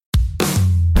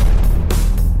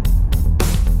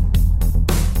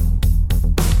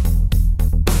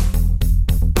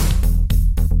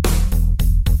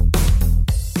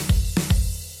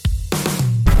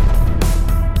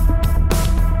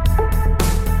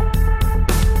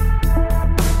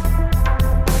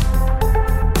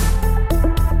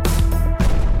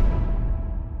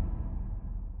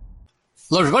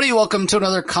Hello, everybody. Welcome to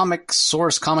another Comic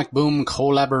Source Comic Boom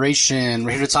collaboration.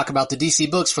 We're here to talk about the DC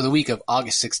books for the week of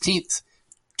August 16th,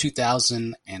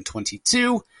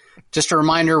 2022. Just a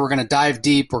reminder, we're going to dive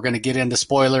deep. We're going to get into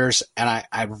spoilers. And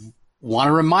I want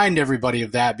to remind everybody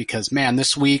of that because, man,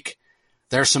 this week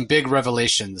there's some big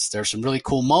revelations. There's some really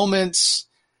cool moments.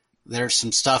 There's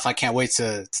some stuff I can't wait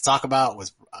to talk about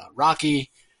with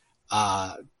Rocky.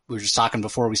 We were just talking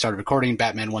before we started recording,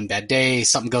 Batman One Bad Day.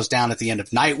 Something goes down at the end of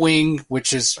Nightwing,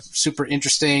 which is super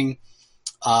interesting.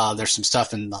 There's some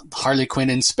stuff in the Harley Quinn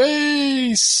in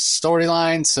space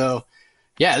storyline. So,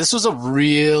 yeah, this was a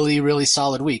really, really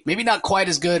solid week. Maybe not quite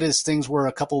as good as things were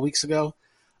a couple weeks ago.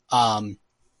 But,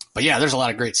 yeah, there's a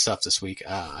lot of great stuff this week.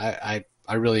 I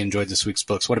really enjoyed this week's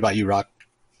books. What about you, Rock?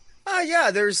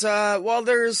 Yeah, there's,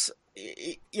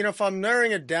 if I'm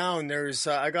narrowing it down, there's,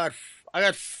 I got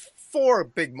four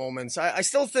big moments. I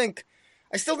still think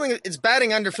it's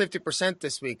batting under 50%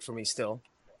 this week for me still,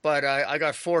 but I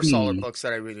got four solid books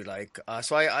that I really like.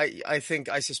 So I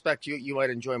suspect you might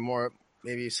enjoy more,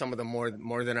 maybe some of them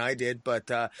more than I did, but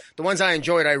the ones I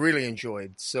enjoyed, I really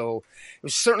enjoyed. So it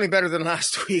was certainly better than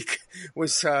last week. I'm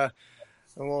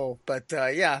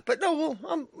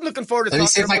looking forward to. Let me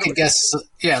see if I can guess.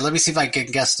 Yeah, let me see if I can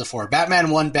guess the four: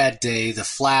 Batman One Bad Day, The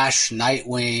Flash,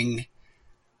 Nightwing.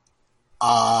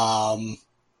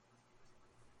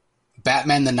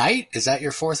 Batman the Knight, is that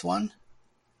your fourth one?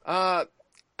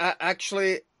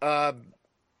 Actually, I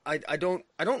don't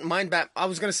mind I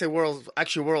was gonna say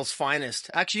World's Finest.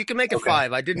 Actually, you can make it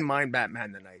 5. I didn't mind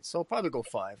Batman the Knight, so I'll probably go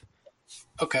 5.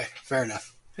 Okay, fair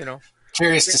enough.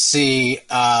 Curious to see,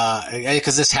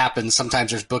 because this happens.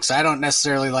 Sometimes there's books I don't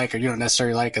necessarily like or you don't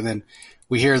necessarily like, and then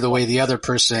we hear the way the other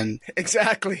person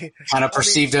exactly kind of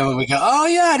perceived them, and we go, "Oh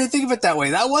yeah, I didn't think of it that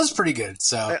way. That was pretty good."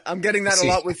 So I'm getting that a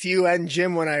lot with you and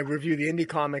Jim when I review the indie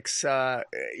comics. The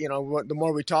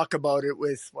more we talk about it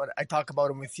with what I talk about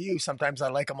them with you, sometimes I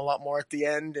like them a lot more at the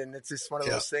end, and it's just one of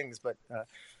those things. But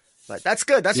that's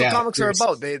good. That's what comics are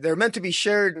about. They're meant to be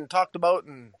shared and talked about,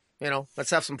 and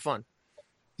let's have some fun.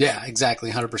 Yeah,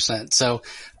 exactly, 100%. So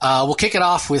we'll kick it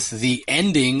off with the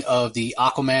ending of the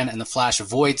Aquaman and the Flash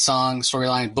Void Song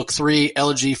storyline, Book 3,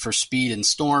 Elegy for Speed and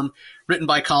Storm, written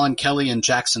by Colin Kelly and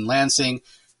Jackson Lansing.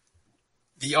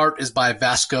 The art is by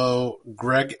Vasco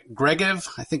Gregev,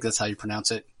 I think that's how you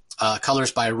pronounce it.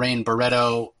 Colors by Rain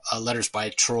Barreto, letters by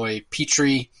Troy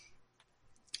Petrie.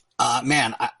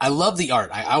 Man, I love the art.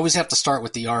 I always have to start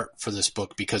with the art for this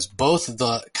book because both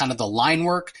the kind of the line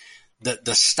work,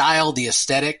 the style, the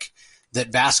aesthetic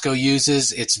that Vasco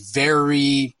uses, it's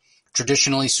very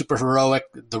traditionally superheroic.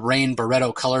 The Rain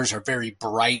Barreto colors are very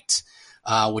bright,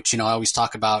 which, I always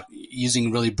talk about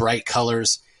using really bright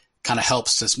colors kind of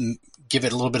helps us give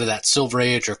it a little bit of that Silver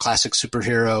Age or classic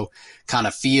superhero kind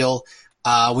of feel.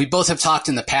 We both have talked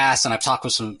in the past, and I've talked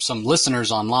with some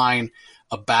listeners online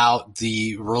about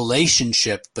the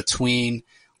relationship between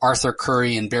Arthur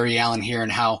Curry and Barry Allen here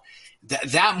and how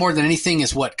that more than anything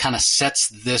is what kind of sets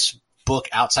this book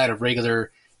outside of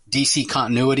regular DC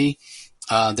continuity.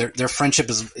 Their friendship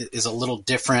is a little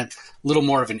different, a little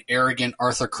more of an arrogant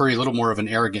Arthur Curry, a little more of an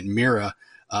arrogant Mira,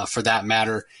 for that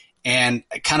matter, and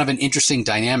kind of an interesting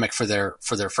dynamic for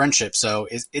their friendship. So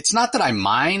it's not that I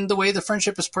mind the way the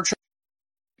friendship is portrayed,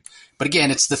 but again,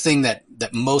 it's the thing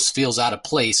that most feels out of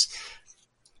place.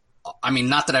 I mean,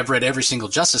 not that I've read every single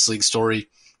Justice League story,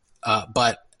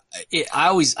 but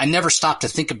I never stopped to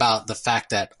think about the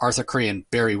fact that Arthur Curry and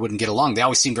Barry wouldn't get along. They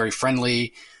always seemed very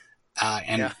friendly,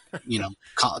 comrades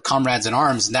in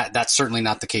arms, and that's certainly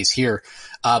not the case here.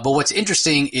 But what's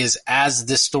interesting is as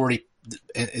this story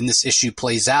in this issue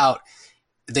plays out,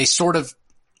 they sort of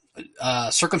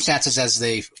circumstances as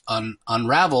they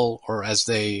unravel or as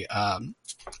they kind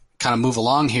of move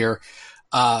along here.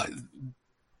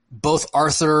 Both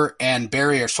Arthur and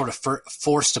Barry are sort of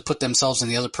forced to put themselves in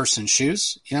the other person's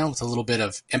shoes, with a little bit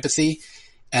of empathy.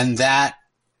 And that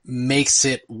makes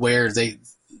it where they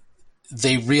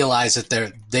realize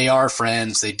that they are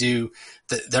friends.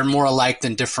 They're more alike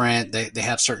than different. They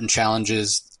have certain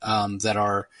challenges, that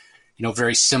are,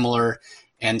 very similar.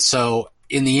 And so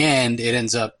in the end, it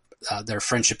ends up, their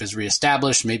friendship is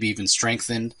reestablished, maybe even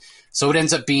strengthened. So it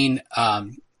ends up being,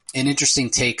 an interesting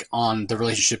take on the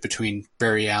relationship between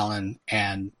Barry Allen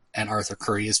and Arthur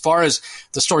Curry. As far as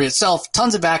the story itself,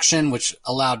 tons of action, which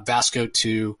allowed Vasco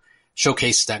to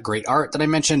showcase that great art that I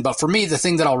mentioned. But for me, the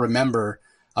thing that I'll remember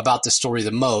about the story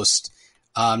the most,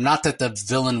 not that the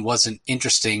villain wasn't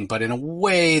interesting, but in a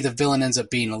way, the villain ends up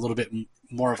being a little bit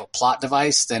more of a plot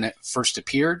device than it first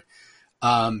appeared.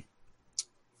 And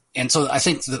so I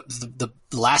think the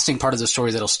lasting part of the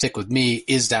story that'll stick with me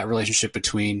is that relationship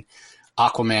between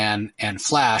Aquaman and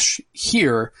Flash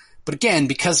here. But again,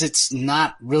 because it's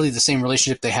not really the same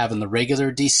relationship they have in the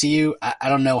regular DCU, I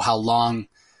don't know how long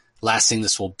lasting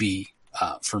this will be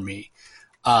for me.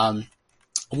 One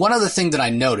other thing that I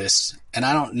noticed, and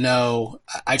I don't know,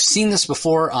 I've seen this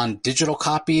before on digital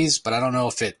copies, but I don't know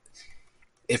if it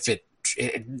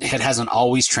hasn't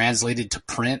always translated to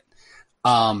print.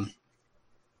 I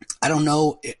don't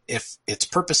know if it's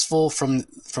purposeful from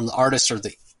the artist or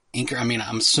the inker. I mean,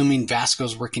 I'm assuming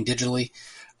Vasco's working digitally,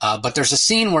 but there's a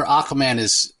scene where Aquaman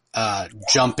is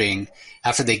jumping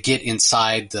after they get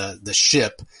inside the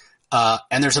ship,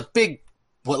 and there's a big,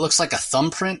 what looks like a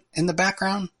thumbprint in the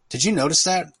background. Did you notice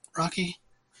that, Rocky?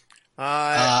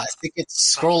 I think it's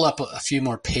scroll up a few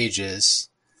more pages.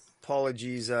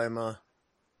 Apologies,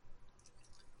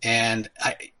 and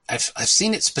I've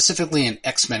seen it specifically in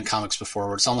X-Men comics before,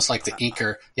 where it's almost like the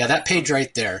inker. Yeah, that page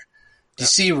right there. Do you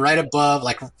see right above,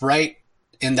 like right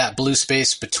in that blue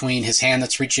space between his hand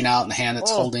that's reaching out and the hand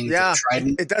that's holding the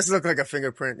trident? It does look like a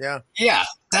fingerprint. Yeah. Yeah,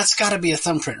 that's got to be a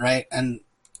thumbprint, right? And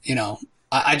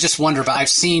I just wonder. But I've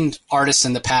seen artists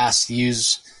in the past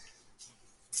use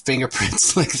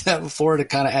fingerprints like that before to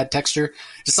kind of add texture.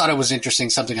 Just thought it was interesting,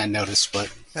 something I noticed.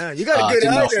 But you got a good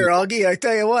eye there, Augie. I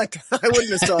tell you what, I wouldn't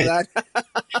have saw that.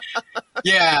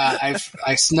 Yeah,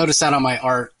 I noticed that on my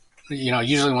art.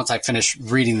 Usually once I finish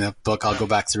reading the book, I'll go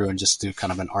back through and just do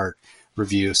kind of an art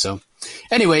review. So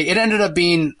anyway, it ended up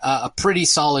being a pretty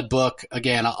solid book.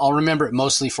 Again, I'll remember it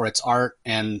mostly for its art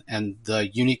and the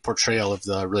unique portrayal of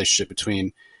the relationship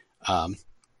between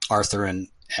Arthur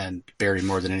and Barry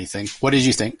more than anything. What did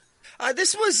you think?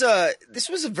 This was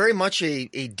a very much a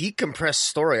decompressed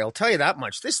story. I'll tell you that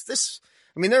much.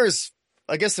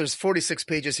 I guess there's 46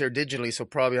 pages here digitally, so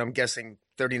probably I'm guessing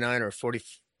 39 or 40,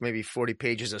 maybe 40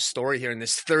 pages of story here in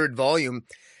this third volume.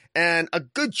 And a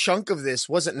good chunk of this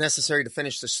wasn't necessary to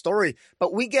finish the story,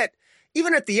 but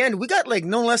even at the end, we got like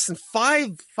no less than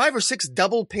five or six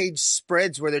double page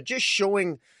spreads where they're just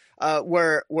showing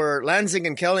where Lansing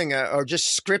and Kelling are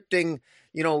just scripting,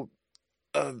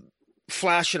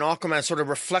 Flash and Aquaman sort of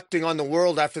reflecting on the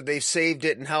world after they've saved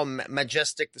it and how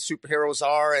majestic the superheroes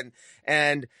are.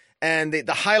 And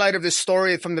the highlight of this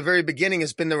story from the very beginning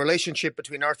has been the relationship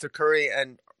between Arthur Curry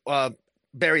and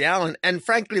Barry Allen. And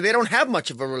frankly, they don't have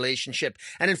much of a relationship.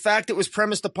 And in fact, it was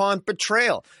premised upon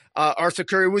betrayal. Arthur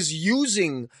Curry was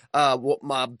using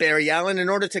Barry Allen in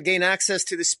order to gain access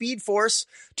to the Speed Force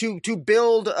to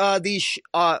build these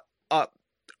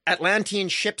Atlantean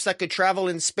ships that could travel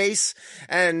in space.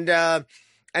 And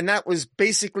that was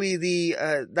basically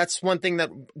that's one thing that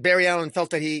Barry Allen felt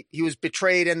that he was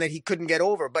betrayed and that he couldn't get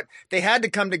over. But they had to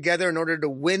come together in order to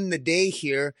win the day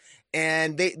here.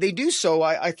 And they do so,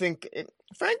 I think,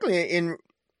 frankly, in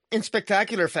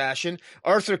spectacular fashion.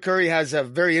 Arthur Curry has a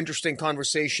very interesting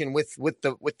conversation with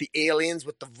the aliens,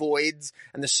 with the voids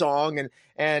and the song.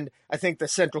 And I think the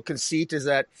central conceit is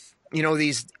that,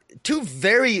 these two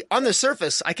very, on the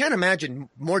surface, I can't imagine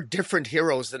more different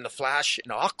heroes than the Flash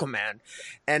and Aquaman,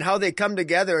 and how they come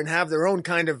together and have their own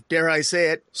kind of, dare I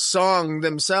say it, song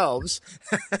themselves.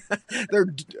 The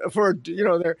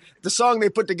song they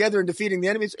put together in defeating the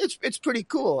enemies. It's pretty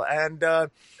cool. And,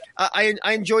 I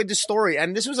enjoyed the story,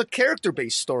 and this was a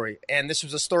character-based story, and this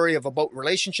was a story about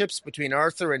relationships between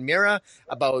Arthur and Mira,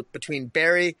 between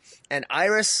Barry and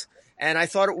Iris. And I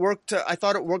thought it worked. I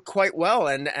thought it worked quite well.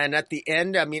 And at the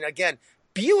end, again,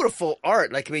 beautiful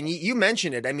art. You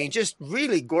mentioned it. Just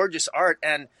really gorgeous art.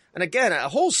 And again, a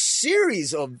whole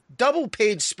series of double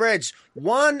page spreads,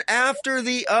 one after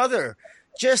the other,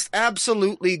 just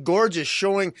absolutely gorgeous,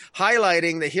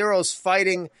 highlighting the heroes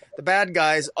fighting the bad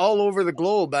guys all over the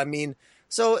globe.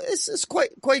 So it's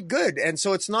quite good. And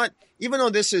so it's not, even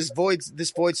though this Void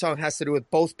song has to do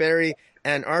with both Barry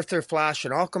and Arthur, Flash,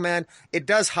 and Aquaman, it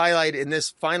does highlight in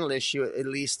this final issue, at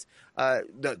least,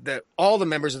 all the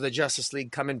members of the Justice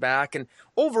League coming back. And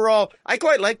overall, I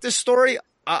quite like this story.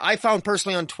 I found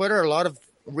personally on Twitter, a lot of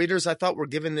readers I thought were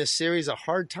giving this series a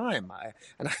hard time.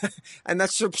 And that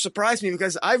surprised me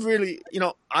because I've really,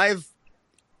 I've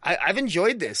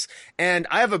enjoyed this, and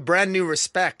I have a brand new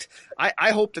respect.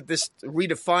 I hope that this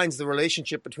redefines the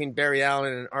relationship between Barry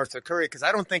Allen and Arthur Curry, because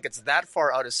I don't think it's that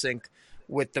far out of sync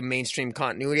with the mainstream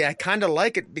continuity. I kind of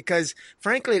like it because,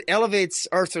 frankly, it elevates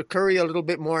Arthur Curry a little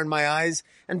bit more in my eyes.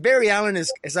 And Barry Allen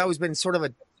has always been sort of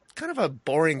a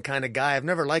boring kind of guy. I've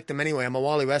never liked him anyway. I'm a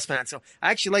Wally West fan. So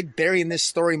I actually like Barry in this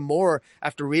story more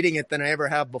after reading it than I ever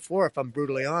have before, if I'm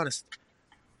brutally honest.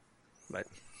 But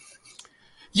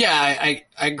yeah, I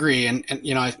agree. And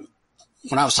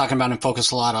when I was talking about and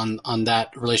focused a lot on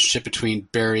that relationship between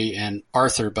Barry and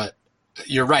Arthur, but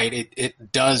you're right.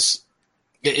 It does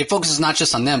it focuses not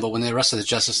just on them, but when the rest of the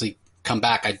Justice League come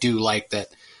back, I do like that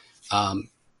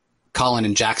Colin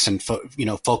and Jackson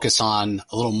focus on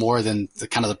a little more than the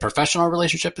kind of the professional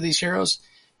relationship of these heroes.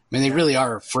 I mean, they really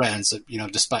are friends,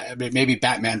 despite maybe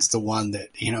Batman's the one that,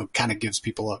 kind of gives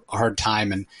people a hard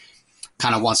time and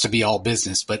kind of wants to be all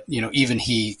business, but, even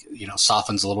he,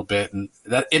 softens a little bit, and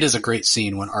that it is a great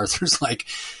scene when Arthur's like,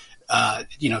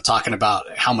 talking about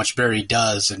how much Barry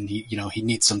does, and he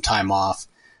needs some time off.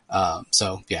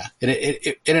 So yeah,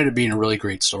 it ended up being a really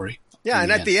great story. Yeah,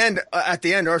 and at the end,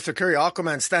 Arthur Curry,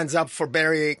 Aquaman, stands up for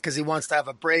Barry because he wants to have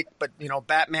a break, but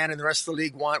Batman and the rest of the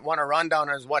league want a rundown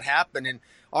on what happened, and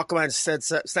Aquaman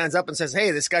stands up and says,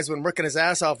 "Hey, this guy's been working his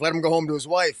ass off. Let him go home to his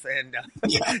wife." And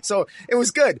so it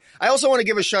was good. I also want to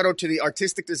give a shout out to the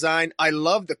artistic design. I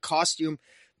love the costume.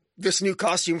 This new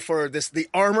costume for the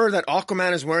armor that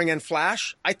Aquaman is wearing and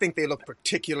Flash. I think they look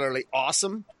particularly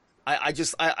awesome. I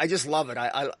just love it.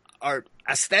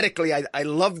 Aesthetically, I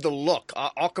love the look.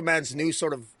 Aquaman's new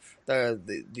sort of the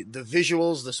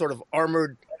visuals, the sort of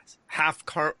armored,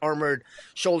 armored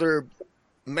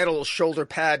metal shoulder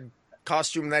pad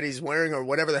costume that he's wearing, or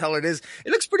whatever the hell it is.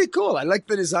 It looks pretty cool. I like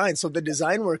the design. So the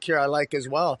design work here I like as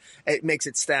well. It makes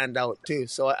it stand out too.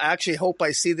 So I actually hope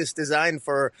I see this design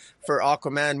for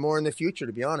Aquaman more in the future,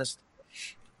 to be honest.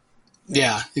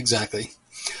 Yeah, exactly.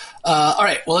 All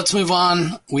right, well, let's move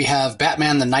on. We have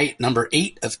Batman the Knight, number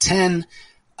 8 of 10.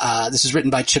 This is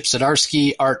written by Chip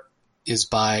Zdarsky. Art is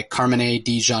by Carmine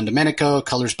Di Giandomenico.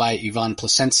 Colors by Ivan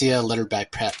Placencia. Lettered by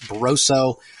Pat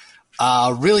Barroso.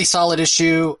 Really solid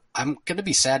issue. I'm going to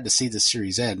be sad to see this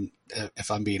series end, if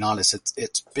I'm being honest.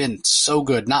 It's been so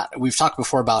good. We've talked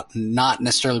before about not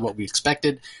necessarily what we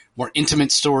expected. More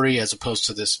intimate story as opposed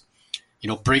to this,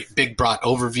 big broad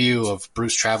overview of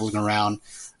Bruce traveling around,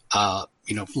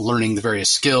 learning the various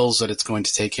skills that it's going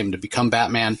to take him to become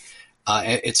Batman.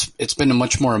 It's been a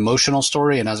much more emotional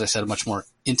story, and as I said, a much more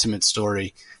intimate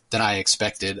story than I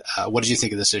expected. What did you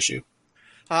think of this issue?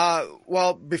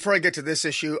 Well, before I get to this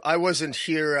issue, I wasn't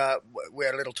here. We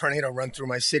had a little tornado run through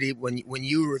my city when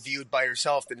you reviewed by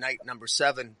yourself the Night number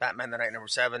 7, Batman the Night number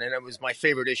 7, and it was my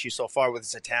favorite issue so far with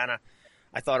Zatanna.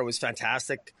 I thought it was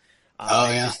fantastic.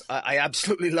 I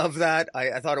absolutely love that.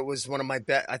 I thought it was one of my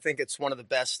best. I think it's one of the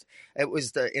best. It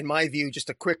was in my view, just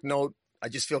a quick note. I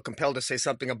just feel compelled to say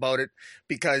something about it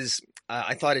because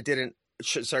I thought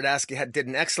Zdarsky did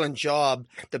an excellent job,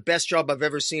 the best job I've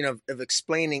ever seen of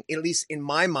explaining, at least in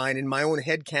my mind, in my own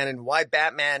headcanon, why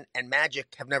Batman and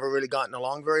magic have never really gotten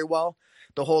along very well.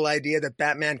 The whole idea that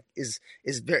Batman it's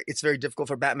very difficult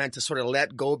for Batman to sort of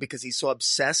let go because he's so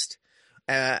obsessed.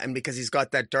 And because he's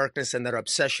got that darkness and that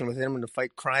obsession with him and to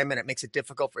fight crime, and it makes it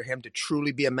difficult for him to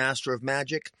truly be a master of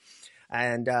magic.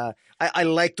 And I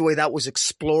like the way that was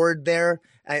explored there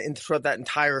and throughout that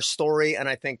entire story. And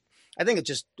I think it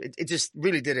just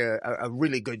really did a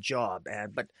really good job.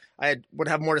 But I would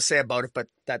have more to say about it, but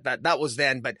that was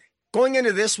then. But going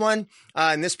into this one,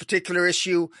 in this particular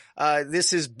issue,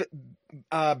 this is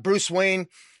Bruce Wayne.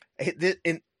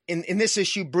 In this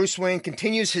issue, Bruce Wayne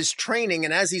continues his training,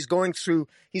 and as he's going through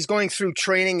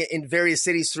training in various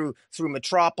cities through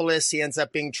Metropolis. He ends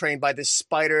up being trained by this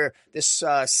spider, this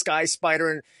sky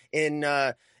spider in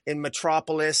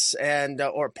Metropolis, and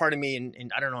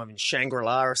in I don't know, in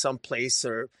Shangri-La or someplace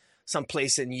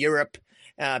in Europe.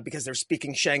 Because they're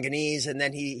speaking Shanghainese, and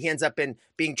then he ends up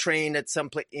being trained at some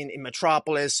place in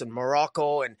Metropolis and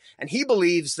Morocco, and he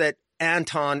believes that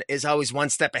Anton is always one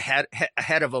step ahead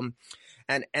of him.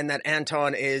 And that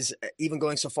Anton is even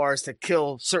going so far as to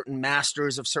kill certain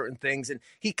masters of certain things. And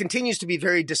he continues to be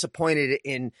very disappointed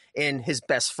in his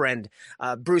best friend,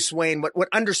 Bruce Wayne.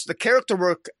 The character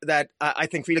work that I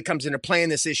think really comes into play in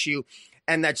this issue,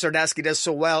 and that Zdarsky does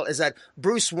so well, is that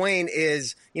Bruce Wayne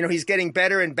is, he's getting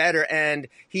better and better, and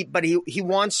he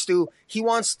wants to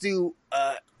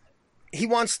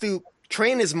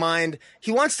train his mind.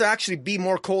 He wants to actually be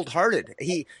more cold-hearted.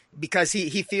 Because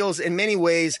he feels, in many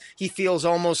ways, he feels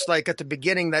almost like at the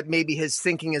beginning that maybe his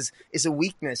thinking is a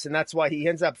weakness, and that's why he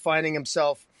ends up finding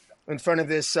himself in front of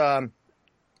this.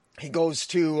 He goes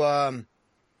to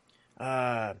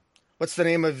what's the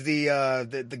name of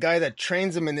the guy that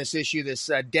trains him in this issue? This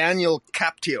Daniel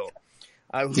Captio.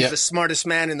 Who's the smartest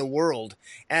man in the world,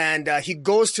 and he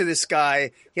goes to this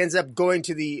guy. He ends up going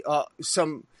to the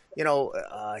he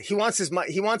wants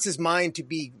his mind to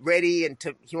be ready, and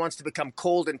he wants to become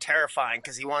cold and terrifying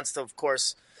because he wants to, of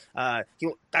course,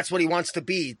 that's what he wants to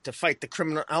be, to fight the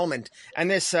criminal element. And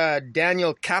this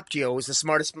Daniel Captio is the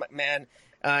smartest man,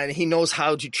 and he knows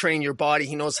how to train your body.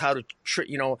 He knows how to,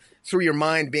 through your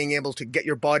mind, being able to get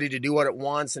your body to do what it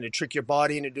wants and to trick your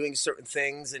body into doing certain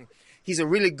things. And he's a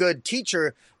really good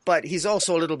teacher, but he's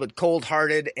also a little bit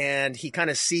cold-hearted, and he kind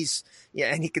of sees,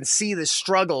 and he can see the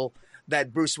struggle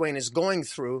that Bruce Wayne is going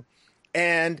through.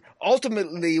 And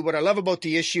ultimately, what I love about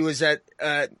the issue is that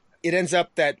it ends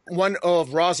up that one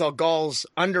of Ra's al Ghul's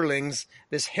underlings,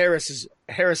 this Harris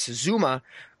Zuma,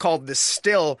 called the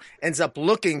Still, ends up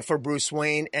looking for Bruce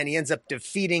Wayne, and he ends up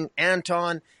defeating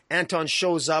Anton. Anton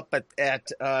shows up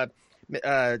at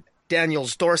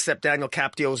Daniel's doorstep, Daniel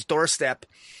Captio's doorstep,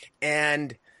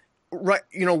 and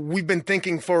we've been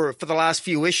thinking for the last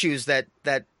few issues that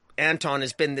Anton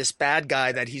has been this bad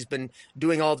guy, that he's been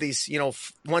doing all these,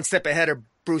 one step ahead of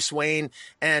Bruce Wayne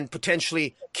and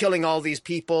potentially killing all these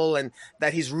people, and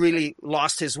that he's really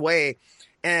lost his way.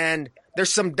 And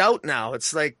there's some doubt now.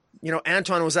 It's like,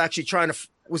 Anton was actually trying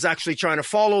to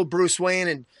follow Bruce Wayne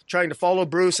and trying to follow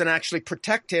Bruce and actually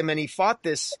protect him. And he fought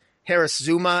this Harris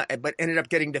Zuma, but ended up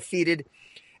getting defeated.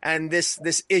 And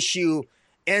this issue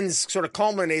sort of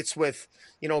culminates with,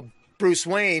 Bruce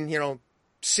Wayne,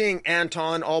 seeing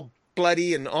Anton all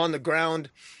bloody and on the ground,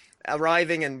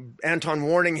 arriving, and Anton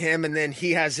warning him, and then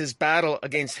he has his battle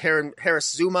against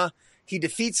Harris Zuma. He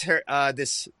defeats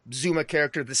this Zuma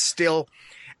character, the Still,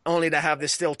 only to have the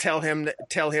Still tell him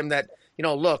that,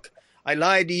 look, I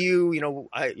lied to you,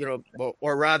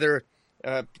 or rather,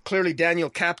 clearly Daniel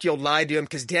Captio lied to him,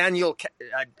 because Mr.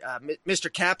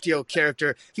 Captio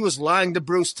character, he was lying to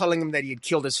Bruce, telling him that he had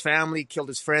killed his family, killed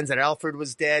his friends, that Alfred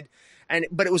was dead.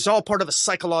 But it was all part of a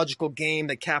psychological game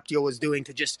that Captio was doing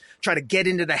to just try to get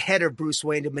into the head of Bruce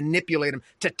Wayne, to manipulate him,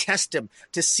 to test him,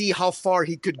 to see how far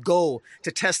he could go,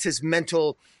 to test his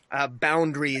mental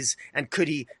boundaries, and could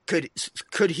he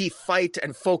fight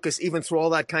and focus even through all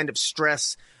that kind of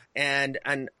stress and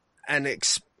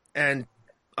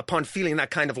upon feeling that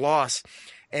kind of loss.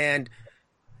 And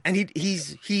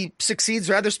he succeeds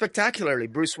rather spectacularly.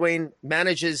 Bruce Wayne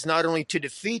manages not only to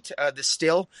defeat the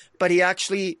Still, but he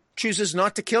actually chooses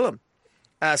not to kill him.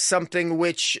 Something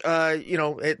which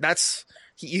that's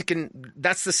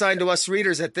the sign to us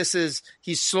readers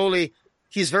that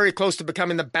he's very close to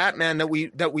becoming the Batman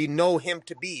that we know him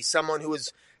to be, someone who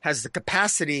has the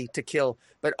capacity to kill,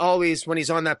 but always, when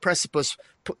he's on that precipice,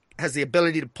 has the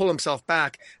ability to pull himself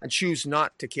back and choose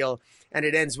not to kill. And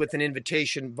it ends with an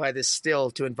invitation by this Still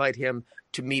to invite him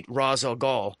to meet Ra's al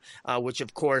Ghul, which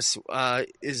of course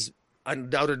is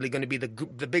undoubtedly going to be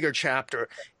the bigger chapter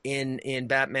in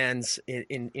Batman's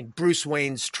in Bruce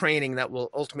Wayne's training that will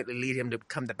ultimately lead him to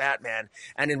become the Batman,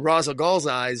 and in Ra's al Ghul's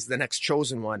eyes, the next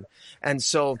chosen one. And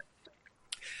so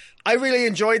I really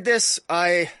enjoyed this.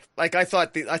 I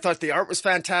thought the art was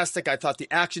fantastic. I thought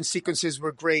the action sequences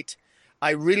were great.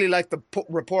 I really liked the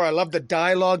rapport. I love the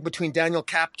dialogue between Daniel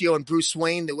Captio and Bruce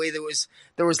Wayne. The way there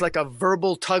was like a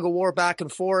verbal tug of war back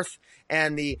and forth,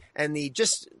 and the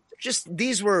just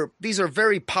these are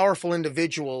very powerful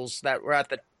individuals that were at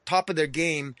the top of their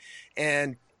game,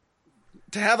 and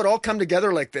to have it all come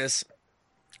together like this,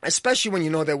 especially when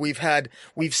you know that we've had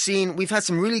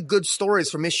some really good stories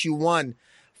from issue 1,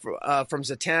 from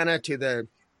Zatanna to the.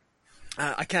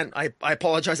 I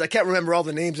apologize. I can't remember all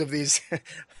the names of these,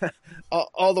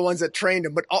 all the ones that trained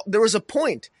him, but there was a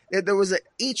point.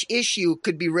 Each issue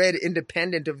could be read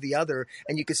independent of the other,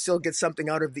 and you could still get something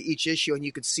out of each issue, and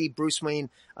you could see Bruce Wayne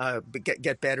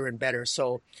get better and better.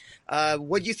 So,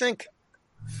 what do you think?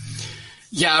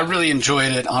 Yeah, I really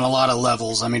enjoyed it on a lot of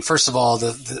levels. I mean, first of all,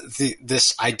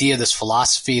 this idea, this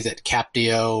philosophy that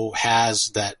Captio has,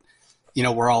 that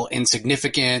we're all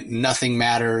insignificant, nothing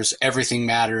matters, everything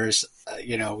matters.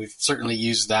 We've certainly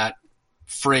used that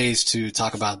phrase to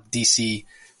talk about DC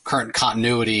current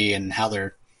continuity and how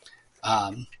they're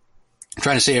trying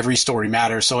to say every story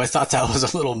matters. So I thought that was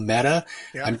a little meta.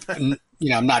 Yeah. I'm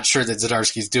not sure that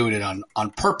Zdarsky's doing it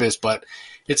on purpose, but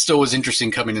it still was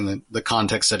interesting coming in the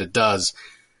context that it does.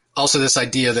 Also, this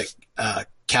idea that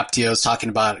Captio is talking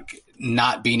about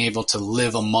not being able to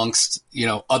live amongst,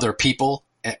 other people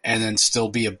and then still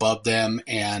be above them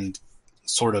and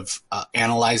sort of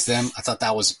analyze them. I thought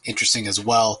that was interesting as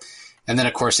well. And then,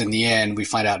 of course, in the end, we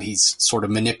find out he's sort of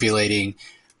manipulating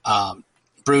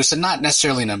Bruce, and not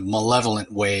necessarily in a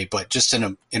malevolent way, but just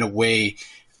in a way,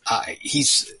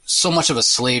 he's so much of a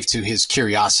slave to his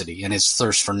curiosity and his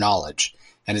thirst for knowledge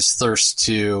and his thirst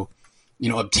to,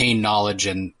 obtain knowledge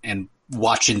and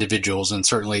watch individuals. And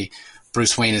certainly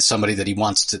Bruce Wayne is somebody that he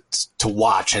wants to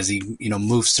watch as he,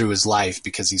 moves through his life,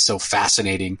 because he's so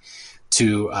fascinating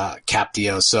to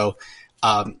Captio. So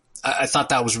I thought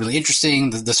that was really interesting.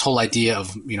 This whole idea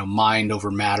of, mind over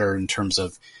matter in terms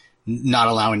of not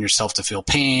allowing yourself to feel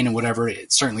pain and whatever,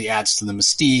 it certainly adds to the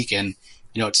mystique. And,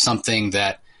 it's something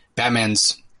that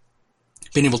Batman's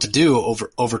been able to do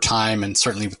over time, and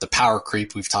certainly with the power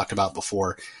creep we've talked about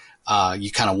before,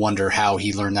 you kind of wonder how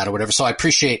he learned that or whatever. So I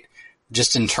appreciate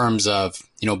just in terms of,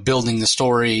 building the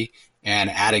story and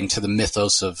adding to the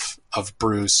mythos of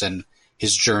Bruce and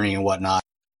his journey and whatnot.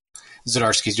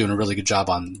 Zdarsky's doing a really good job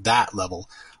on that level.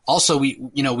 Also,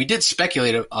 we did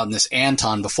speculate on this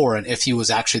Anton before and if he was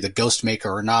actually the Ghost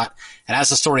Maker or not. And as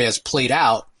the story has played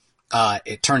out,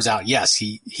 it turns out, yes,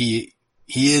 he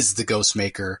is the Ghost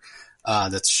Maker,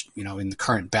 that's, in the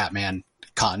current Batman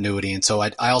continuity. And so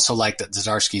I also like that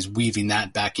Zdarsky's weaving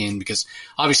that back in because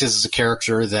obviously this is a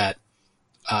character that,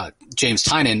 James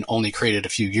Tynion only created a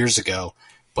few years ago,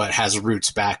 but has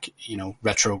roots back,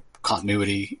 retro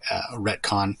continuity,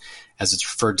 retcon, as it's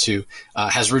referred to,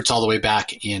 has roots all the way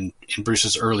back in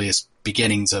Bruce's earliest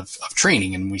beginnings of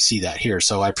training, and we see that here.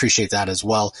 So I appreciate that as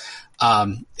well.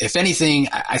 If anything,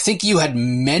 I think you had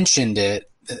mentioned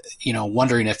it,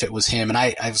 wondering if it was him, and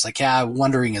I was like, yeah,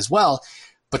 wondering as well.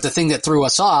 But the thing that threw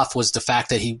us off was the fact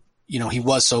that he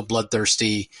was so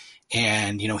bloodthirsty,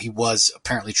 and he was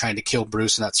apparently trying to kill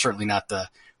Bruce, and that's certainly not the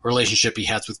relationship he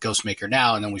has with Ghostmaker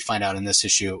now. And then we find out in this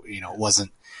issue, it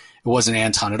wasn't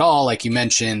Anton at all. Like you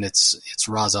mentioned, it's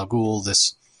Ra's al Ghul,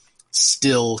 this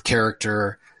still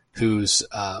character who's,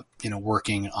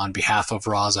 working on behalf of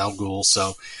Ra's al Ghul.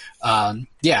 So,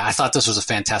 I thought this was a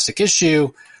fantastic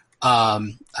issue.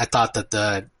 I thought that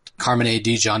the Carmine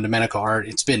Di Giandomenico art,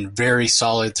 it's been very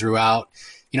solid throughout.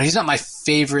 He's not my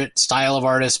favorite style of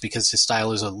artist because his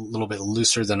style is a little bit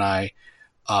looser than I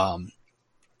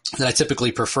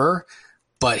typically prefer.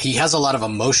 But he has a lot of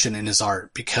emotion in his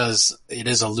art because it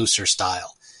is a looser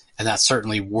style. And that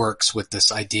certainly works with this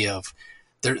idea of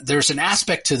there's an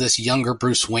aspect to this younger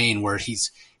Bruce Wayne where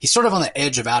he's sort of on the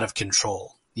edge of out of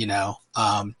control, and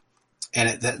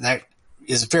that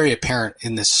is very apparent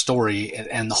in this story.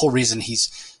 And the whole reason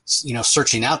he's,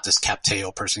 searching out this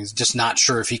Capteo person, he's just not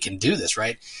sure if he can do this,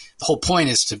 right? The whole point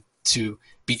is to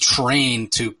be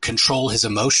trained to control his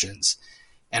emotions.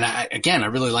 And I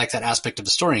really like that aspect of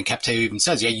the story. And Capteo even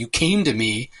says, yeah, you came to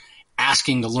me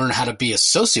asking to learn how to be a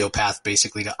sociopath,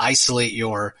 basically to isolate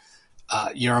your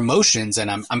emotions. And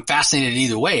I'm fascinated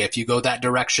either way. If you go that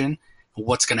direction,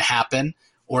 what's going to happen?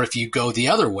 Or if you go the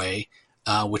other way,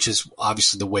 which is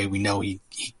obviously the way we know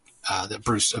that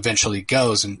Bruce eventually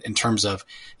goes in terms of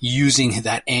using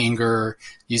that anger,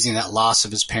 using that loss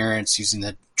of his parents, using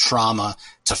that trauma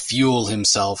to fuel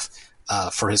himself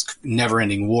for his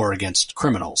never-ending war against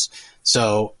criminals.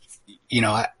 So,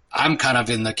 I'm kind of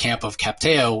in the camp of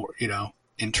Capteo,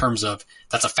 in terms of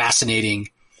that's a fascinating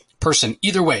person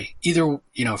either way. Either,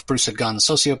 if Bruce had gone the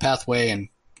sociopath way and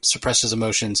suppressed his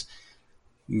emotions,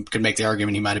 could make the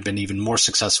argument he might have been even more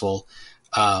successful.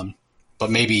 But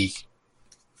maybe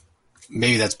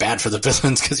that's bad for the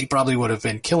villains because he probably would have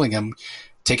been killing him,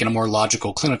 taking a more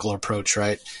logical, clinical approach,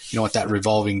 right? With that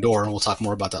revolving door, and we'll talk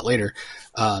more about that later.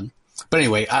 But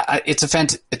anyway, it's a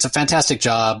fantastic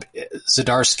job,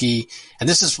 Zdarsky, and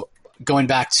this is going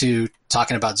back to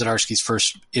talking about Zdarsky's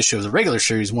first issue of the regular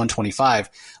series, 125.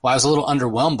 Well, I was a little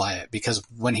underwhelmed by it because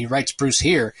when he writes Bruce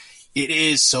here, it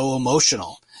is so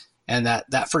emotional, and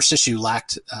that first issue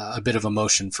lacked a bit of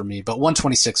emotion for me. But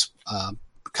 126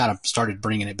 kind of started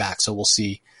bringing it back, so we'll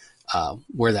see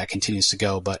where that continues to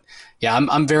go. But yeah,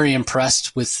 I'm very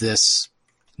impressed with this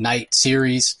Night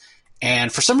series.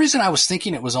 And for some reason, I was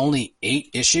thinking it was only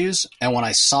 8 issues. And when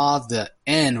I saw the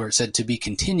end where it said to be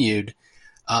continued,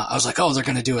 I was like, oh, they're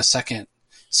going to do a second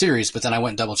series. But then I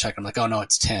went and double checked. I'm like, oh, no,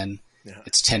 it's 10. Yeah.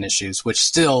 It's 10 issues, which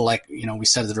still, like, we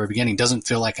said at the very beginning, doesn't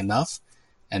feel like enough.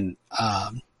 And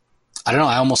I don't know.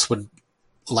 I almost would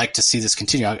like to see this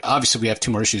continue. Obviously, we have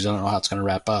 2 more issues. I don't know how it's going to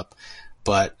wrap up.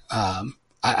 But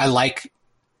I like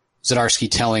Zdarsky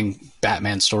telling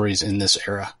Batman stories in this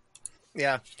era.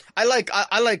 Yeah, I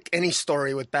like any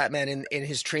story with Batman in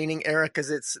his training era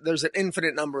because there's an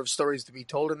infinite number of stories to be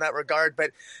told in that regard.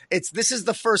 But this is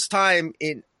the first time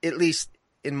at least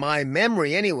in my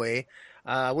memory anyway,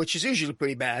 which is usually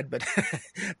pretty bad, but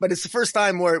but it's the first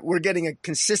time where we're getting a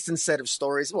consistent set of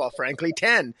stories. Well, frankly,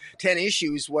 10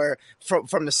 issues where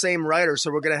from the same writer,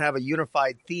 so we're going to have a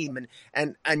unified theme.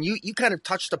 And you kind of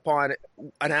touched upon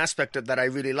an aspect of that I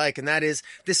really like, and that is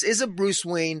this is a Bruce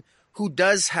Wayne who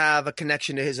does have a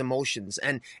connection to his emotions.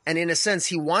 And in a sense,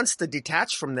 he wants to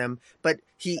detach from them, but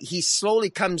he slowly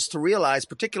comes to realize,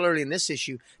 particularly in this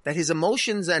issue, that his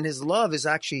emotions and his love is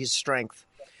actually his strength.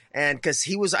 And because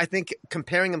he was, I think,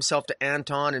 comparing himself to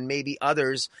Anton and maybe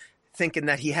others, thinking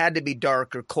that he had to be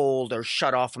dark or cold or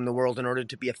shut off from the world in order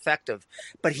to be effective.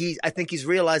 But I think he's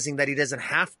realizing that he doesn't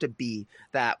have to be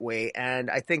that way.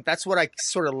 And I think that's what I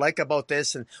sort of like about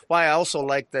this, and why I also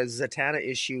like the Zatanna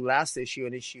issue, last issue,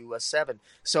 and issue 7.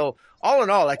 So all in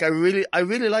all, like I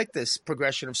really like this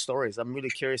progression of stories. I'm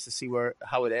really curious to see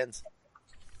how it ends.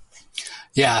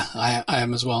 Yeah, I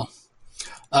am as well.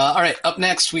 All right, up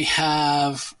next we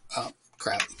have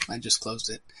crap, I just closed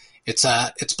it.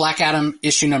 It's Black Adam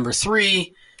issue number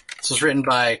 3. This was written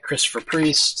by Christopher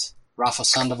Priest. Rafa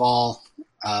Sandoval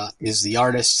is the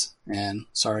artist, and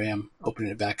sorry, I'm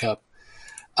opening it back up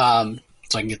so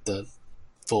I can get the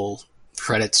full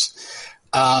credits.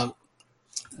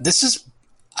 This is,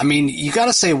 I mean, you got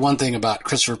to say one thing about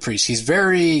Christopher Priest. He's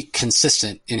very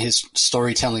consistent in his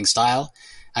storytelling style.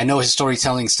 I know his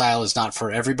storytelling style is not for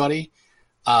everybody,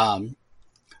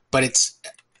 but it's,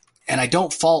 and I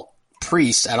don't fault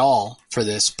Priest at all for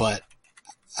this, but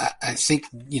I think,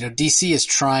 DC is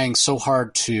trying so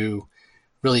hard to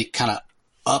really kind of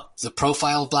up the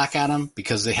profile of Black Adam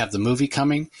because they have the movie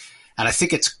coming. And I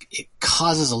think it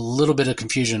causes a little bit of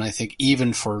confusion, I think,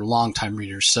 even for longtime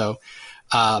readers. So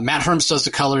Matt Herms does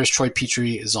the colors. Troy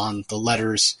Petrie is on the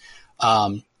letters.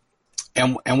 And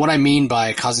what I mean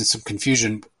by causing some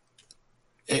confusion,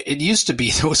 it used to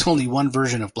be there was only one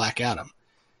version of Black Adam,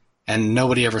 and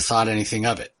nobody ever thought anything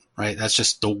of it, right? That's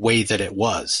just the way that it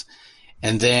was.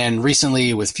 And then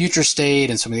recently with Future State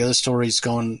and some of the other stories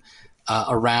going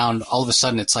around, all of a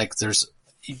sudden it's like there's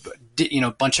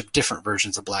a bunch of different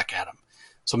versions of Black Adam.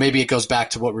 So maybe it goes back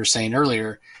to what we were saying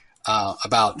earlier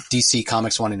about DC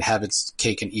Comics wanting to have its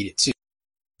cake and eat it too.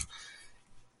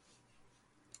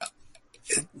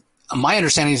 My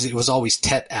understanding is it was always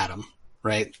Tet Adam,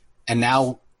 right? And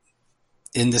now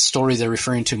in this story they're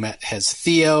referring to as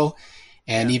Theo,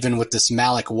 and even with this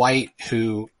Malik White,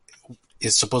 who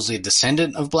is supposedly a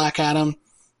descendant of Black Adam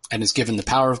and is given the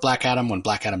power of Black Adam when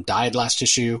Black Adam died last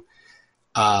issue.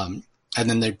 And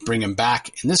then they bring him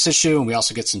back in this issue, and we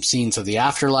also get some scenes of the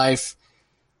afterlife.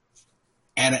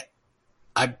 And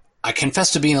I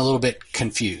confess to being a little bit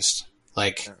confused.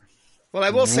 Well,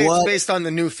 I will say it's based on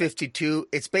the New 52.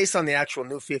 It's based on the actual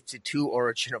New 52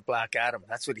 origin of Black Adam.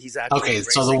 That's what he's actually okay.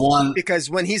 embracing. So the one, because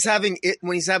when he's having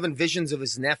visions of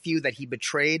his nephew that he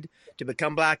betrayed to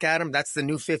become Black Adam, that's the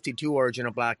New 52 origin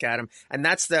of Black Adam, and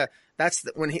that's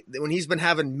when he's been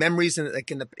having memories in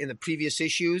the previous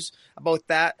issues about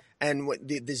that, and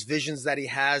these visions that he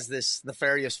has, this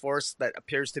nefarious force that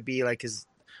appears to be like his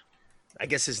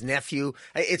nephew.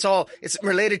 It's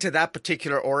related to that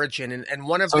particular origin. And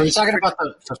one of so you're talking about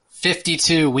the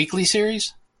 52 weekly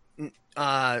series?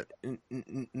 No,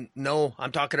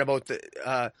 I'm talking about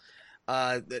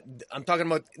I'm talking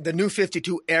about the New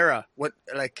 52 era. What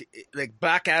like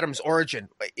Black Adam's origin?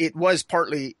 It was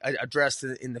partly addressed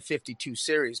in the 52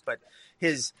 series, but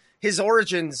his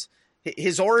origins.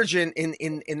 His origin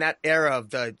in that era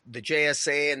of the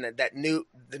JSA and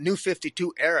the New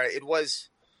 52 era, it was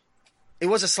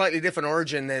a slightly different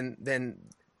origin than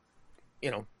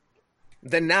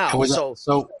now.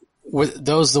 So were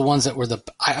those the ones that were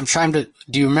I'm trying to.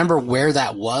 Do you remember where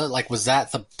that was? Like, was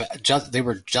that they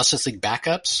were Justice League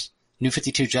backups? New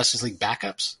 52 Justice League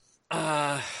backups?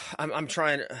 I'm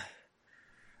trying to.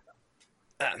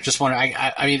 Just wondering.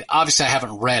 I mean, obviously, I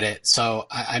haven't read it, so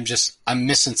I'm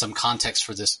missing some context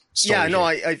for this story. Yeah, no,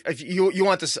 you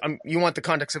want this. You want the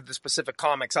context of the specific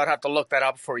comics. I'd have to look that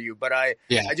up for you, but I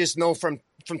just know from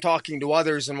talking to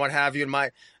others and what have you,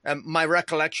 and my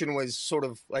recollection was sort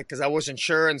of like, because I wasn't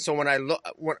sure, and so when I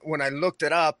looked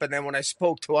it up, and then when I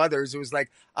spoke to others, it was like,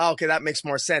 oh, okay, that makes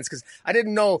more sense, because I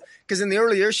didn't know, because in the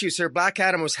early issues here, Black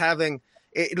Adam was having.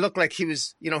 It looked like he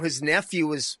was, his nephew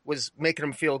was making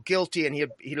him feel guilty, and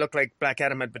he looked like Black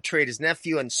Adam had betrayed his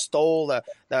nephew and stole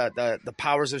the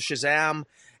powers of Shazam,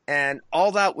 and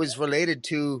all that was related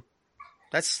to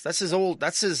that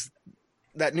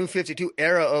New 52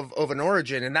 era of an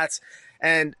origin,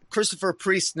 and Christopher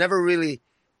Priest never really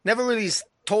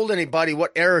told anybody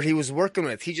what era he was working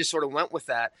with. He just sort of went with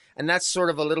that, and that's sort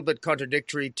of a little bit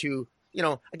contradictory to,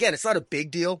 again, it's not a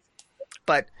big deal,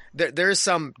 but there is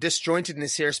some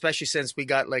disjointedness here, especially since we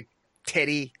got like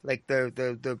Teddy, like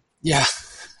the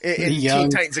in Teen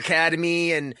Titans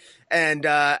Academy, and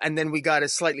then we got a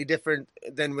slightly different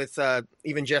than with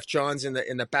even Jeff Johns in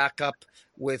the backup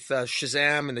with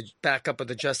Shazam and the backup of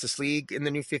the Justice League in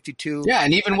the New 52. Yeah,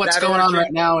 and even what's going on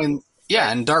right now in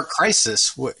Dark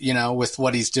Crisis, with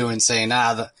what he's doing, saying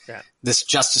this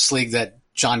Justice League that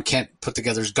John Kent put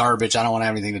together is garbage. I don't want to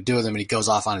have anything to do with him, and he goes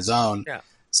off on his own. Yeah.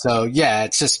 So,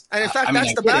 it's just... And in fact,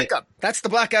 that's the backup. That's the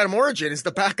Black Adam origin, is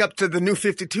the backup to the New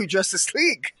 52 Justice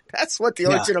League. That's what the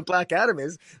origin of Black Adam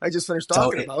is. I just finished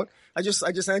talking about. I just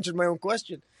answered my own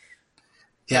question.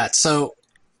 Yeah. So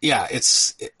yeah,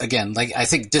 it's again, like, I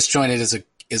think disjointed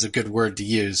is a good word to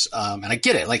use. And I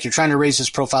get it. Like, you're trying to raise his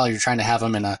profile. You're trying to have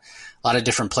him in a lot of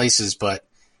different places, but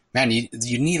man, you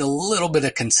need a little bit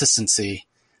of consistency.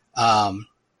 And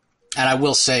I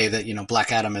will say that,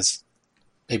 Black Adam has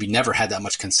maybe never had that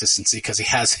much consistency because he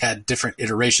has had different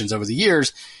iterations over the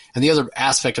years. And the other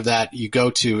aspect of that you go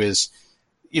to is,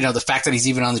 the fact that he's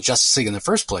even on the Justice League in the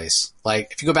first place.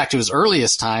 Like, if you go back to his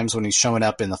earliest times when he's showing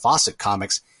up in the Fawcett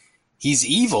comics, he's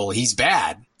evil, he's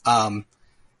bad. And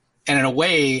in a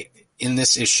way, in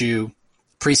this issue,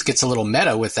 Priest gets a little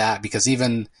meta with that because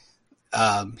even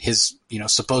his,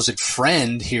 supposed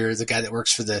friend here, the guy that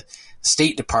works for the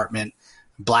State Department,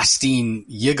 Blastine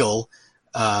Yiggle,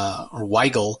 or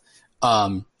Weigel,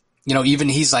 even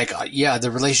he's like, yeah, the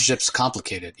relationship's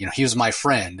complicated. He was my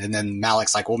friend. And then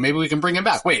Malik's like, well, maybe we can bring him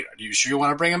back. Wait, are you sure you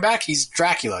want to bring him back? He's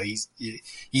Dracula. He's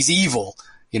evil,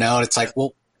 and it's like,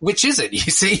 well, which is it? You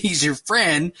say he's your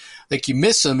friend, like you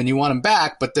miss him and you want him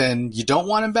back, but then you don't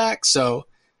want him back. So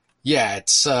yeah,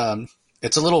 it's a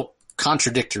little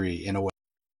contradictory in a way.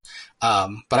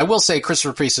 But I will say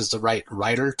Christopher Priest is the right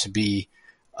writer to be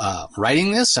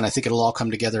writing this, and I think it'll all come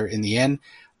together in the end.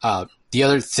 The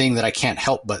other thing that I can't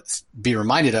help but be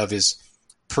reminded of is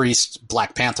Priest's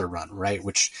Black Panther run, right?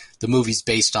 Which the movie's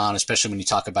based on, especially when you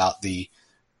talk about the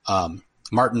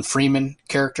Martin Freeman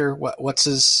character. What's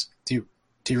his?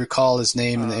 Do you recall his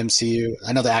name in the MCU?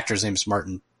 I know the actor's name is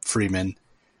Martin Freeman,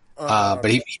 but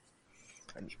he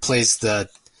plays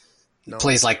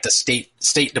plays like the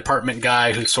State Department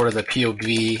guy who's sort of the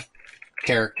POV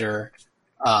character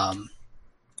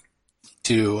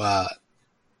to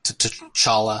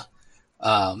T'Challa.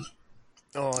 I'm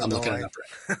looking it up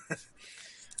right now.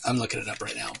 I'm looking it up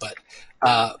right now, but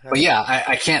yeah,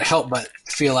 I can't help but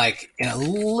feel like in a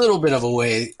little bit of a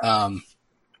way,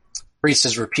 Priest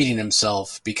is repeating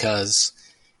himself because,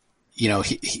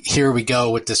 here we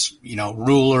go with this,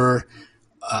 ruler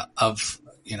of,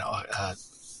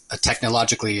 a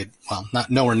technologically, well,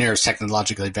 not nowhere near as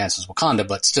technologically advanced as Wakanda,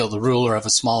 but still the ruler of a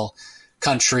small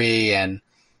country. And,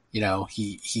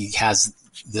 he has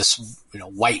this,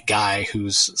 white guy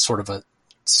who's sort of a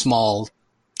small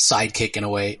sidekick in a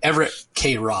way. Everett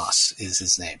K. Ross is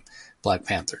his name, Black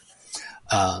Panther.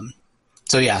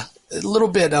 So yeah, a little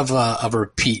bit of a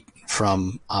repeat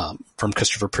from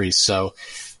Christopher Priest. So,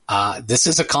 this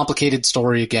is a complicated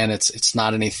story. Again, it's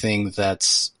not anything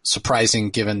that's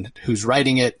surprising given who's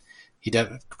writing it.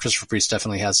 Christopher Priest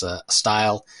definitely has a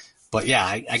style, but yeah,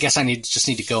 I guess I just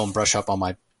need to go and brush up on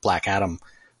my Black Adam,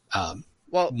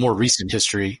 more recent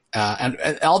history.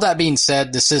 And all that being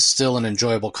said, this is still an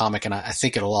enjoyable comic, and I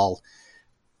think it'll all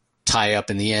tie up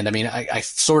in the end. I mean, I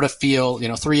sort of feel,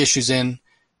 3 issues in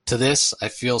to this, I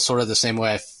feel sort of the same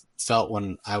way I felt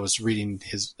when I was reading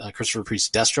his Christopher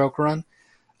Priest Deathstroke run.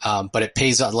 But it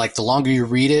pays off. Like, the longer you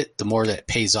read it, the more that it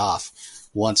pays off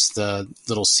once the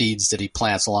little seeds that he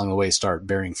plants along the way start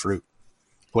bearing fruit.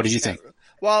 What did you think?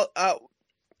 Well, I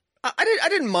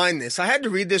didn't mind this. I had to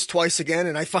read this twice again,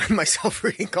 and I find myself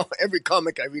reading every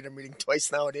comic I read, I'm reading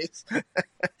twice nowadays.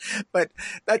 But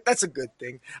that's a good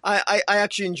thing. I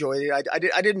actually enjoyed it.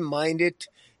 I didn't mind it.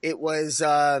 It was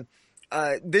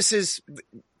this is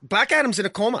Black Adam's in a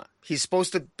coma. He's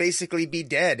supposed to basically be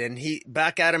dead, and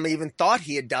Black Adam even thought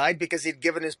he had died because he'd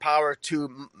given his power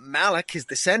to Malik, his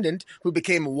descendant, who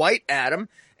became White Adam.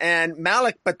 And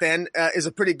Malik, but then is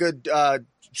a pretty good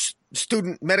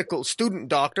medical student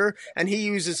doctor, and he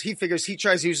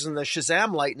tries using the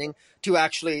Shazam lightning to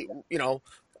actually,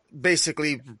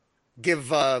 basically give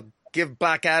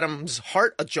Black Adam's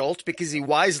heart a jolt, because he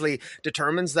wisely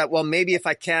determines that, well, maybe if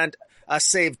I can't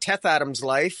save Teth Adam's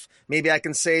life, maybe I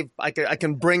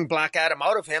can bring Black Adam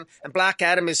out of him. And Black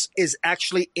Adam is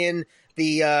actually in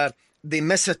the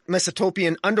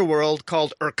Mesopotamian underworld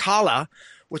called Urkala,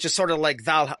 which is sort of like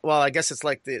I guess it's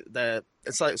like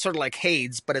it's like sort of like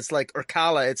Hades, but it's like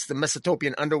Urkala. It's the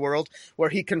Mesopotamian underworld where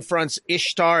he confronts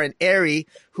Ishtar and Eri,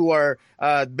 who are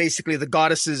basically the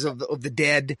goddesses of the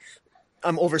dead.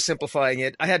 I'm oversimplifying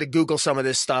it. I had to Google some of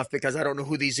this stuff because I don't know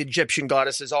who these Egyptian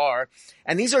goddesses are.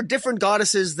 And these are different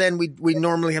goddesses than we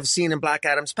normally have seen in Black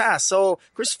Adam's past. So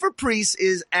Christopher Priest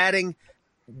is adding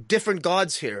different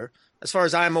gods here, as far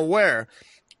as I'm aware,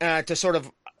 to sort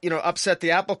of, upset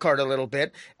the apple cart a little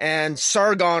bit. And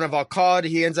Sargon of Akkad,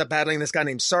 he ends up battling this guy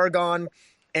named Sargon.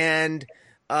 And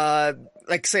like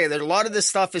I say, there's a lot of this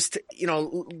stuff is, a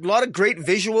lot of great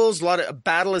visuals, a lot of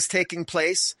battle is taking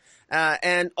place.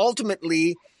 And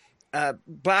ultimately,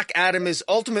 Black Adam is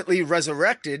ultimately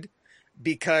resurrected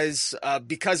because of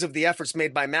the efforts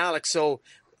made by Malik. So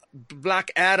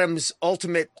Black Adam's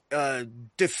ultimate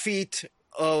defeat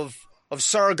of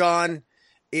Sargon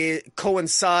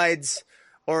coincides,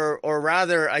 or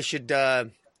rather, I should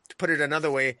put it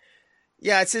another way.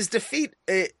 Yeah, it's his defeat.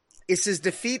 It's his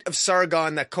defeat of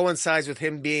Sargon that coincides with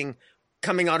him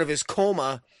coming out of his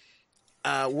coma,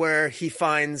 where he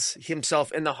finds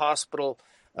himself in the hospital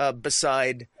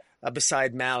beside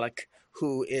Malik,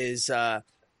 who is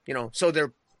So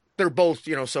they're both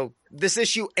So this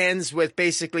issue ends with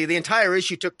basically the entire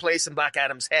issue took place in Black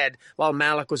Adam's head while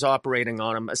Malik was operating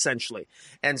on him, essentially,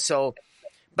 and so.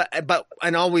 But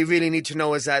all we really need to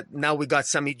know is that now we got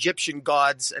some Egyptian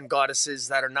gods and goddesses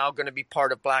that are now going to be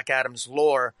part of Black Adam's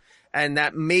lore, and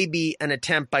that may be an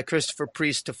attempt by Christopher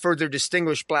Priest to further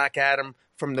distinguish Black Adam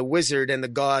from the wizard and the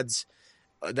gods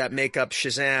that make up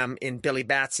Shazam in Billy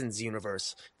Batson's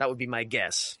universe. That would be my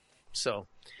guess. So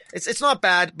it's not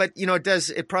bad, but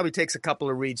it probably takes a couple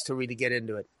of reads to really get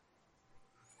into it.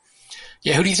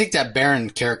 Yeah, who do you think that Baron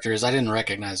character is? I didn't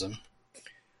recognize him.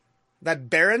 That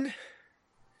Baron?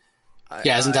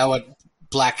 Yeah, isn't that what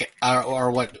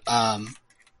or what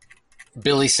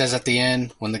Billy says at the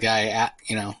end when the guy,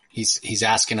 he's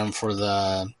asking him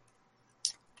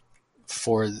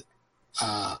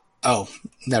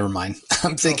never mind.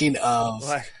 I'm thinking of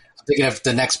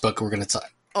the next book we're going to talk.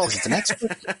 Oh, is it the next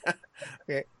book?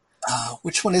 Okay.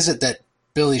 Which one is it that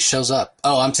Billy shows up?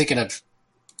 Oh, I'm thinking of.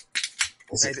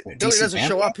 Billy doesn't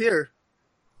show up here.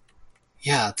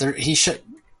 Yeah, he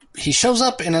shows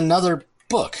up in another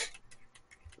book.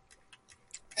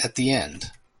 At the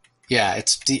end. Yeah, I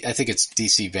think it's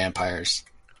DC Vampires,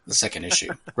 the second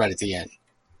issue, right at the end.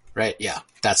 Right? Yeah,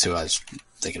 that's who I was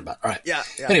thinking about. All right. Yeah.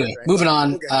 Anyway, right. Moving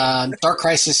on. Okay. Dark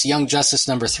Crisis, Young Justice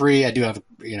number 3. I do have,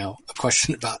 a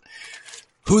question about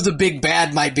who the big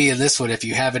bad might be in this one if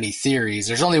you have any theories.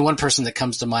 There's only one person that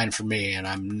comes to mind for me, and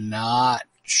I'm not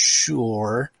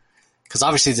sure. Because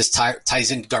obviously this ties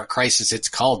into Dark Crisis. It's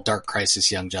called Dark Crisis,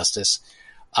 Young Justice.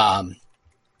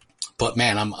 But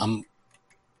man,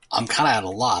 I'm kind of at a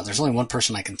loss. There's only one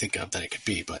person I can think of that it could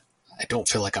be, but I don't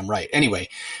feel like I'm right. Anyway,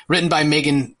 written by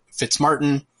Megan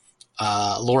Fitzmartin,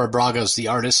 Laura Braga's the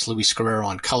artist, Luis Guerrero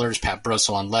on colors, Pat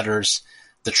Brosso on letters,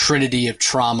 the Trinity of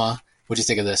Trauma. What do you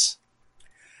think of this?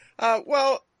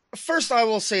 Well, first I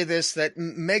will say this, that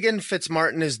Megan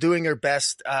Fitzmartin is doing her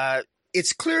best.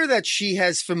 It's clear that she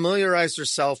has familiarized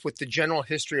herself with the general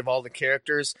history of all the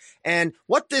characters. And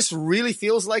what this really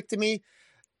feels like to me,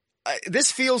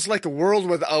 this feels like a world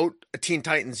without a Teen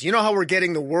Titans. You know how we're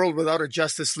getting the world without a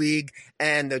Justice League,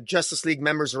 and the Justice League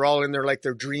members are all in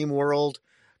their dream world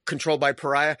controlled by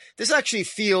Pariah. This actually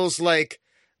feels like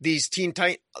these Teen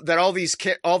Titans, that all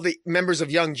the members of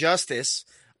Young Justice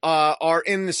are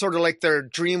in sort of like their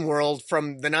dream world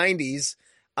from the 90s,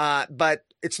 but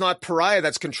it's not Pariah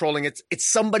that's controlling it. It's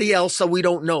somebody else that we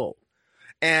don't know.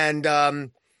 And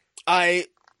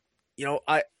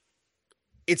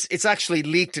It's actually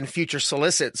leaked in Future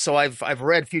Solicit, so I've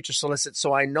read Future Solicit,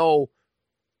 so I know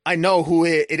who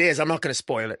it is. I'm not going to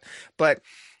spoil it, but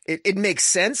it makes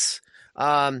sense.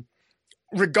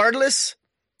 Regardless,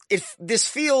 this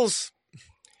feels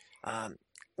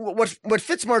what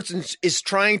Fitzmartin is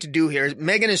trying to do here.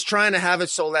 Megan is trying to have it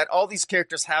so that all these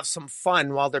characters have some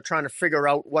fun while they're trying to figure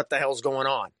out what the hell's going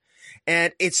on.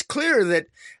 And it's clear that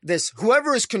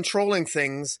whoever is controlling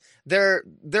things, their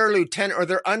lieutenant or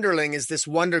their underling is this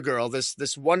Wonder Girl.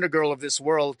 This Wonder Girl of this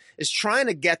world is trying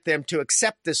to get them to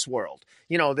accept this world.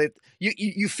 That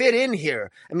you fit in here.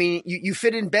 I mean, you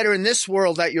fit in better in this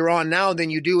world that you're on now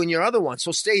than you do in your other one.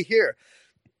 So stay here.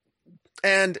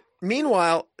 And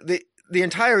meanwhile, the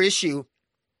entire issue,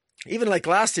 even like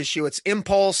last issue, it's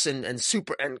Impulse and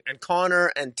Super and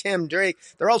Connor and Tim Drake.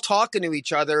 They're all talking to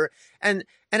each other, and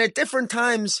at different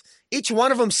times, each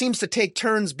one of them seems to take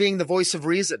turns being the voice of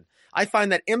reason. I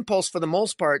find that Impulse, for the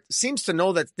most part, seems to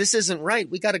know that this isn't right.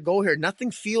 We got to go here.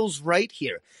 Nothing feels right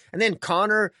here. And then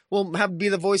Connor will be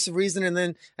the voice of reason,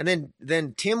 and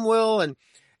then Tim will,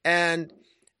 and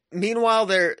meanwhile,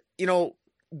 they're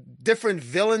different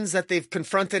villains that they've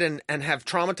confronted and have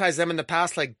traumatized them in the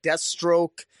past, like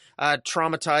Deathstroke.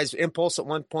 Traumatized Impulse at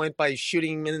one point by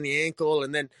shooting him in the ankle,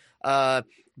 and then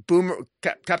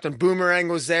Captain Boomerang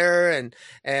was there,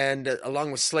 and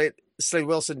along with Slade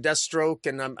Wilson, Deathstroke,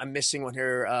 and I'm missing one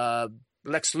here,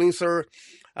 Lex Luthor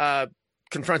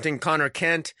confronting Connor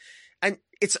Kent. And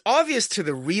it's obvious to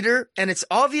the reader and it's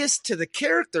obvious to the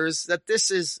characters that this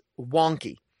is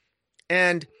wonky.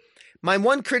 And my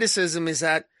one criticism is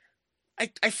that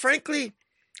I frankly,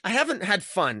 I haven't had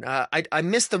fun. I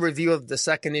missed the review of the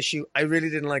second issue. I really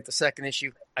didn't like the second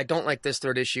issue. I don't like this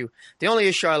third issue. The only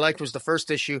issue I liked was the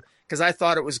first issue because I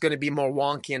thought it was going to be more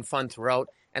wonky and fun throughout,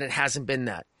 and it hasn't been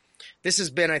that. This has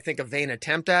been, I think, a vain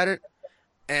attempt at it.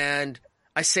 And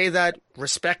I say that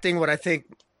respecting what I think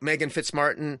Megan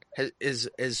Fitzmartin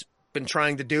has been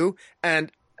trying to do.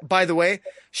 And by the way,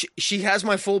 she has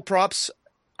my full props.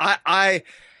 I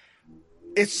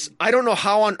don't know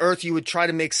how on earth you would try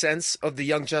to make sense of the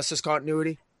Young Justice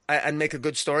continuity and make a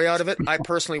good story out of it. I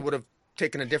personally would have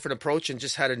taken a different approach and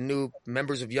just had a new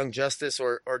members of Young Justice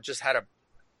or just had a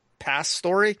past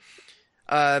story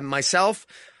myself.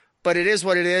 But it is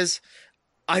what it is.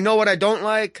 I know what I don't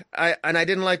like, and I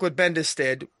didn't like what Bendis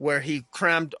did, where he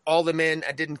crammed all them in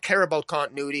and didn't care about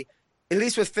continuity. At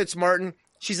least with Fitzmartin,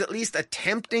 she's at least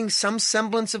attempting some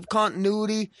semblance of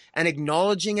continuity and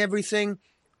acknowledging everything.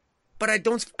 But I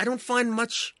don't find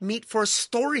much meat for a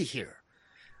story here.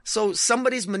 So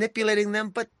somebody's manipulating them,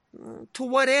 but to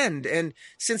what end? And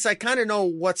since I kind of know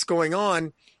what's going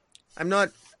on, I'm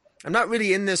not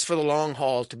really in this for the long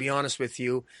haul, to be honest with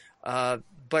you.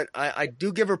 But I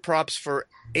do give her props for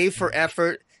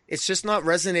effort. It's just not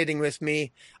resonating with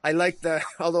me. I like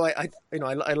although I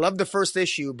love the first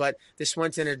issue, but this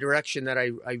went in a direction that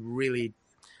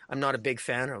I'm not a big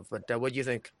fan of. But what do you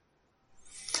think?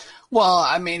 Well,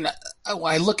 I mean,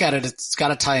 I look at it, it's got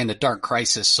to tie into Dark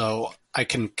Crisis, so I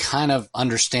can kind of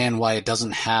understand why it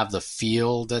doesn't have the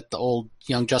feel that the old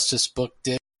Young Justice book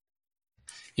did.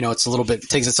 You know, it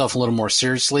takes itself a little more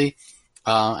seriously.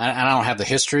 And I don't have the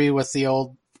history with the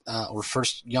old or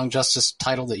first Young Justice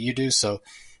title that you do, so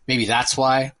maybe that's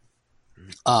why.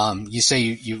 You say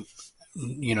you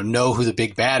know who the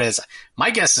big bad is.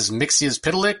 My guess is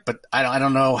Mxyzptlk, but I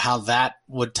don't know how that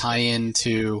would tie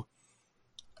into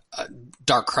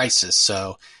Dark Crisis.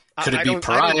 So could it be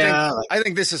Pariah? I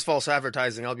think this is false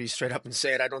advertising. I'll be straight up and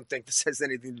say it. I don't think this has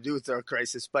anything to do with Dark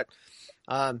Crisis, but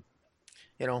other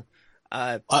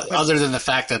than the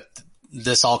fact that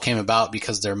this all came about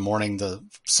because they're mourning the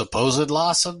supposed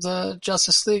loss of the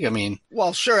Justice League. I mean,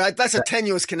 well, sure, that's a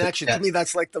tenuous connection. To me,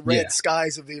 that's like the red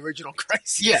skies of the original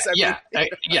Crisis.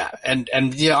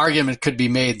 And the argument could be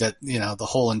made that the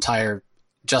whole entire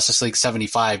Justice League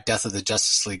 75, Death of the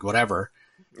Justice League, whatever,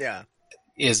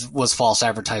 was false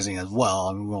advertising as well.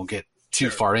 I mean, we won't get too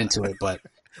far into it, but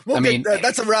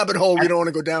that's a rabbit hole we don't want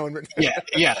to go down.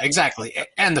 yeah, exactly.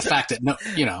 And the fact that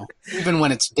even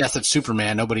when it's Death of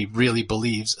Superman, nobody really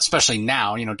believes, especially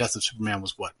now. Death of Superman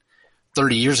was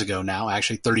 30 years ago now.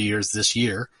 Actually, 30 years this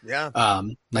year. Yeah.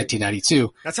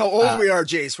 1992. That's how old we are,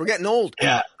 Jace. We're getting old.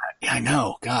 Yeah, I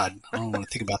know. God, I don't want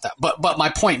to think about that. But my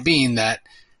point being that,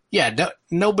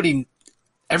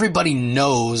 everybody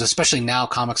knows, especially now,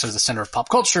 comics are the center of pop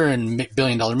culture and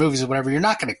billion-dollar movies or whatever. You're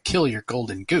not going to kill your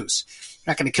golden goose.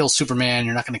 You're not going to kill Superman.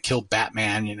 You're not going to kill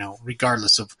Batman,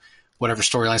 regardless of whatever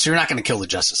storyline. So you're not going to kill the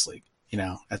Justice League,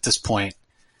 at this point.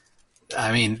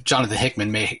 I mean, Jonathan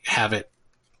Hickman may have it,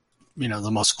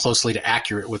 the most closely to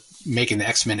accurate with making the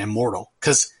X-Men immortal,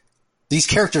 because these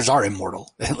characters are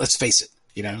immortal. Let's face it.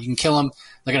 You can kill them.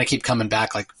 They're going to keep coming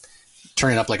back, like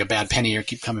turning up like a bad penny, or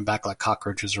keep coming back like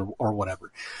cockroaches or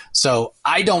whatever. So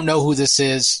I don't know who this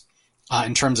is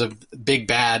in terms of big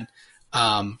bad.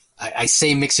 I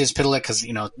say Mxyzptlk because,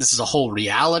 this is a whole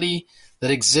reality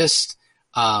that exists.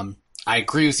 I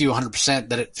agree with you 100%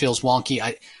 that it feels wonky.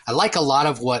 I like a lot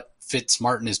of what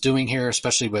Fitzmartin is doing here,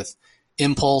 especially with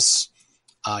Impulse.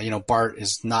 Bart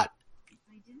is not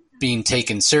being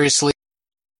taken seriously.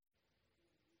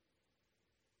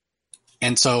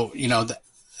 And so,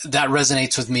 that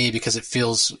resonates with me because it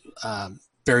feels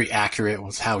very accurate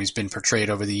with how he's been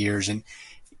portrayed over the years. And,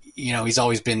 he's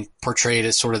always been portrayed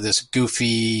as sort of this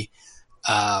goofy,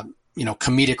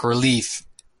 comedic relief,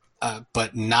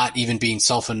 but not even being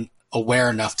self-aware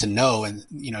enough to know. And,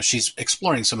 she's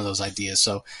exploring some of those ideas.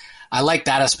 So I like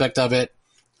that aspect of it.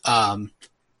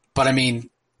 But I mean,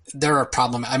 there are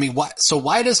problems. I mean,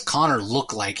 why does Connor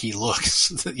look like he looks?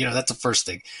 That's the first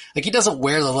thing. Like, he doesn't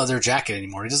wear the leather jacket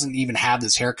anymore. He doesn't even have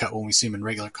this haircut when we see him in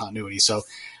regular continuity. So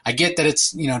I get that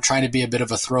it's, trying to be a bit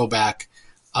of a throwback.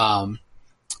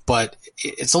 But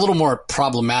it's a little more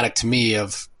problematic to me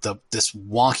of this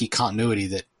wonky continuity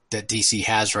that DC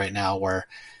has right now, where,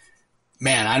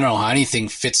 man, I don't know how anything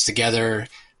fits together.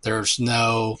 There's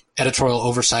no editorial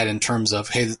oversight in terms of,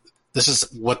 hey, this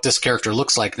is what this character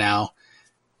looks like now.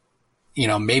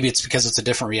 Maybe it's because it's a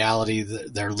different reality.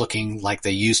 They're looking like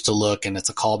they used to look, and it's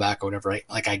a callback or whatever. Right?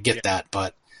 Like, I get that,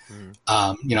 but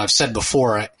I've said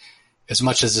before, as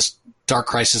much as this Dark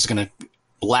Crisis is going to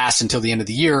last until the end of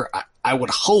the year, I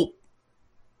would hope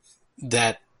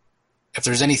that if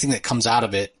there's anything that comes out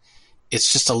of it,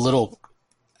 it's just a little,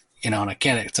 and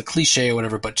again, it's a cliche or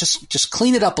whatever, but just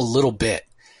clean it up a little bit.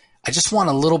 I just want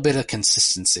a little bit of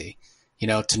consistency.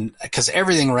 because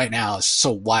everything right now is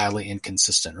so wildly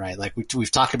inconsistent, right? Like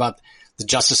we've talked about the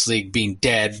Justice League being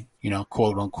dead,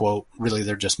 quote unquote. Really,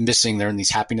 they're just missing. They're in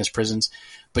these happiness prisons,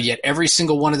 but yet every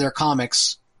single one of their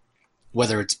comics,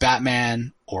 whether it's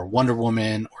Batman or Wonder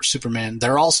Woman or Superman,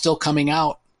 they're all still coming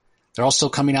out. They're all still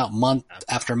coming out month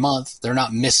after month. They're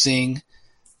not missing,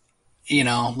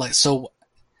 so.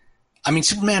 I mean,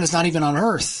 Superman is not even on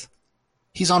Earth.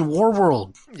 He's on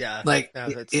Warworld. Yeah.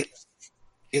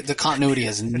 The continuity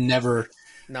has never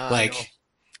no.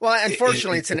 Well,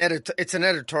 unfortunately, it's an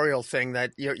editorial thing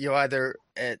that you either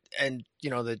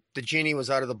the genie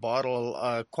was out of the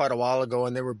bottle quite a while ago,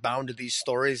 and they were bound to these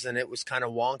stories, and it was kind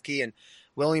of wonky. And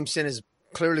Williamson has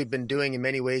clearly been doing in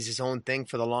many ways his own thing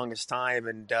for the longest time,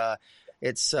 and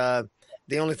it's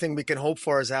the only thing we can hope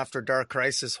for is after Dark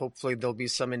Crisis. Hopefully, there'll be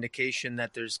some indication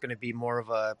that there's going to be more of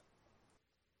a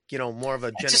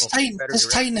general. Just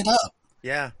tighten it up.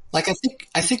 Yeah. Like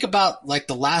I think about like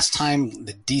the last time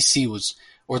the DC was,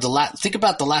 think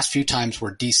about the last few times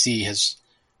where DC has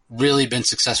really been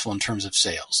successful in terms of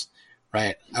sales,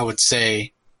 right? I would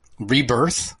say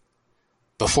Rebirth.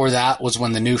 Before that was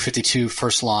when the New 52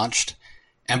 first launched.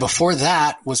 And before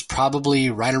that was probably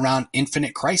right around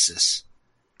Infinite Crisis.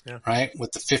 Yeah. Right?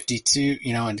 With the 52,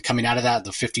 and coming out of that,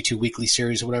 the 52 weekly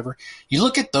series or whatever. You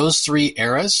look at those three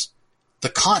eras,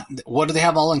 what do they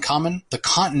have all in common? The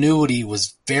continuity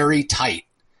was very tight.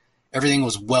 Everything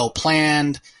was well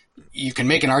planned. You can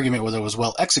make an argument whether it was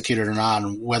well executed or not,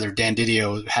 and whether Dan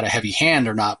Didio had a heavy hand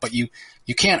or not, but you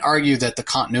can't argue that the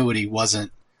continuity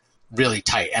wasn't really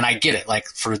tight. And I get it. Like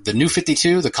for the New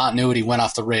 52, the continuity went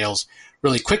off the rails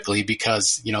really quickly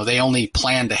because, they only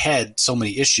planned ahead so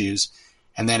many issues.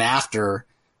 And then after,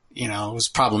 it was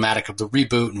problematic of the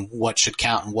reboot and what should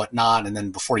count and what not. And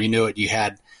then before you knew it, you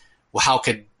had, well, how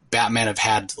could Batman have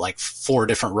had like 4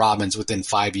 different Robins within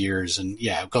 5 years? And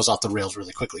yeah, it goes off the rails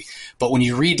really quickly. But when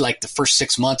you read like the first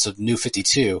 6 months of New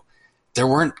 52, there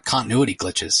weren't continuity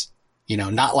glitches,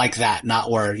 not like that, not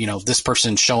where, this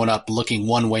person showing up looking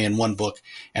one way in one book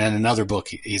and in another book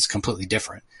is completely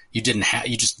different. You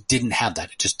just didn't have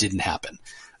that. It just didn't happen.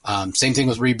 Same thing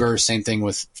with Rebirth, same thing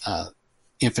with,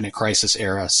 Infinite Crisis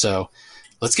era. So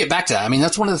let's get back to that. I mean,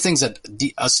 that's one of the things that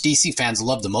us DC fans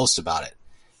love the most about it.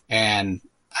 And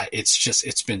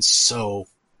it's been so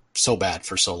bad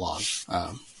for so long.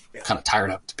 Kind of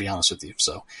tired of it, to be honest with you.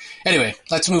 So anyway,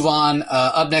 let's move on.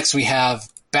 Up next, we have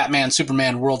Batman,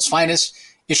 Superman, World's Finest,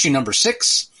 issue number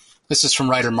 6. This is from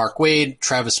writer Mark Waid.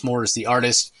 Travis Moore is the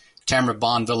artist. Tamara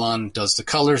Bonvillain does the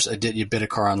colors. Aditya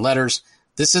Bidikar on letters.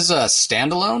 This is a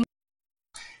standalone.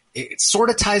 It sort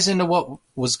of ties into what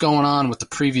was going on with the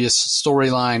previous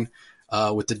storyline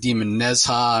with the demon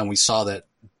Nezha, and we saw that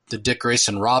the Dick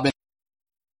Grayson Robin,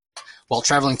 while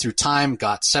traveling through time,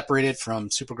 got separated from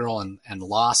Supergirl and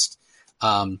lost.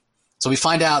 So we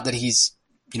find out that he's,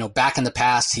 back in the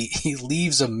past. He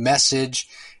leaves a message,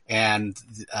 and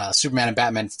Superman and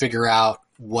Batman figure out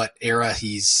what era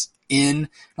he's in.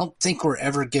 I don't think we're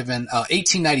ever given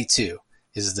 1892.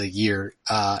 Is the year,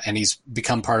 and he's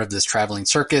become part of this traveling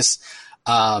circus.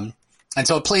 And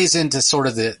so it plays into sort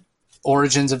of the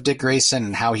origins of Dick Grayson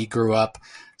and how he grew up.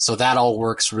 So that all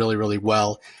works really, really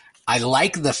well. I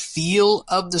like the feel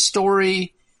of the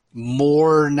story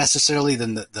more necessarily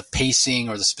than the pacing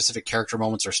or the specific character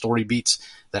moments or story beats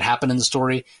that happen in the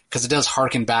story, because it does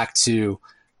harken back to,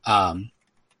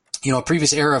 a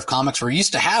previous era of comics where you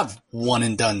used to have one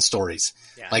and done stories.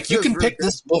 Yeah, like you can pick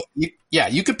this book.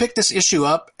 You could pick this issue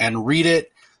up and read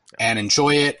it and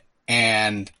enjoy it.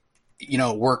 And,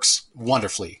 it works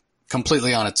wonderfully,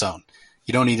 completely on its own.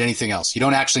 You don't need anything else. You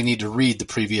don't actually need to read the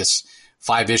previous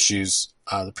 5 issues,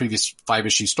 the previous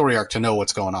 5-issue story arc to know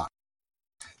what's going on.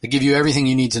 They give you everything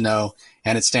you need to know,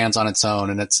 and it stands on its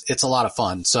own, and it's a lot of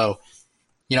fun. So,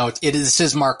 this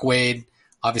is Mark Waid.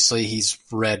 Obviously, he's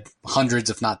read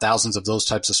hundreds, if not thousands, of those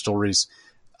types of stories,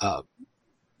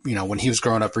 when he was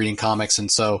growing up reading comics. And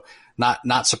so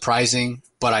not surprising,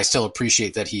 but I still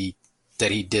appreciate that he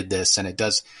did this, and it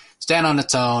does stand on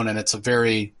its own. And it's a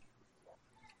very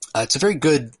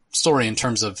good story in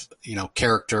terms of,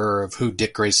 character of who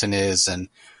Dick Grayson is, and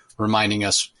reminding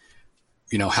us,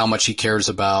 how much he cares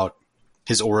about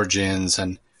his origins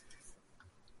and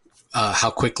how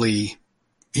quickly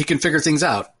he can figure things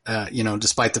out,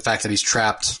 despite the fact that he's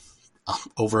trapped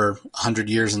over 100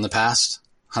 years in the past,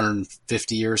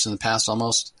 150 years in the past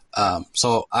almost.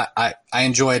 So I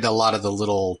enjoyed a lot of the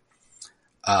little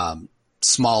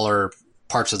smaller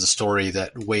parts of the story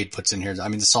that Waid puts in here. I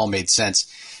mean, this all made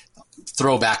sense.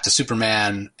 Throwback to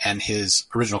Superman and his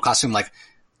original costume. Like,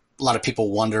 a lot of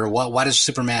people wonder, why does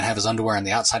Superman have his underwear on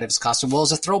the outside of his costume? Well,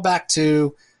 it's a throwback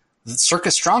to the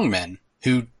circus strongmen.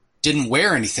 who didn't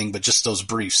wear anything but just those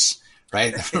briefs,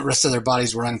 right? The rest of their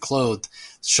bodies were unclothed to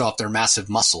show off their massive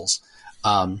muscles.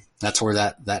 That's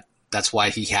where that's why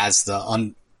he has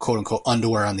the quote unquote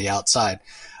underwear on the outside.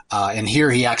 And here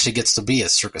he actually gets to be a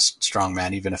circus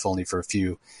strongman, even if only for a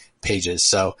few pages.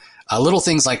 So little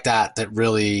things like that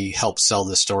really help sell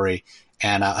this story.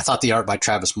 And I thought the art by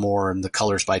Travis Moore and the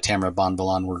colors by Tamara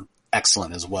Bonvillain were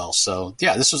excellent as well. So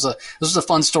yeah, this was a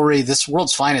fun story. This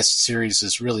World's Finest series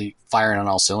is really firing on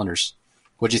all cylinders.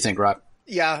 What'd you think, Rob?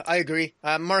 Yeah, I agree.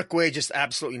 Mark Waid just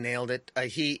absolutely nailed it.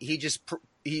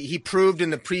 He proved in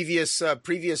the previous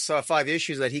 5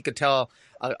 issues that he could tell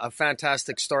a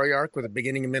fantastic story arc with a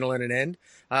beginning, a middle, and an end.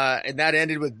 And that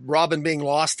ended with Robin being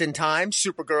lost in time,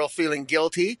 Supergirl feeling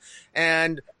guilty,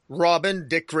 and Robin,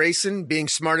 Dick Grayson, being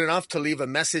smart enough to leave a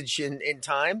message in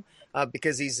time.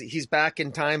 Because he's back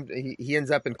in time. He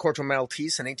ends up in Corto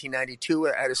Maltese in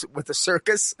 1892 with the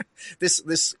circus.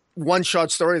 This one-shot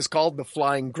story is called The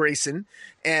Flying Grayson,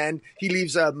 and he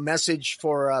leaves a message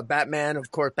for Batman,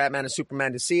 of course, Batman and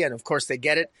Superman to see, and of course they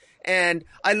get it. And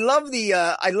I love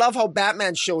how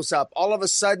Batman shows up. All of a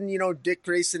sudden, Dick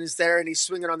Grayson is there and he's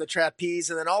swinging on the trapeze,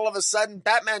 and then all of a sudden,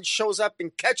 Batman shows up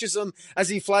and catches him as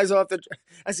he flies off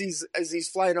as he's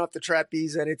flying off the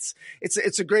trapeze, and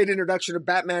it's a great introduction of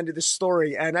Batman to the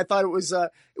story. And I thought it was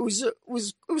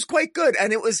quite good,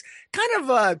 and it was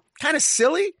kind of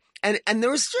silly. And there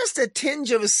was just a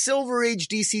tinge of a Silver Age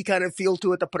DC kind of feel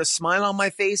to it that put a smile on my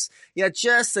face. Yet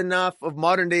just enough of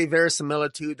modern day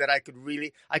verisimilitude that I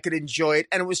could enjoy it.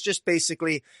 And it was just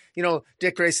basically,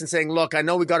 Dick Grayson saying, look, I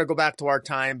know we got to go back to our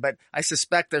time, but I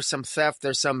suspect there's some theft.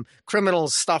 There's some criminal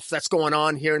stuff that's going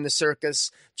on here in the circus.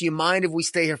 Do you mind if we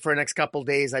stay here for the next couple of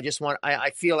days?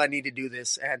 I feel I need to do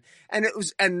this. And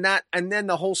then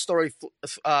the whole story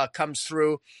comes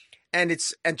through. And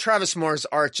Travis Moore's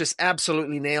art just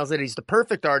absolutely nails it. He's the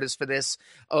perfect artist for this.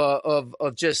 You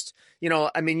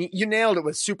nailed it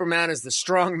with Superman as the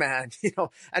strong man,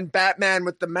 and Batman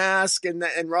with the mask and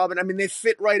Robin. I mean, they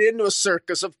fit right into a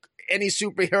circus of any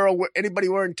superhero, anybody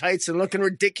wearing tights and looking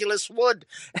ridiculous would.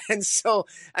 And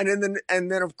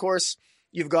then of course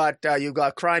you've got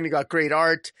crime, you've got great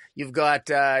art, you've got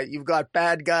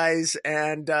bad guys,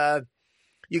 and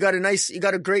you got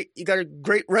a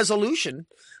great resolution.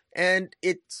 And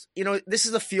it's, this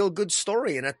is a feel good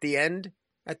story. And at the end,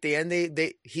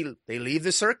 they leave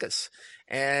the circus,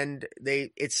 and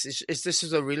this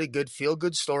is a really good feel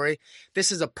good story. This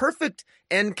is a perfect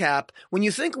end cap. When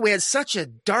you think we had such a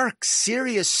dark,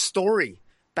 serious story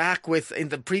back in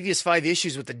the previous 5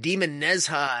 issues with the demon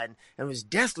Nezha, and it was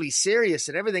deathly serious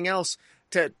and everything else,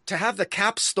 to have the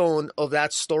capstone of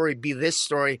that story be this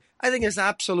story, I think is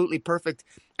absolutely perfect.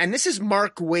 And this is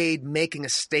Mark Waid making a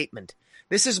statement.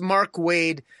 This is Mark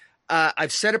Waid.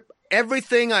 I've said it,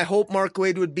 everything I hope Mark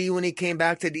Waid would be when he came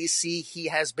back to DC, he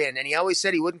has been. And he always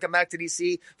said he wouldn't come back to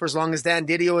DC for as long as Dan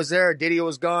Didio was there. Didio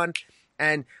was gone.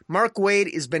 And Mark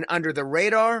Waid has been under the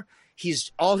radar.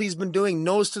 He's been doing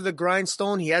nose to the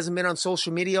grindstone. He hasn't been on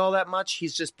social media all that much.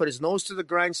 He's just put his nose to the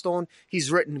grindstone.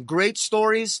 He's written great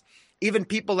stories. Even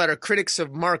people that are critics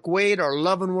of Mark Waid are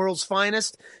loving World's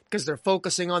Finest because they're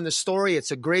focusing on the story. It's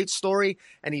a great story,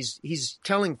 and he's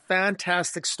telling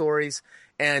fantastic stories.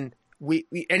 And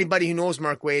anybody who knows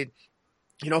Mark Waid,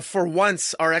 for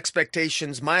once,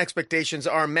 my expectations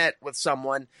are met with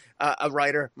someone, a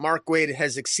writer. Mark Waid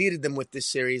has exceeded them with this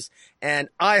series, and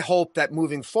I hope that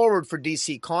moving forward for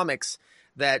DC Comics,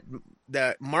 that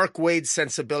Mark Waid's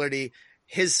sensibility,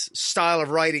 his style of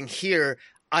writing here,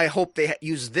 I hope they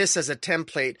use this as a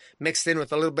template mixed in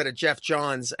with a little bit of Jeff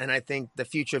Johns, and I think the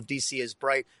future of DC is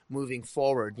bright moving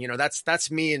forward. That's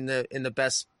me in the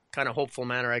best kind of hopeful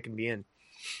manner I can be in.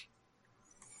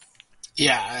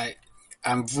 Yeah,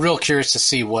 I'm real curious to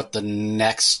see what the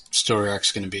next story arc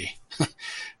is going to be,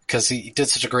 because he did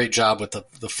such a great job with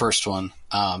the first one.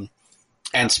 And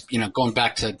going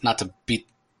back to, not to beat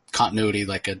continuity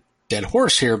like a dead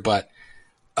horse here, but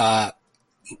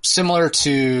similar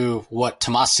to what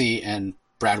Tomasi and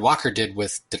Brad Walker did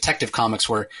with Detective Comics,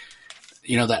 where,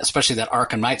 that especially that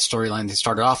Arkham Knight storyline they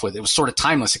started off with, it was sort of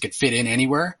timeless. It could fit in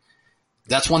anywhere.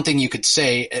 That's one thing you could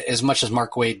say, as much as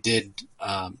Mark Waid did,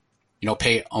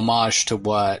 pay homage to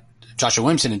what Joshua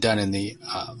Williamson had done in the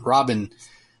Robin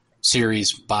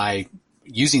series by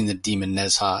using the Demon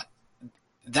Nezha.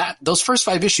 Those first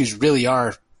 5 issues really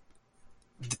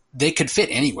they could fit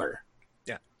anywhere.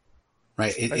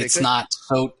 Right. It's not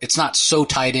so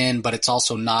tied in, but it's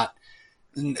also not,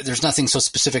 there's nothing so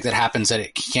specific that happens that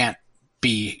it can't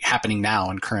be happening now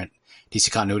in current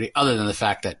DC continuity, other than the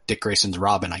fact that Dick Grayson's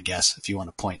Robin, I guess, if you want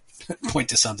to point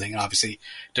to something. Obviously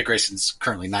Dick Grayson's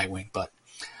currently Nightwing, but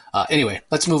Anyway,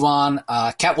 let's move on.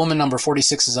 Catwoman number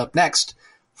 46 is up next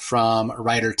from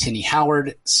writer Tinny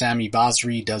Howard. Sammy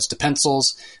Basri does the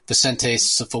pencils, Vicente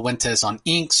Cifuentes on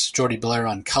inks, Jordi Blair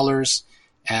on colors,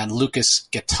 and Lucas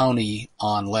Gattoni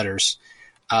on letters.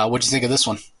 What'd you think of this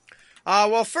one?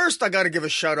 Well, first I got to give a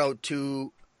shout out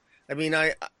to,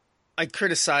 I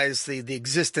criticize the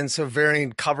existence of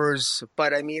variant covers,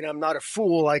 but I mean, I'm not a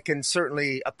fool. I can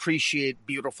certainly appreciate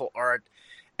beautiful art.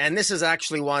 And this is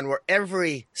actually one where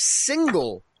every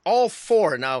single, all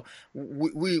four, now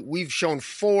we've shown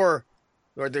four,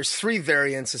 or there's three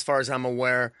variants as far as I'm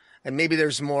aware, and maybe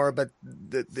there's more, but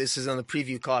this is on the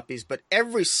preview copies, but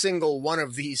every single one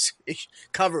of these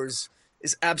covers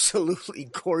is absolutely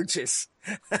gorgeous,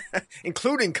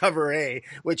 including cover A,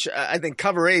 which I think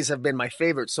cover A's have been my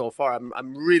favorite so far.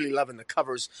 I'm really loving the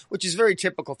covers, which is very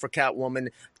typical for Catwoman.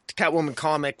 Catwoman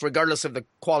comic, regardless of the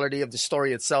quality of the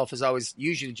story itself, is always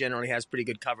usually generally has pretty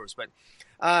good covers. But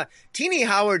Tinny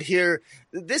Howard here,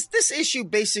 this issue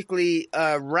basically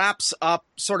wraps up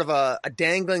sort of a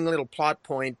dangling little plot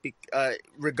point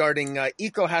regarding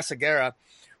Iko Hasagara,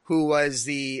 who was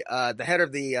the head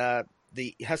of the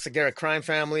Hasagara crime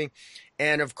family,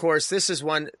 and of course this was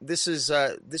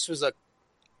a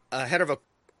head of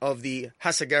the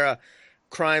Hasagara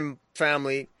crime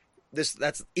family.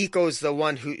 That's Iko's the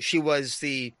one who she was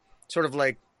the sort of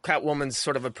like Catwoman's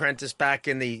sort of apprentice back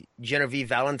in the Genevieve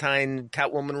Valentine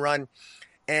Catwoman run,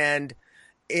 and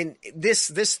in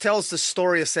this tells the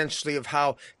story essentially of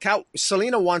how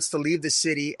Selina wants to leave the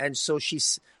city, and so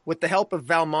she's, with the help of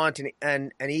Valmont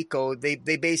and Iko, they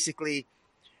basically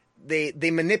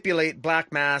they manipulate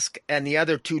Black Mask and the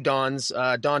other two Dons,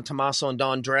 Don Tommaso and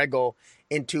Don Drago,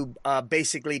 into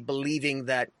basically believing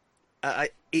that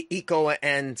Iko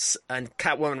and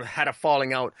Catwoman had a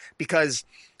falling out. Because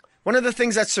one of the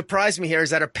things that surprised me here is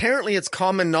that apparently it's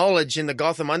common knowledge in the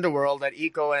Gotham underworld that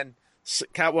Iko and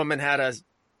Catwoman had a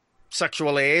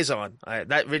sexual liaison.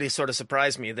 That really sort of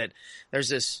surprised me, that there's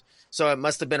this. So it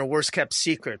must have been a worse kept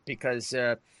secret, because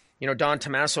Don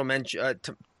Tommaso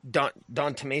mentioned.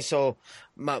 Don Tommaso,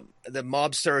 the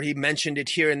mobster, he mentioned it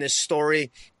here in this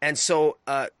story, and so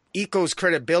Iko's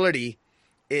credibility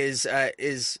is they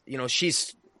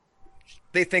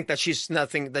think that she's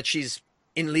nothing, that she's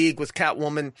in league with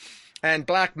Catwoman, and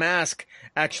Black Mask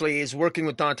actually is working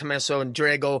with Don Tommaso and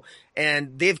Drago,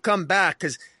 and they've come back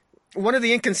because one of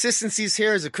the inconsistencies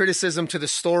here is a criticism to the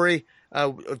story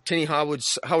of Tinny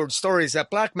Howard's story, is that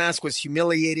Black Mask was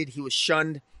humiliated, he was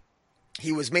shunned.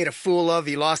 He was made a fool of.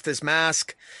 He lost his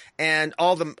mask, and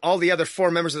all the other four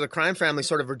members of the crime family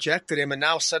sort of rejected him. And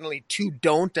now suddenly two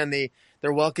don't, and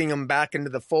they're welcoming him back into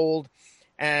the fold.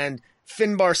 And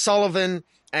Finbar Sullivan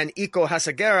and Iko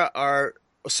Hasagara are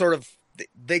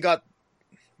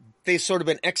they've sort of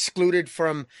been excluded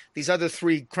from these other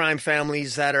three crime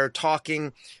families that are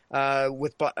talking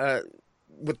with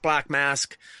Black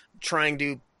Mask, trying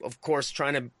to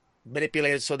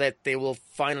manipulate it so that they will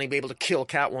finally be able to kill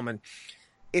Catwoman.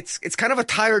 It's kind of a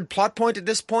tired plot point at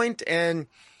this point, and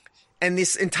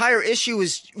this entire issue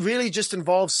is really just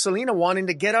involves Selina wanting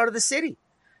to get out of the city.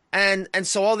 And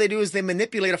so all they do is they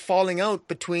manipulate a falling out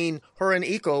between her and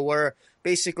Iko, where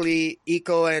basically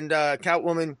Iko and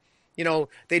Catwoman,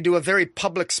 they do a very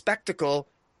public spectacle,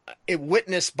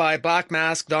 witnessed by Black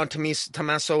Mask, Don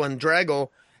Tommaso, and Drago,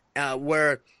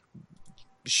 where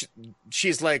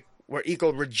she's like, where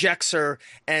Iko rejects her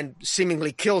and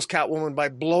seemingly kills Catwoman by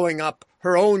blowing up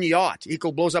her own yacht.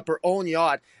 Iko blows up her own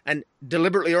yacht and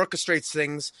deliberately orchestrates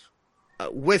things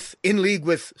in league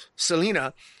with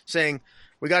Selina, saying,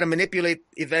 we got to manipulate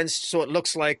events so it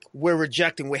looks like we're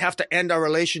rejecting. We have to end our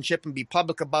relationship and be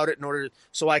public about it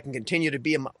so I can continue to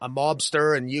be a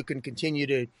mobster and you can continue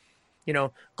to,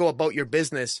 go about your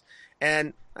business.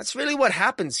 And that's really what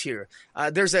happens here.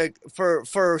 There's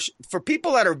for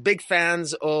people that are big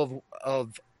fans of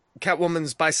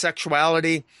Catwoman's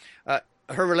bisexuality,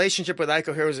 her relationship with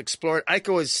Iko here is explored.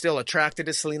 Iko is still attracted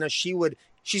to Selina.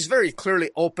 She's very clearly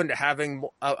open to having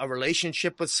a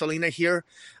relationship with Selina here.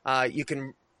 You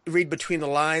can read between the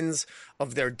lines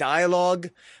of their dialogue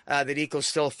that Iko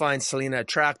still finds Selina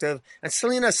attractive, and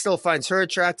Selina still finds her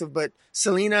attractive. But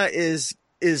Selina is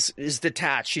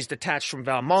detached. She's detached from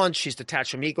Valmont. She's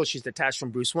detached from Iko. She's detached from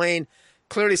Bruce Wayne.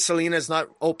 Clearly, Selina is not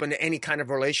open to any kind of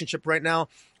relationship right now.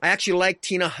 I actually like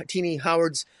Tinny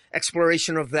Howard's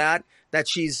exploration of that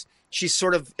she's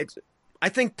sort of, I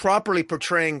think, properly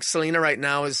portraying Selina right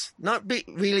now as not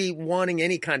really wanting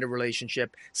any kind of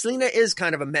relationship. Selina is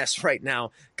kind of a mess right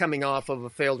now, coming off of a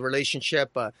failed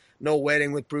relationship, no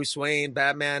wedding with Bruce Wayne,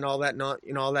 Batman, all that,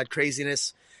 all that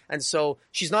craziness. And so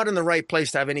she's not in the right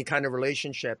place to have any kind of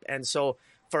relationship. And so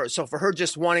for her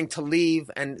just wanting to leave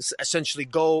and essentially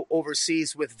go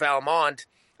overseas with Valmont,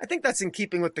 I think that's in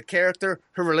keeping with the character.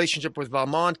 Her relationship with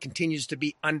Valmont continues to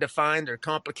be undefined or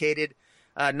complicated,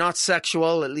 not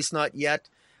sexual, at least not yet,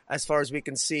 as far as we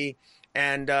can see.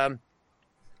 And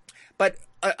but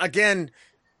again,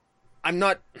 I'm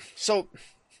not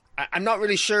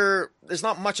really sure. There's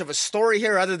not much of a story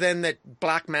here other than that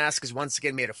Black Mask is once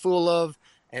again made a fool of,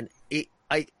 and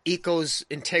Eco's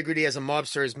integrity as a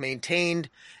mobster is maintained,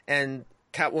 and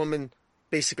Catwoman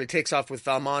basically takes off with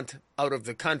Valmont out of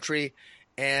the country,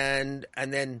 and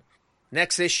then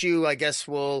next issue, I guess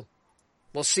we'll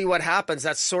see what happens.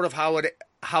 That's sort of how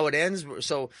it ends.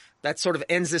 So that sort of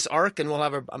ends this arc, and we'll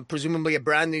have presumably a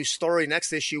brand new story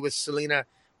next issue with Selina,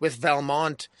 with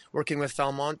Valmont, working with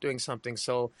Valmont, doing something.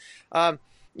 So,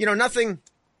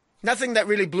 nothing that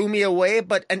really blew me away,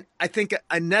 but I think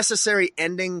a necessary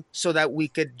ending so that we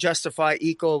could justify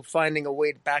Eco finding a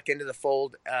way back into the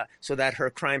fold, so that her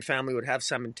crime family would have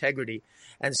some integrity.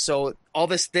 And so all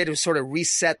this did was sort of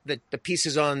reset the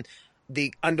pieces on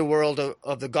the underworld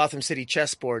of the Gotham City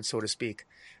chessboard, so to speak.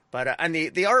 But and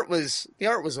the art was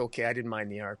okay. I didn't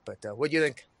mind the art, but what do you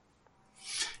think?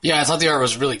 Yeah, I thought the art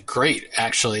was really great,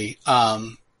 actually.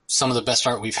 Some of the best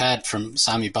art we've had from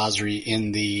Sami Basri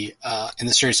in the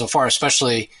series so far,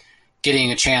 especially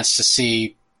getting a chance to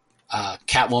see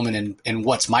Catwoman in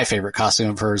what's my favorite costume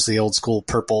of hers, the old school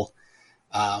purple.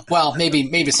 Well, maybe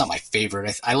it's not my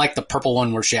favorite. I like the purple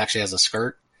one where she actually has a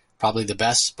skirt, probably the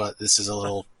best, but this is a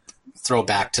little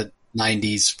throwback to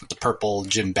 90s with the purple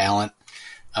Jim Ballant,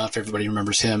 if everybody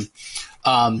remembers him.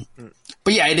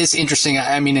 But yeah, it is interesting.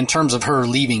 I mean, in terms of her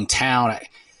leaving town,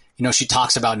 she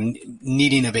talks about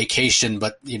needing a vacation,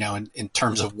 but in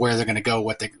terms of where they're going to go,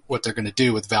 what they're going to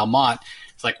do with Valmont,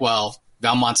 it's like, well,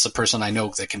 Valmont's the person I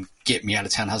know that can get me out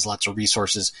of town, has lots of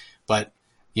resources. But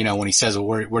when he says, well,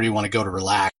 where do you want to go to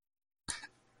relax?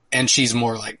 And she's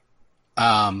more like,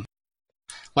 well,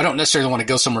 I don't necessarily want to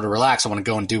go somewhere to relax. I want to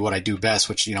go and do what I do best,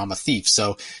 which, I'm a thief.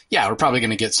 So yeah, we're probably going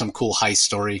to get some cool heist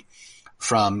story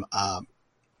from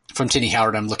Tini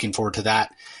Howard. I'm looking forward to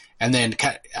that. And then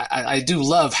I do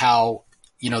love how,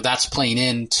 that's playing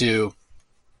into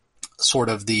sort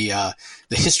of the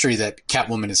history that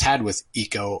Catwoman has had with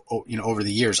Eco, over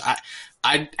the years.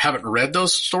 I haven't read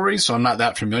those stories, so I'm not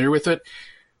that familiar with it.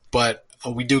 But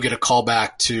we do get a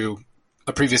callback to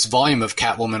a previous volume of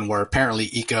Catwoman where apparently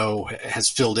Eco has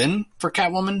filled in for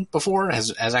Catwoman before,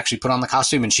 has actually put on the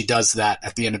costume, and she does that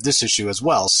at the end of this issue as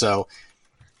well. So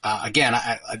again,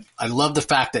 I love the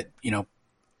fact that,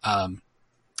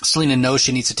 Selina knows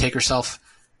she needs to take herself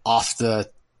off the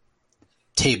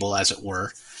table, as it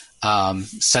were,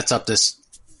 sets up this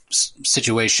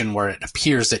situation where it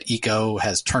appears that Eco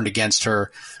has turned against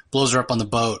her, blows her up on the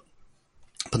boat,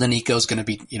 but then Eco's going to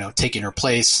be, taking her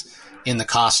place in the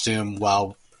costume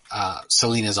while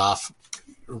Selina's off,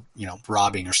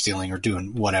 robbing or stealing or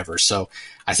doing whatever. So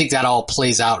I think that all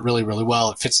plays out really, really well.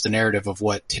 It fits the narrative of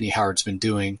what Tini Howard's been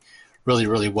doing really,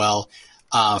 really well.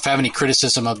 If I have any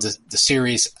criticism of the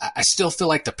series, I still feel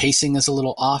like the pacing is a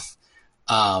little off.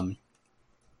 And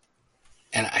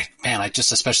I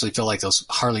just especially feel like those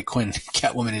Harley Quinn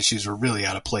Catwoman issues were really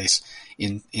out of place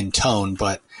in tone.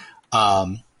 But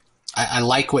I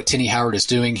like what Tini Howard is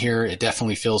doing here. It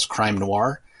definitely feels crime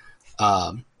noir.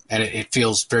 And it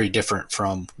feels very different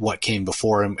from what came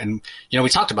before. And we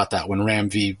talked about that when Ram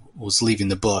V was leaving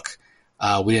the book.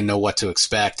 We didn't know what to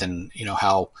expect and,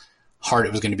 how hard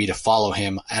it was going to be to follow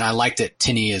him. And I like that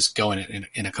Tini is going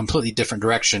in a completely different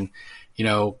direction.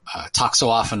 Talk so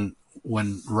often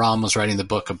when Ram was writing the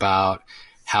book about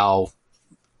how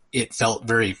it felt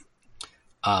very,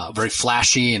 very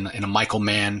flashy in a Michael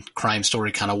Mann crime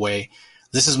story kind of way.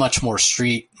 This is much more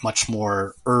street, much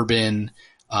more urban,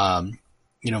 kind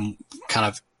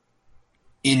of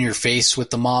in your face with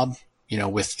the mob,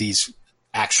 with these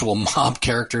actual mob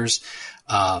characters,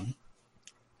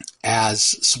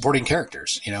 as supporting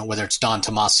characters, whether it's Don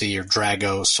Tomasi or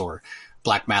Dragos or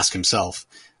Black Mask himself.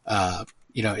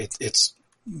 It's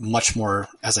much more,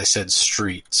 as I said,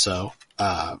 street. So,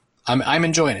 I'm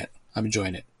enjoying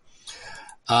it.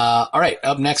 All right.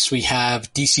 Up next, we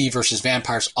have DC versus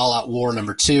Vampires All Out War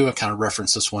 #2. I kind of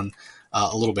referenced this one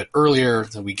a little bit earlier.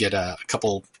 That we get a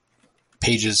couple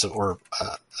pages or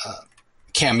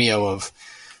cameo of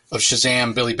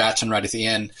Shazam, Billy Batson right at the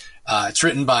end. It's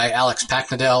written by Alex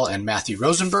Paknadel and Matthew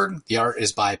Rosenberg. The art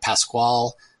is by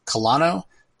Pasquale Colano.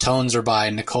 Tones are by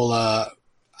Nicola,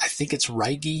 I think it's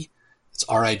Righi. It's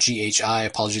Righi.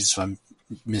 Apologies if I'm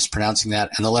mispronouncing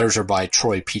that. And the letters are by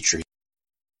Troy Petrie.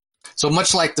 So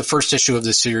much like the first issue of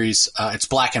this series, it's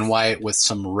black and white with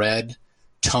some red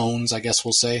tones, I guess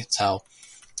we'll say. It's how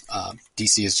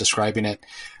DC is describing it.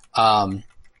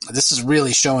 This is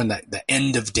really showing that the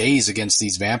end of days against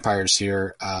these vampires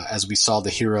here, as we saw the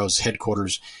heroes'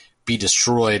 headquarters be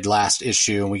destroyed last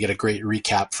issue, and we get a great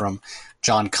recap from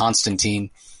John Constantine.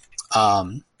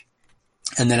 And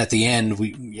then at the end,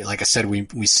 like I said,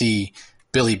 we see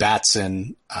Billy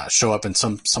Batson show up, and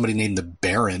somebody named the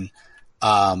Baron,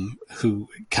 who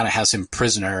kind of has him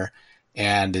prisoner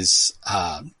and is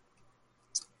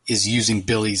using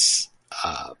Billy's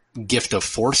gift of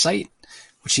foresight,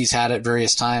 which he's had at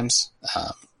various times.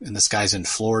 And this guy's in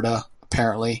Florida,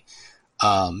 apparently.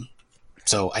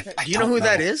 So I do you know who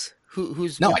that is?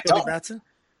 Who's no, I Billy don't. Batson?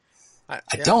 I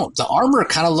don't. The armor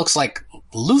kind of looks like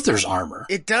Luther's armor.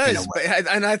 It does,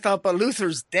 and I thought, but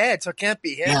Luther's dead, so it can't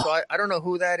be him. Yeah. So I don't know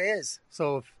who that is.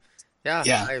 So, I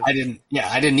didn't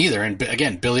either. And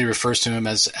again, Billy refers to him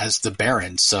as the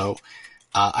Baron. So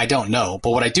I don't know.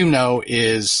 But what I do know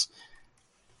is,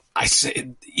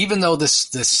 even though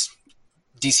this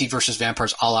DC versus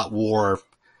Vampires All Out War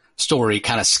story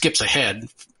kind of skips ahead,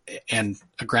 and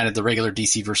granted, the regular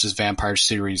DC versus Vampire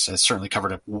series has certainly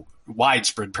covered a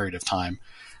widespread period of time,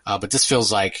 but this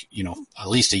feels like, at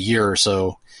least a year or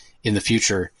so in the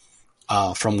future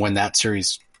from when that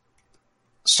series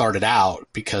started out,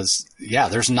 because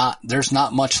there's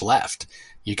not much left.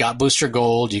 You got Booster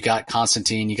Gold, you got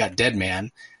Constantine, you got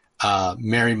Deadman,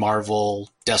 Mary Marvel,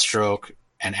 Deathstroke,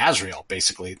 and Azrael.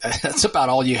 Basically, that's about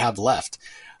all you have left.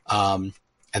 And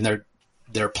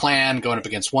their plan going up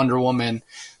against Wonder Woman,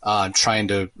 trying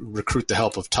to recruit the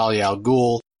help of Talia al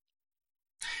Ghul.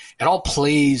 It all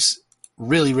plays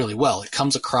really, really well. It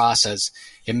comes across as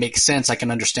it makes sense. I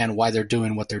can understand why they're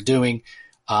doing what they're doing.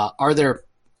 Are there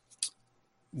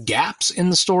gaps in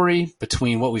the story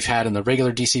between what we've had in the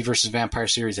regular DC versus Vampire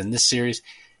series and this series?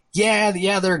 Yeah,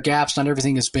 there are gaps. Not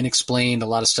everything has been explained. A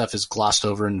lot of stuff is glossed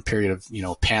over in a period of,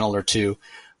 a panel or two.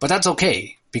 But that's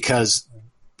okay, because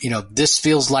this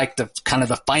feels like the kind of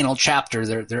the final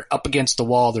chapter. They're up against the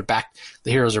wall. They're back.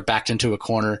 The heroes are backed into a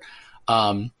corner.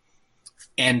 And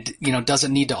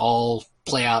doesn't need to all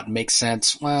play out and make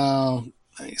sense. Well,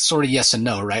 sort of yes and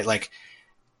no, right? Like,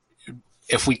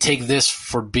 if we take this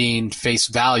for being face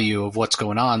value of what's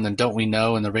going on, then don't we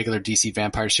know in the regular DC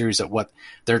Vampire series that what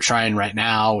they're trying right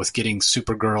now with getting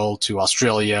Supergirl to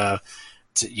Australia,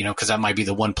 because that might be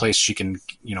the one place she can,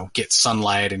 get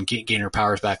sunlight and gain her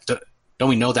powers back. Don't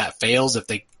we know that fails if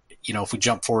they, if we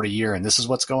jump forward a year and this is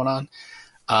what's going on?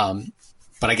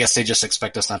 But I guess they just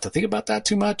expect us not to think about that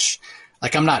too much.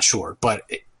 Like, I'm not sure, but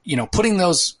putting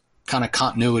those kind of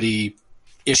continuity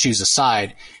issues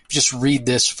aside, just read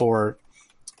this for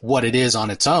what it is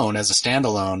on its own as a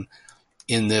standalone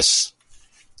in this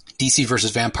DC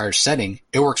versus Vampire setting.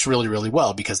 It works really, really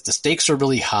well because the stakes are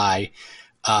really high.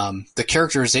 The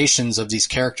characterizations of these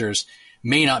characters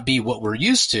may not be what we're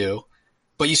used to,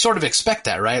 but you sort of expect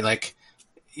that, right? Like,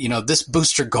 this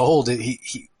Booster Gold,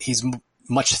 he's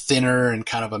much thinner and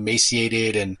kind of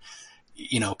emaciated and,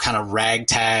 kind of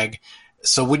ragtag.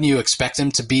 So wouldn't you expect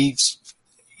him to be,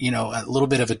 a little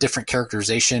bit of a different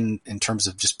characterization in terms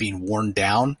of just being worn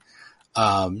down?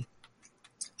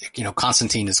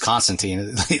 Constantine is Constantine.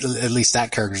 At least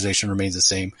that characterization remains the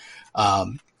same.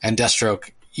 And Deathstroke,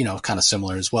 kind of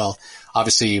similar as well.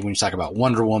 Obviously, when you talk about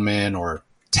Wonder Woman or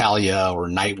Talia or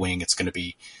Nightwing, it's going to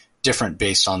be different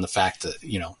based on the fact that,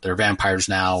 they're vampires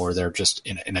now, or they're just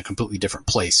in a completely different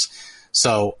place.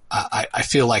 So I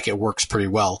feel like it works pretty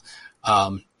well.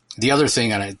 The other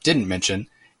thing, and I didn't mention,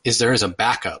 is there is a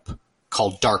backup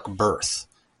called Dark Birth.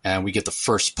 And we get the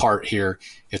first part here.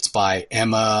 It's by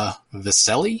Emma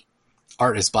Vicelli.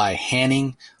 Art is by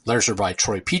Hanning. Letters are by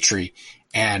Troy Petrie.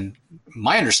 And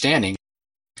my understanding,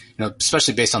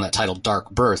 especially based on that title, Dark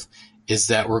Birth, is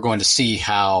that we're going to see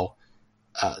how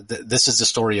this is the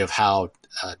story of how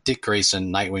Dick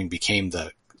Grayson, Nightwing, became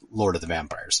the Lord of the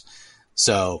Vampires.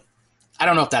 So I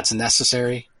don't know if that's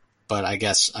necessary, but I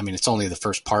guess, it's only the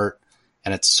first part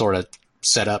and it's sort of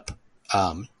set up.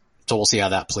 So we'll see how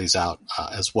that plays out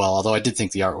as well. Although I did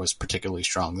think the art was particularly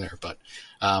strong there. But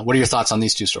what are your thoughts on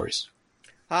these two stories?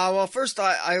 Well, first,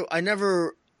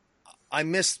 I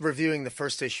missed reviewing the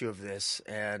first issue of this,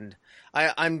 and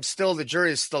the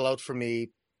jury is still out for me,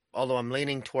 although I'm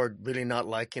leaning toward really not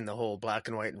liking the whole black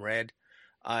and white and red.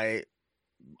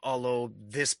 Although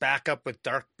this backup with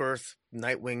Dark Birth,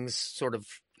 Nightwing's sort of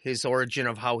his origin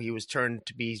of how he was turned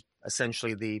to be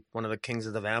essentially one of the kings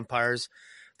of the vampires,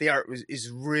 the art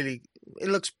is really, it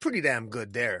looks pretty damn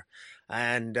good there.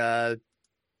 And, so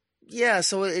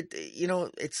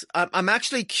I'm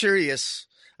actually curious.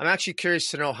 I'm actually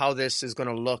curious to know how this is going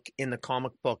to look in the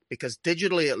comic book, because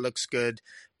digitally it looks good,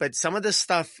 but some of this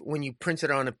stuff, when you print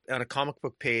it on a comic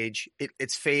book page,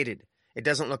 it's faded. It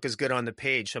doesn't look as good on the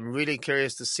page. So I'm really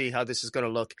curious to see how this is going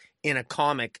to look in a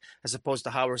comic as opposed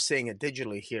to how we're seeing it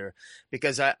digitally here.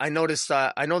 Because I noticed,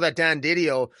 I know that Dan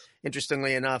Didio,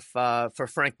 interestingly enough, for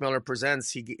Frank Miller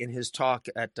Presents, in his talk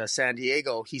at San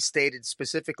Diego, he stated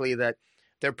specifically that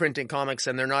they're printing comics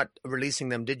and they're not releasing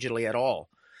them digitally at all.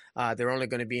 They're only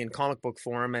going to be in comic book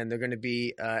form, and they're going to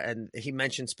be, and he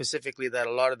mentioned specifically that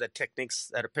a lot of the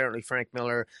techniques that apparently Frank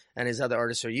Miller and his other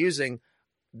artists are using,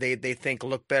 they think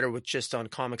look better with just on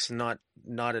comics and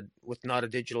not a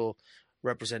digital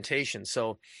representation.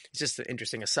 So it's just an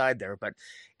interesting aside there. But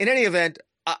in any event,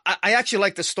 I actually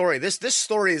like the story. This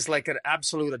story is like an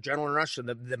absolute adrenaline rush, and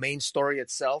the main story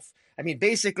itself. I mean,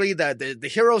 basically, the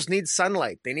heroes need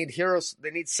sunlight. They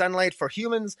need sunlight for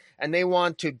humans, and they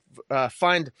want to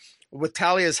find, with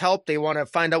Talia's help, they want to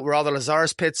find out where all the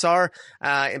Lazarus pits are,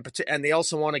 and they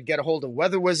also want to get a hold of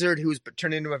Weather Wizard, who's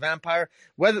turned into a vampire.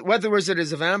 Weather Wizard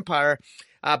is a vampire,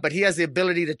 but he has the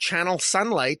ability to channel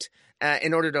sunlight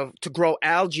in order to grow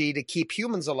algae to keep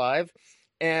humans alive.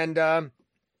 And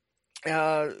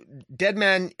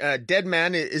Deadman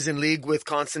is in league with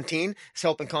Constantine. He's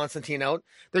helping Constantine out.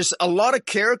 There's a lot of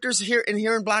characters here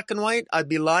in black and white. I'd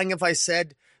be lying if I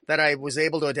said that I was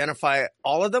able to identify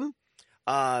all of them.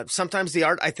 Sometimes the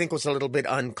art, I think, was a little bit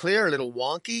unclear, a little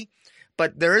wonky,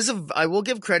 but I will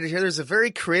give credit here. There's a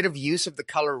very creative use of the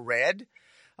color red.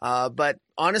 But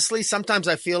honestly, sometimes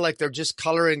I feel like they're just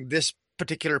coloring this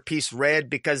particular piece red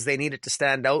because they need it to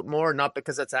stand out more, not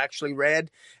because it's actually red.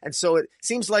 And so it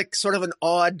seems like sort of an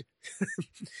odd,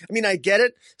 I mean, I get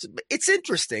it. It's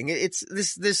interesting. It's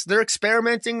this, they're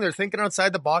experimenting. They're thinking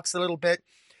outside the box a little bit.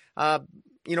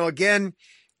 Again,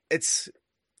 it's,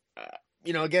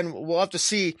 again, we'll have to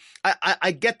see.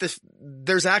 I get this.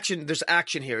 There's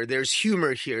action here. There's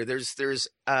humor here. There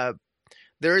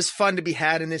is fun to be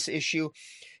had in this issue.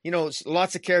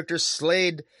 Lots of characters.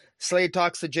 Slade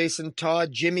talks to Jason Todd.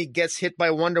 Jimmy gets hit by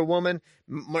Wonder Woman.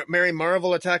 Mary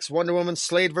Marvel attacks Wonder Woman.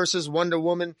 Slade versus Wonder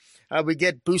Woman. We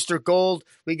get Booster Gold.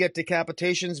 We get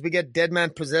decapitations. We get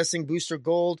Deadman possessing Booster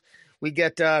Gold. We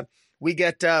get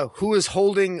who is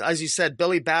holding, as you said,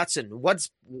 Billy Batson.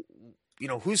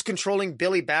 Who's controlling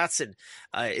Billy Batson?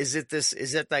 Is it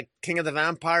the King of the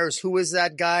Vampires? Who is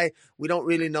that guy? We don't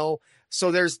really know.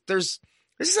 So this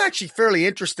is actually fairly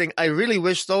interesting. I really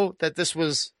wish though that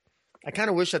I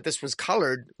kind of wish that this was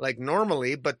colored like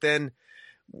normally, but then,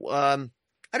 I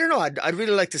don't know. I'd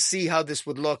really like to see how this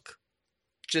would look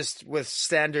just with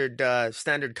standard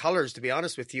colors, to be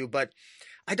honest with you, but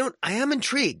I am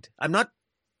intrigued. I'm not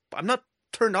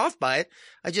turned off by it.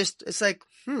 It's like,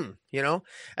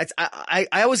 I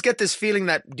always get this feeling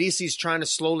that DC's trying to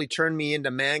slowly turn me into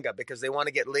manga because they want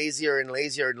to get lazier and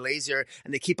lazier and lazier,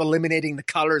 and they keep eliminating the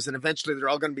colors, and eventually they're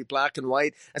all going to be black and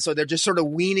white. And so they're just sort of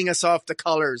weaning us off the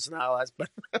colors now.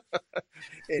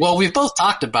 Well, we've both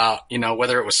talked about,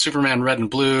 whether it was Superman red and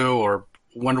blue or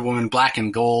Wonder Woman black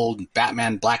and gold,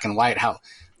 Batman black and white, how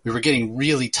we were getting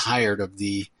really tired of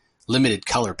the limited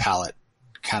color palette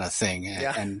kind of thing.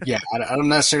 And I don't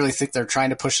necessarily think they're trying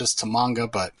to push us to manga,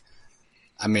 but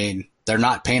I mean, they're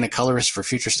not paying a colorist for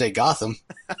Future State Gotham.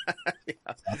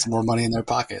 That's more money in their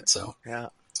pocket. So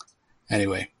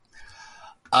anyway,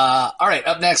 all right,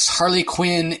 up next, Harley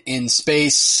Quinn in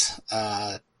Space.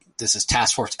 This is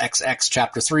Task Force XX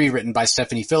Chapter 3, written by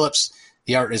Stephanie Phillips.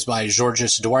 The art is by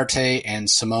Georges Duarte and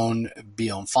Simone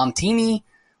Bionfontini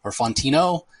or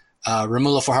Fontino.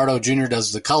 Romulo Fajardo Jr.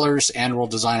 does the colors and world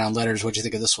design on letters. What do you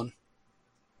think of this one?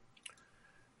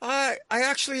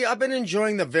 I've been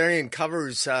enjoying the variant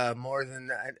covers more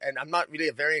than, and I'm not really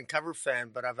a variant cover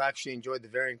fan, but I've actually enjoyed the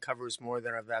variant covers more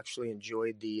than I've actually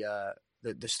enjoyed the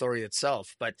story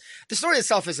itself. But the story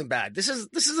itself isn't bad. This is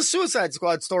a Suicide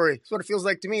Squad story. That's what it feels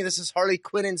like to me. This is Harley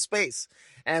Quinn in space.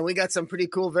 And we got some pretty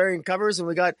cool variant covers, and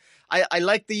I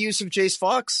like the use of Jace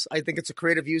Fox. I think it's a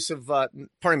creative use of, not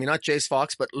Jace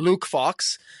Fox, but Luke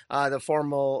Fox, the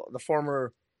former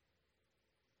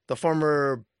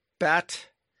Bat,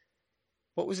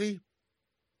 what was he?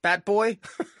 Bat Boy?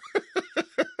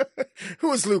 Who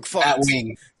was Luke Fox?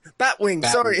 Batwing,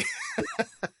 sorry.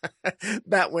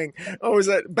 Batwing. Oh, is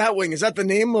that Batwing? Is that the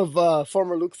name of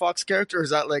former Luke Fox character, or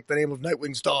is that like the name of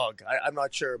Nightwing's dog? I'm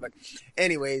not sure, but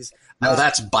anyways. No,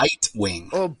 that's Bitewing.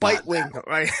 Oh, Bitewing,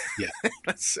 right? Yeah.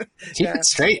 Keep it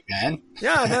straight, man.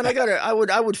 Yeah, man,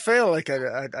 I would fail like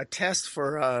a test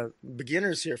for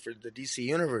beginners here for the DC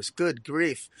universe. Good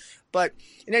grief. But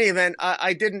in any event,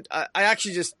 I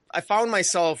found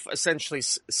myself essentially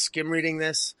skim reading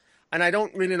this. and I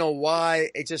don't really know why.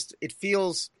 It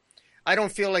feels. I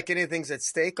don't feel like anything's at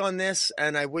stake on this,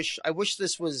 and I wish it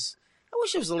was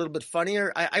a little bit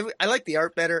funnier. I like the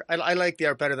art better. I like the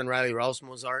art better than Riley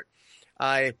Rousmo's art.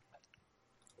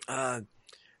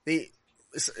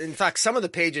 In fact, some of the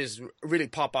pages really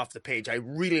pop off the page. I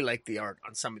really like the art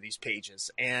on some of these pages,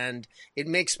 and it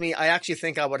makes me. I actually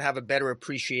think I would have a better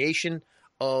appreciation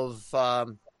of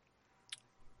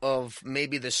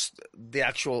maybe the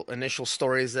actual initial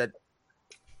stories that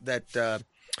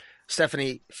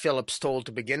Stephanie Phillips told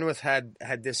to begin with had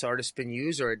this artist been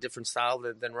used, or a different style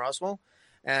than Roswell.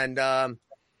 And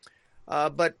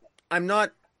but I'm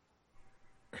not.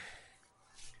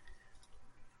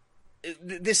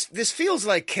 This feels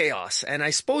like chaos, and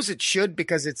I suppose it should,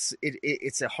 because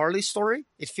it's a Harley story.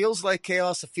 It feels like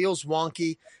chaos. It feels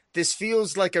wonky. This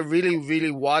feels like a really, really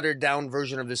watered down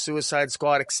version of the Suicide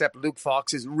Squad, except Luke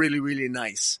Fox is really, really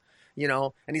nice,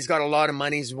 and he's got a lot of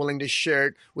money. He's willing to share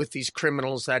it with these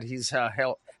criminals that he's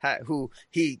who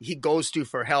he goes to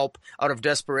for help out of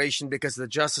desperation, because the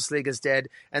Justice League is dead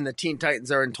and the Teen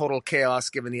Titans are in total chaos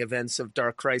given the events of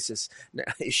Dark Crisis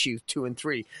issue 2 and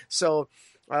 3. So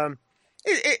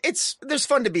there's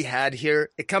fun to be had here.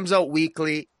 It comes out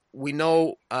weekly. We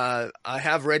know I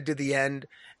have read to the end,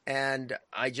 and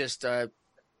I just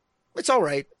it's all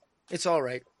right. It's all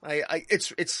right.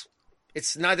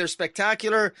 It's neither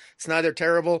spectacular, it's neither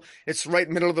terrible. It's right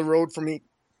middle of the road for me,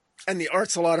 and the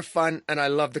art's a lot of fun, and I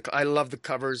love the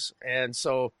covers. And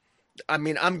so, I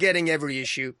mean, I'm getting every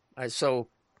issue. As a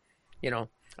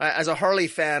Harley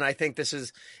fan, I think this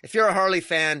is, if you're a Harley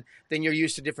fan, then you're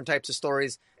used to different types of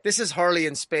stories. This is Harley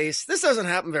in space. This doesn't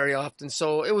happen very often,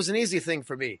 so it was an easy thing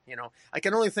for me. I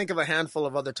can only think of a handful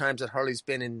of other times that Harley's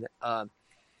been in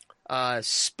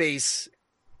space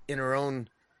in her own.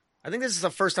 I think this is the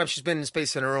first time she's been in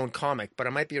space in her own comic, but I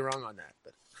might be wrong on that.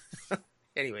 But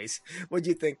anyways, what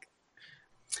do you think?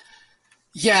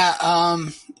 Yeah,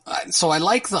 so I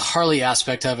like the Harley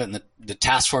aspect of it and the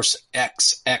Task Force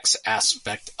XX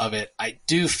aspect of it. I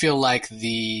do feel like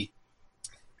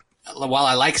while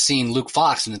I like seeing Luke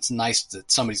Fox, and it's nice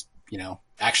that somebody's,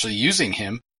 actually using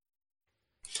him,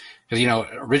 because,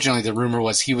 originally the rumor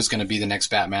was he was going to be the next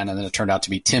Batman, and then it turned out to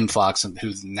be Tim Fox,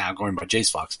 who's now going by Jace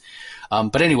Fox.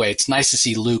 But anyway, it's nice to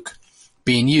see Luke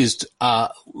being used.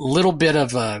 Little bit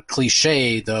of a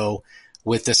cliche, though,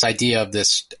 with this idea of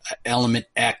this element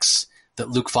X that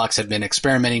Luke Fox had been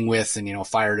experimenting with, and,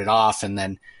 fired it off. And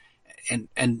then,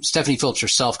 and Stephanie Phillips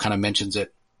herself kind of mentions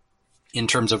it in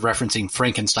terms of referencing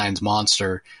Frankenstein's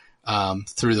monster,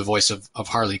 through the voice of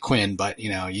Harley Quinn. But,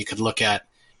 you could look at,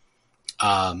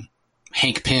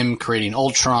 Hank Pym creating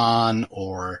Ultron,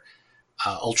 or,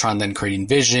 Ultron then creating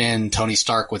Vision, Tony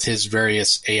Stark with his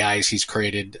various AIs he's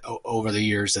created over the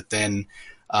years that then,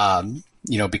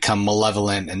 become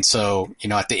malevolent. And so,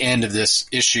 at the end of this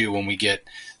issue, when we get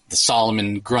the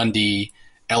Solomon Grundy,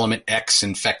 Element X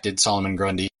infected Solomon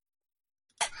Grundy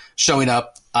showing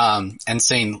up, and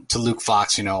saying to Luke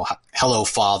Fox, hello,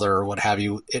 father, or what have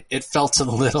you, it felt a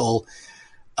little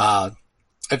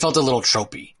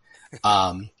tropey.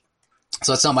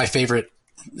 So it's not my favorite.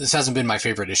 This hasn't been my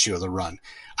favorite issue of the run.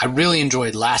 I really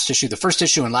enjoyed last issue. The first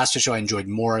issue and last issue I enjoyed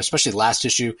more, especially last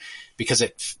issue, because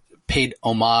it paid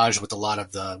homage with a lot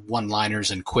of the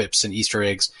one-liners and quips and Easter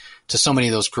eggs to so many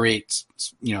of those great,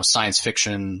 science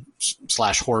fiction /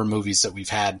 horror movies that we've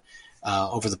had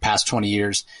over the past 20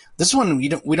 years. This one,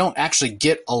 we don't actually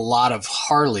get a lot of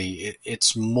Harley.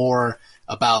 It's more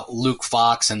about Luke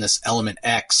Fox and this Element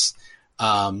X.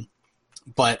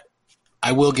 But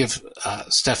I will give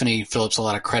Stephanie Phillips a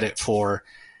lot of credit for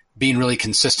being really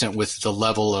consistent with the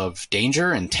level of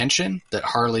danger and tension that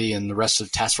Harley and the rest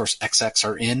of Task Force XX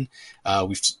are in.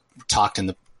 We've talked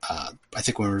in I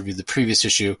think when we reviewed the previous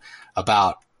issue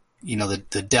about,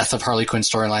 the death of Harley Quinn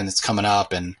storyline that's coming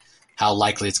up, and how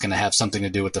likely it's going to have something to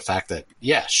do with the fact that,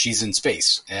 she's in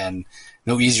space, and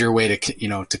no easier way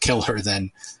to kill her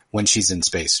than when she's in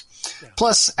space. Yeah.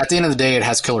 Plus, at the end of the day, it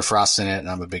has Killer Frost in it, and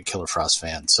I'm a big Killer Frost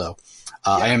fan. So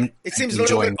I am. It seems a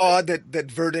little bit odd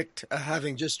that Verdict,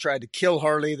 having just tried to kill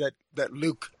Harley, that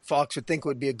Luke Fox would think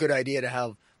would be a good idea to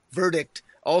have Verdict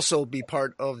also be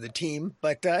part of the team.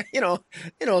 But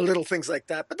little things like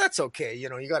that. But that's okay. You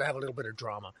got to have a little bit of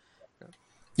drama.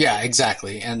 Yeah,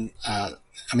 exactly. And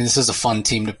this is a fun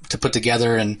team to put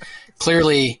together, and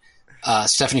clearly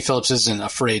Stephanie Phillips isn't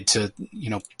afraid to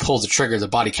pull the trigger. The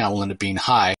body count will end up being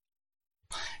high,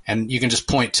 and you can just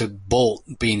point to Bolt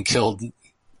being killed,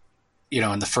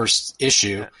 in the first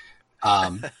issue,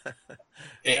 and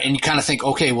you kind of think,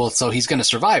 okay, well, so he's going to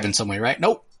survive in some way, right?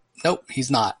 Nope,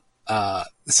 he's not.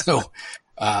 So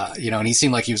and he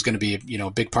seemed like he was going to be,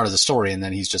 a big part of the story, and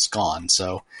then he's just gone.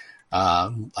 So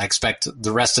I expect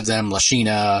the rest of them,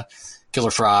 Lashina,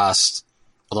 Killer Frost,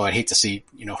 although I'd hate to see,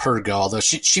 her go, although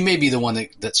she may be the one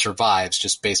that survives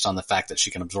just based on the fact that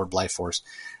she can absorb life force.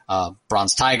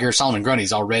 Bronze Tiger, Solomon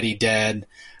Grundy's already dead.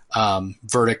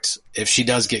 Verdict, if she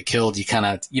does get killed,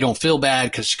 you don't feel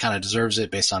bad because she kind of deserves it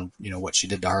based on, what she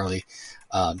did to Harley.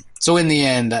 So in the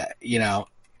end,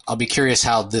 I'll be curious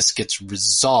how this gets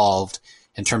resolved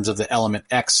in terms of the Element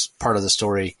X part of the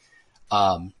story,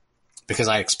 because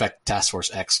I expect Task Force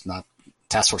XX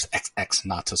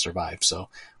not to survive. So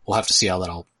we'll have to see how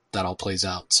that all plays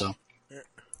out. So,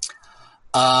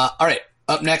 all right.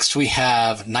 Up next, we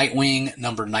have Nightwing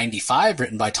number 95,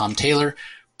 written by Tom Taylor.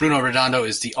 Bruno Redondo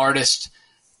is the artist.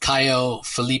 Caio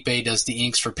Felipe does the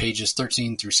inks for pages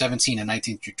 13 through 17 and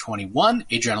 19 through 21.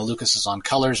 Adriana Lucas is on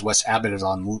colors. Wes Abbott is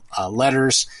on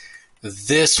letters.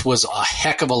 This was a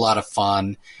heck of a lot of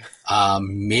fun.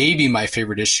 Maybe my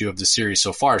favorite issue of the series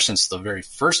so far since the very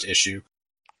first issue,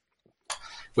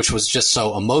 which was just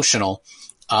so emotional.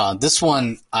 This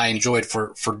one I enjoyed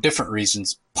for different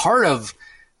reasons. Part of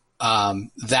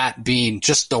that being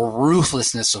just the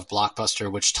ruthlessness of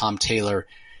Blockbuster, which Tom Taylor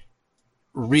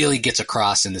really gets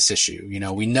across in this issue.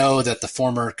 We know that the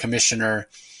former commissioner,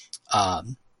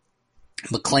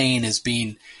 McLean, is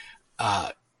being,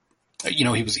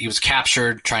 he was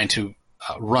captured trying to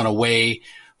run away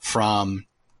from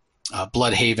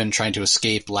Bloodhaven, trying to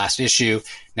escape last issue.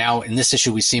 Now in this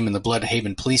issue, we see him in the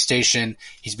Bloodhaven police station.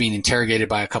 He's being interrogated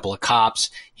by a couple of cops.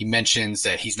 He mentions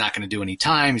that he's not going to do any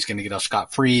time. He's going to get off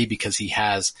scot-free because he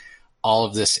has all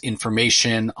of this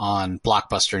information on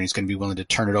Blockbuster and he's going to be willing to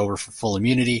turn it over for full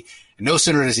immunity. And no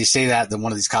sooner does he say that than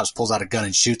one of these cops pulls out a gun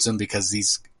and shoots him because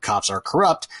these cops are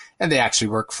corrupt and they actually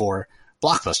work for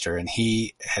Blockbuster. And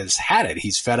he has had it.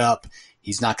 He's fed up.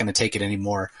 He's not going to take it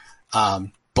anymore.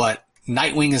 But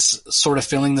Nightwing is sort of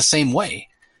feeling the same way.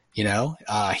 He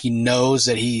knows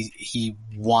that he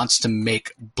wants to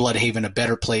make Bloodhaven a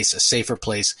better place, a safer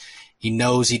place. He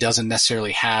knows he doesn't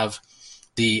necessarily have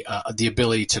the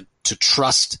ability to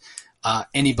trust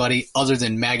anybody other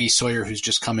than Maggie Sawyer, who's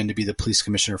just come in to be the police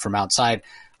commissioner from outside,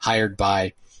 hired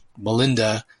by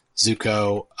Melinda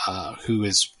Zuko, who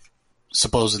is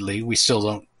supposedly, we still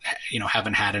don't,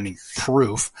 haven't had any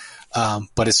proof,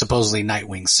 but is supposedly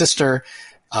Nightwing's sister.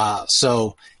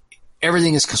 So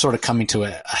everything is sort of coming to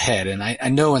a head. And I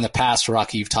know in the past,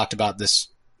 Rocky, you've talked about this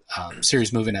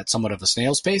series moving at somewhat of a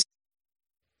snail's pace.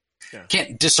 Yeah.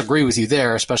 Can't disagree with you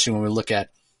there, especially when we look at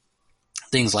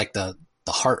things like the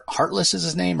Heartless is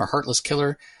his name, or Heartless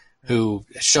Killer, who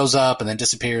shows up and then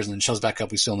disappears and then shows back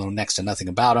up. We still know next to nothing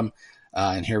about him.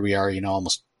 And here we are,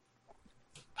 almost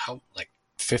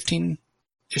 15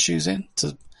 issues in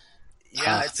to.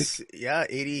 Yeah,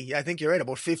 80. Yeah, I think you're right.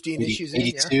 About 15 issues in.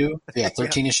 82. Yeah,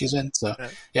 13 issues in. So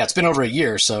yeah, it's been over a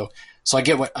year. So I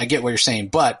get what you're saying,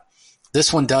 but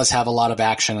this one does have a lot of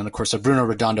action, and of course, the Bruno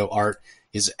Redondo art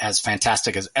is as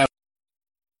fantastic as ever.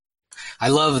 I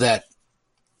love that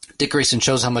Dick Grayson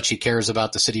shows how much he cares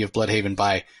about the city of Bloodhaven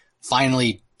by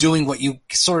finally doing what you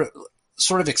sort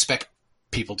of expect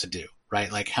people to do,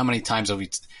 right? Like, how many times have we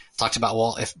talked about,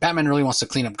 well, if Batman really wants to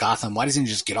clean up Gotham, why doesn't he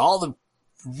just get all the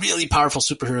really powerful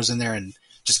superheroes in there and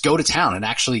just go to town and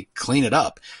actually clean it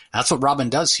up? That's what Robin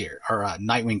does here, or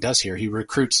Nightwing does here. He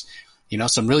recruits,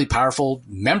 some really powerful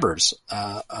members,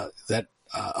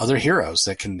 other heroes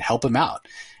that can help him out.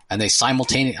 And they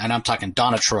simultaneously, and I'm talking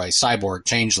Donna Troy, Cyborg,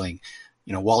 Changeling,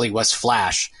 Wally West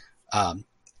Flash,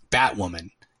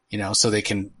 Batwoman, so they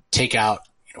can take out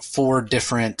 4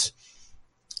 different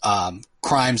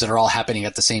crimes that are all happening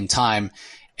at the same time,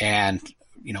 and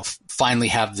finally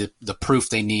have the proof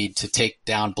they need to take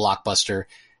down Blockbuster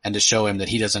and to show him that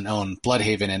he doesn't own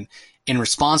Bloodhaven. And in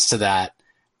response to that,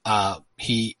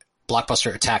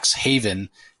 Blockbuster attacks Haven,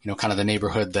 kind of the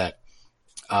neighborhood that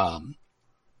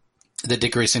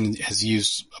Dick Grayson has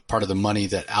used part of the money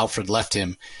that Alfred left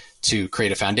him to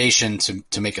create a foundation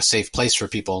to make a safe place for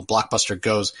people. Blockbuster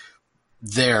goes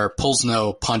there, pulls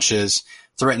no punches,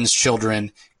 threatens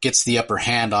children, gets the upper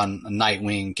hand on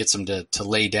Nightwing, gets him to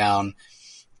lay down,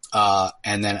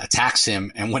 and then attacks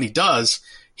him. And when he does,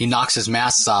 he knocks his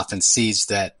masks off and sees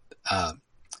that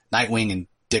Nightwing and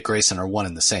Dick Grayson are one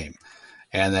and the same.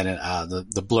 And then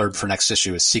the blurb for next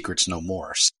issue is Secrets No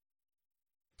More.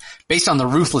 Based on the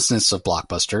ruthlessness of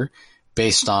Blockbuster,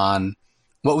 based on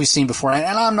what we've seen before, and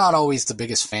I'm not always the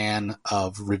biggest fan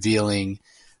of revealing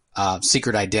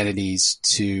secret identities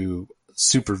to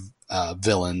super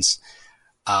villains.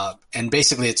 And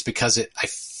basically it's because I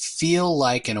feel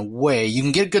like, in a way, you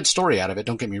can get a good story out of it,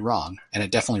 don't get me wrong, and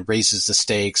it definitely raises the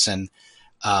stakes, and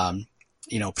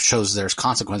shows there's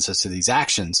consequences to these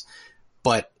actions,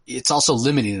 but it's also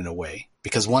limiting in a way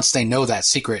because once they know that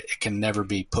secret, it can never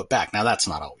be put back. Now that's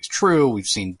not always true. We've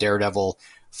seen Daredevil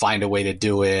find a way to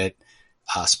do it.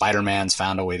 Spider-Man's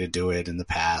found a way to do it in the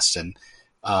past. And,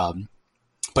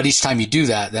 but each time you do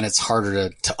that, then it's harder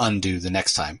to undo the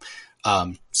next time.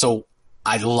 So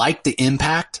I like the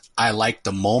impact. I like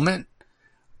the moment.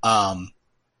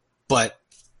 But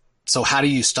so how do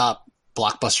you stop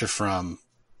Blockbuster from,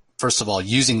 first of all,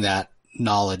 using that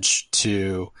knowledge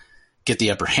to get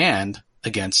the upper hand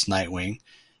against Nightwing?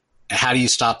 And how do you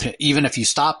stop him? Even if you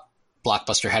stop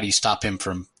Blockbuster, how do you stop him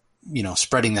from,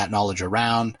 spreading that knowledge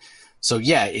around? So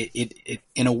yeah, it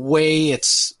in a way it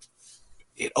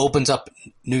opens up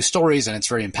new stories and it's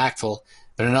very impactful,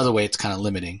 but in another way it's kind of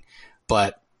limiting.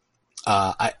 But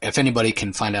if anybody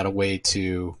can find out a way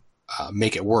to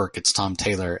make it work, it's Tom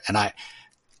Taylor. And I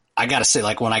got to say,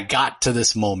 like, when I got to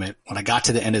this moment, when I got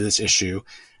to the end of this issue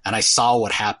and I saw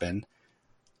what happened,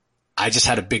 I just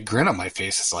had a big grin on my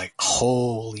face. It's like,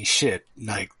 holy shit.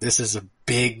 Like, this is a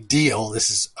big deal.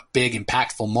 This is a big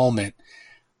impactful moment.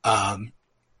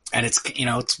 And it's,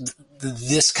 it's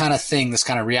this kind of thing, this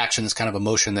kind of reaction, this kind of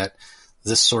emotion that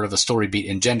this sort of a story beat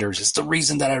engenders. It's the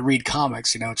reason that I read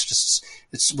comics. It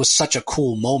was such a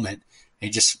cool moment.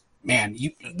 And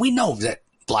we know that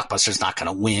Blockbuster's not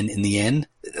going to win in the end,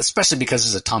 especially because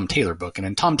it's a Tom Taylor book. And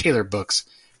in Tom Taylor books,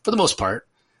 for the most part,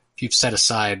 if you've set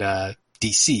aside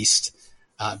Deceased,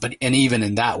 and even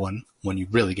in that one, when you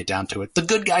really get down to it, the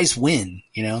good guys win.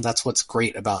 That's what's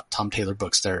great about Tom Taylor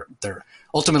books. They're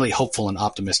ultimately hopeful and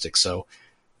optimistic. So,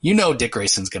 Dick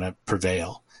Grayson's going to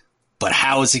prevail, but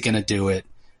how is he going to do it?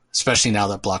 Especially now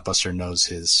that Blockbuster knows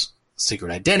his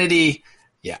secret identity.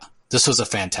 Yeah, this was a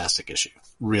fantastic issue.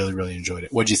 Really, really enjoyed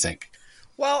it. What'd you think?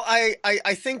 Well,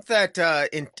 I think that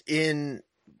in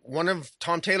one of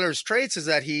Tom Taylor's traits is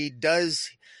that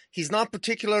he's not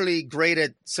particularly great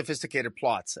at sophisticated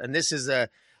plots. And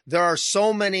there are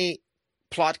so many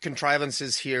plot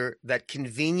contrivances here that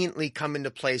conveniently come into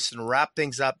place and wrap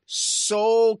things up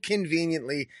so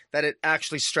conveniently that it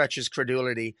actually stretches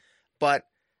credulity. But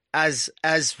as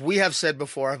we have said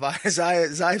before, as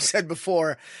I've said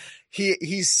before,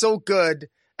 he's so good.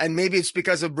 And maybe it's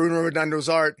because of Bruno Redondo's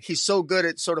art. He's so good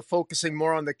at sort of focusing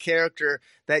more on the character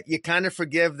that you kind of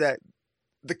forgive that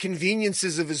the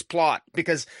conveniences of his plot,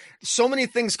 because so many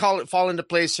things fall into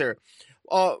place here.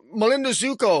 Melinda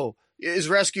Zuko is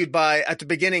rescued at the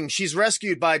beginning. She's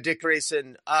rescued by Dick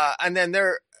Grayson. And then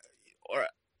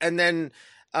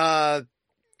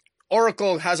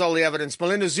Oracle has all the evidence.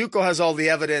 Melinda Zuko has all the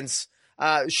evidence.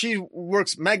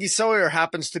 Maggie Sawyer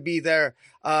happens to be there.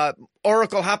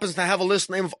 Oracle happens to have a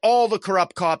list name of all the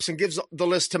corrupt cops and gives the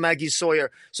list to Maggie Sawyer.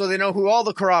 So they know who all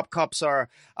the corrupt cops are.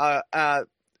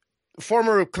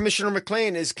 Former Commissioner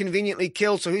McLean is conveniently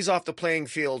killed, so he's off the playing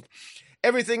field.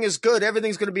 Everything is good.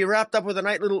 Everything's going to be wrapped up with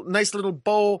a nice little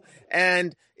bow,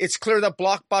 and it's clear that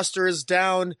Blockbuster is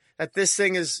down, that this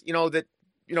thing is,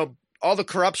 all the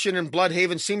corruption in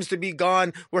Bloodhaven seems to be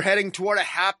gone. We're heading toward a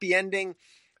happy ending.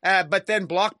 But then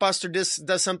Blockbuster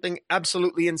does something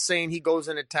absolutely insane. He goes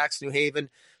and attacks New Haven,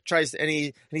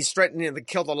 and he's threatening to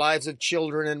kill the lives of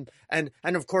children, and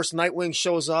of course Nightwing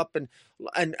shows up and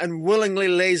willingly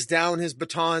lays down his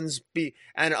batons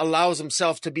and allows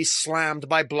himself to be slammed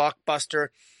by Blockbuster.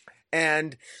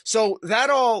 And so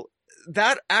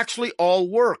that actually all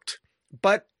worked,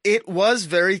 but it was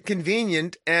very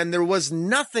convenient, and there was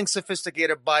nothing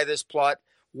sophisticated by this plot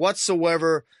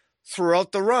whatsoever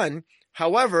throughout the run.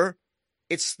 However,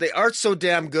 the art's so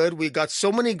damn good. We got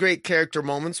so many great character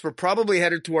moments. We're probably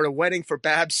headed toward a wedding for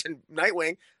Babs and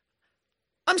Nightwing.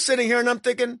 I'm sitting here and I'm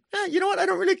thinking, you know what? I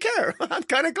don't really care. I'm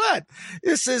kind of glad.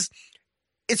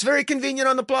 It's very convenient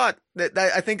on the plot.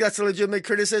 I think that's a legitimate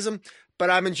criticism, but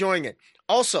I'm enjoying it.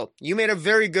 Also, you made a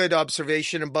very good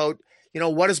observation about,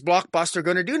 what is Blockbuster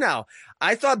going to do now?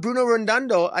 I thought Bruno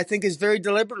Redondo, is very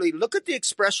deliberately, look at the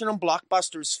expression on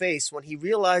Blockbuster's face when he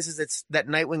realizes that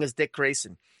Nightwing is Dick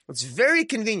Grayson. It's very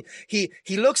convenient. He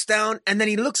looks down and then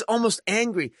he looks almost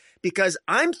angry because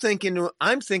I'm thinking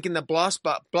that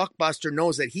Blockbuster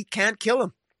knows that he can't kill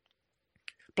him.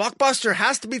 Blockbuster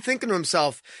has to be thinking to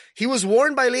himself, he was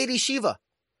warned by Lady Shiva.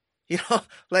 You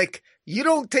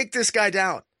don't take this guy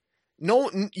down.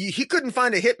 No, he couldn't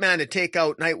find a hitman to take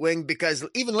out Nightwing because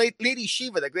even Lady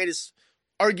Shiva,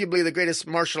 arguably the greatest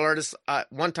martial artist,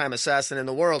 one-time assassin in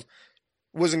the world,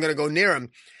 wasn't going to go near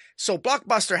him. So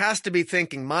Blockbuster has to be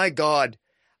thinking, my God,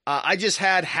 I just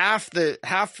had half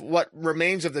what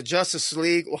remains of the Justice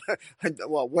League,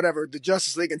 well, whatever, the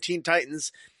Justice League and Teen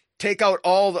Titans, take out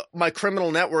my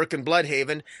criminal network in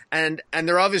Bloodhaven, and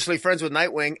they're obviously friends with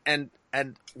Nightwing, and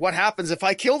And what happens if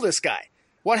I kill this guy?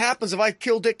 What happens if I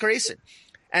kill Dick Grayson?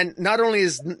 And not only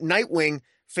is Nightwing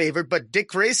favored, but Dick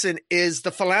Grayson is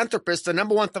the philanthropist, the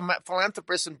number one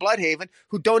philanthropist in Bloodhaven,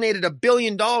 who donated $1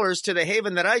 billion to the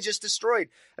haven that I just destroyed.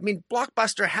 I mean,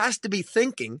 Blockbuster has to be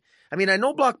thinking. I mean, I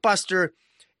know Blockbuster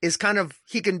is kind of,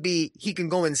 he can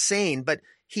go insane, but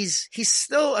he's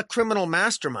still a criminal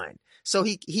mastermind. So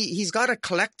he's got to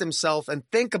collect himself and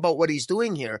think about what he's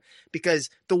doing here, because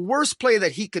the worst play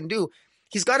that he can do,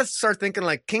 he's got to start thinking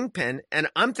like Kingpin. And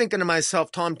I'm thinking to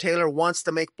myself, Tom Taylor wants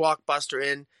to make Blockbuster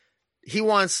in. He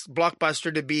wants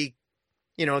Blockbuster to be,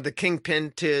 the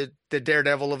Kingpin to the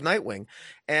Daredevil of Nightwing.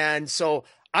 And so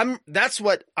that's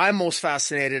what I'm most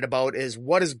fascinated about, is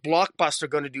what is Blockbuster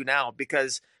going to do now?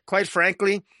 Because quite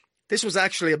frankly, this was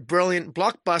actually a brilliant,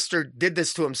 Blockbuster did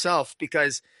this to himself,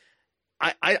 because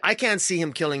I can't see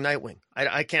him killing Nightwing.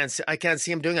 I can't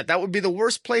see him doing it. That would be the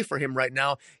worst play for him right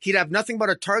now. He'd have nothing but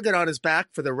a target on his back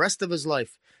for the rest of his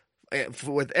life,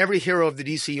 with every hero of the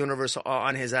DC universe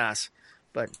on his ass.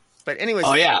 But anyways.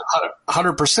 Oh yeah,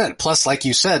 100%. Plus, like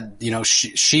you said,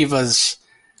 Shiva's,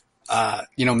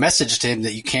 message to him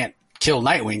that you can't kill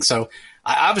Nightwing. So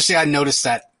I noticed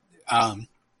that,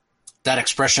 that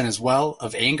expression as well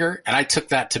of anger. And I took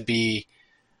that to be,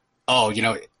 all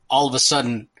of a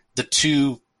sudden the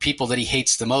two people that he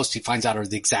hates the most, he finds out are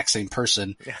the exact same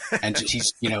person. And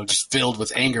he's, just filled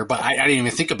with anger. But I didn't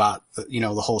even think about,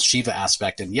 the whole Shiva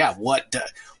aspect. And yeah, what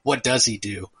does he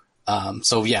do?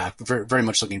 So yeah, very, very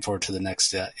much looking forward to the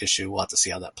next issue. We'll have to see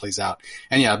how that plays out.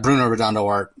 And yeah, Bruno Redondo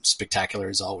art, spectacular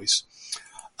as always.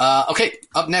 Okay,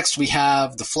 up next we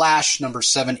have The Flash, number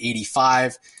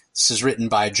 785. This is written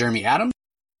by Jeremy Adams.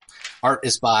 Art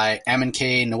is by Amin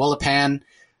K. Nwelepan.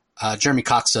 Jeremy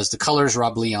Cox does the colors,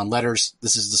 Rob Lee on letters.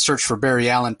 This is The Search for Barry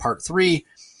Allen, part 3.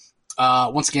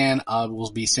 Once again,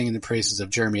 we'll be singing the praises of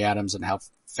Jeremy Adams and how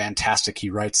fantastic he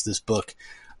writes this book.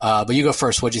 But you go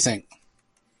first. What'd you think?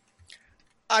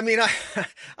 I mean, I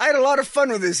had a lot of fun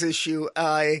with this issue.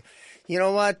 You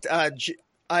know what?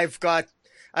 I've got,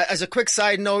 as a quick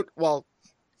side note, well,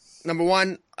 number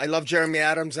one, I love Jeremy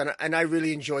Adams, and I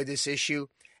really enjoyed this issue.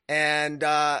 And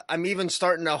I'm even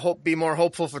starting to be more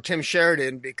hopeful for Tim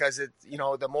Sheridan, because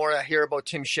the more I hear about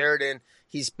Tim Sheridan,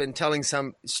 he's been telling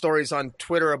some stories on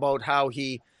Twitter about how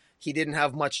he didn't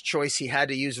have much choice. He had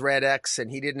to use Red X,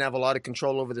 and he didn't have a lot of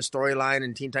control over the storyline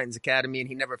in Teen Titans Academy, and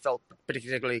he never felt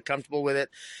particularly comfortable with it.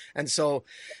 And so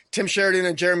Tim Sheridan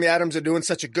and Jeremy Adams are doing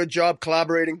such a good job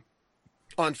collaborating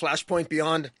on Flashpoint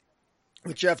Beyond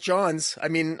with Jeff Johns. I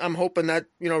mean, I'm hoping that,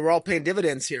 we're all paying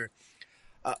dividends here.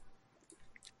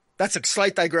 That's a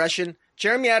slight digression.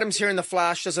 Jeremy Adams here in The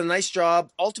Flash does a nice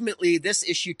job. Ultimately, this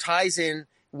issue ties in.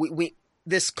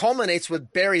 This culminates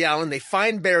with Barry Allen. They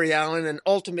find Barry Allen, and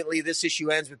ultimately this issue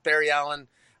ends with Barry Allen,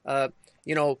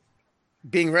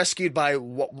 being rescued by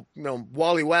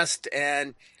Wally West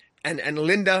and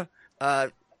Linda,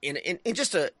 in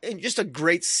just a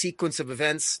great sequence of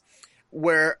events,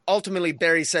 where ultimately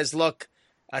Barry says, "Look,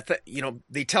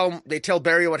 they tell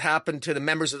Barry what happened to the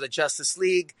members of the Justice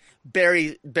League."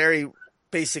 Barry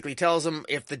basically tells him,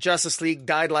 if the Justice League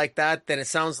died like that, then it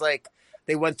sounds like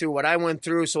they went through what I went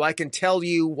through. So I can tell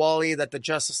you, Wally, that the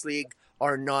Justice League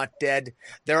are not dead.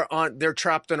 They're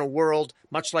trapped in a world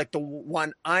much like the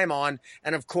one I'm on.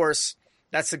 And of course,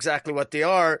 that's exactly what they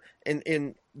are.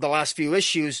 In the last few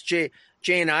issues, Jay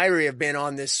and Irie have been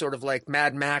on this sort of like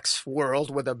Mad Max world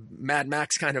with a Mad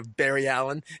Max kind of Barry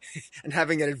Allen and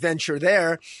having an adventure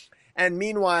there. And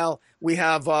meanwhile, we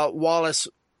have Wally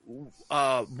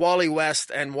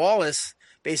West and Wallace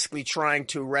basically trying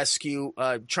to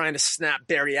snap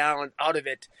Barry Allen out of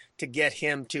it, to get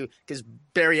him to, because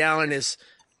Barry Allen is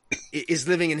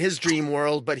living in his dream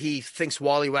world, but he thinks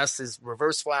Wally West is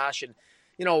Reverse Flash. And,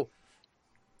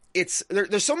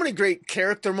 there's so many great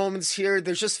character moments here.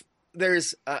 There's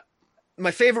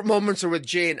my favorite moments are with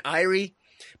Jay and Irie,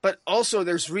 but also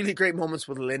there's really great moments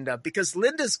with Linda, because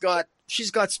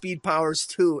she's got speed powers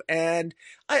too. And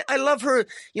I love her.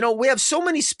 We have so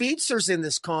many speedsters in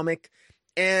this comic,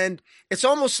 and it's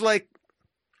almost like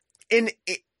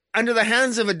under the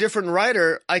hands of a different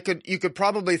writer, you could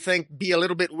probably be a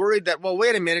little bit worried that, well,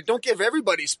 wait a minute, don't give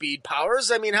everybody speed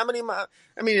powers. I mean,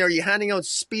 are you handing out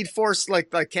Speed Force like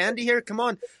candy here? Come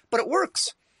on. But it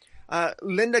works.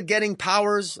 Linda getting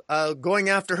powers, going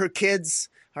after her kids,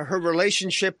 her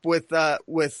relationship with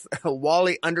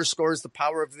Wally underscores the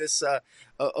power of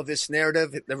this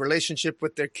narrative, the relationship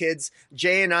with their kids.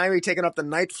 Jay and Irie taking up the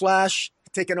Night Flash.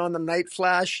 taking on the Night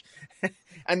Flash,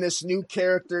 and this new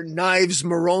character, Knives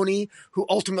Maroney, who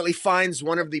ultimately finds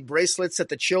one of the bracelets that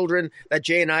the children that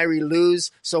Jay and Irie lose.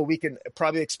 So we can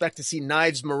probably expect to see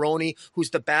Knives Maroney,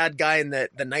 who's the bad guy in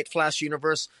the Night Flash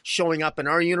universe, showing up in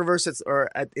our universe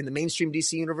in the mainstream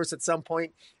DC universe at some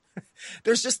point.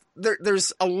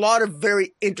 There's a lot of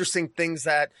very interesting things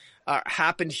that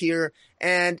happened here,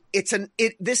 and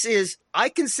I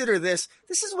consider this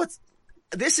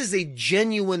is a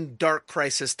genuine Dark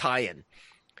Crisis tie-in.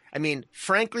 I mean,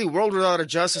 frankly, World Without a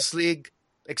Justice League,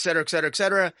 et cetera, et cetera, et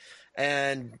cetera,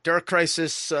 and Dark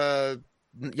Crisis,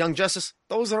 Young Justice,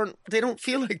 they don't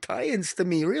feel like tie-ins to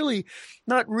me, really.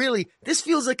 Not really. This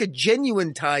feels like a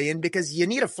genuine tie-in because you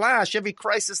need a Flash. Every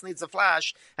crisis needs a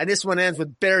Flash. And this one ends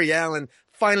with Barry Allen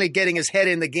finally getting his head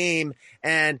in the game,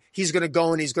 and he's going to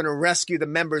go and he's going to rescue the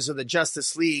members of the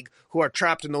Justice League who are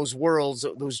trapped in those worlds,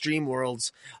 those dream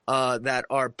worlds that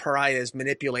are pariahs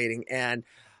manipulating. And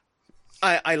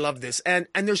I love this. And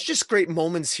there's just great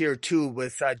moments here, too,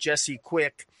 with Jesse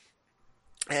Quick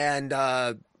and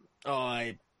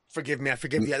I forgive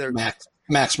the other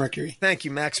Max Mercury. Thank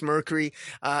you, Max Mercury.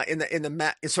 In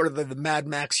the Mad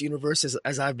Max universe,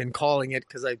 as I've been calling it,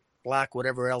 because I black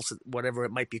whatever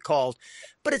it might be called.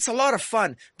 But it's a lot of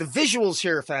fun. The visuals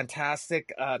here are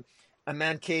fantastic.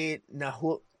 Amanke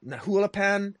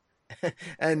Nahulapan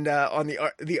and on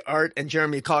the art, and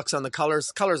Jeremy Cox on the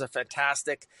colors. Colors are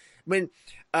fantastic. When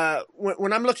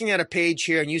I'm looking at a page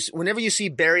here, and whenever you see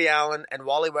Barry Allen and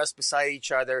Wally West beside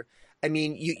each other, I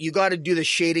mean, you got to do the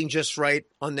shading just right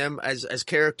on them as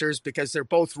characters, because they're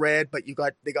both red, but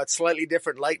they got slightly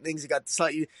different lightnings.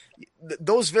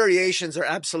 Those variations are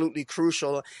absolutely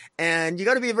crucial, and you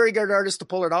got to be a very good artist to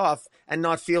pull it off and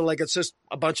not feel like it's just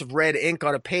a bunch of red ink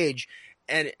on a page.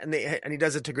 And he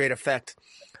does it to great effect.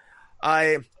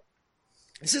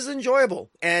 This is enjoyable,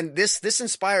 and this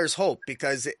inspires hope,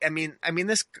 because I mean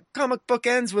this comic book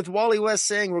ends with Wally West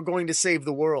saying we're going to save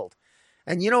the world.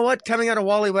 And you know what? Coming out of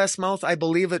Wally West's mouth, I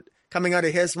believe it coming out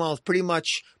of his mouth pretty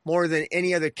much more than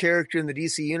any other character in the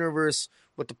DC universe,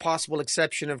 with the possible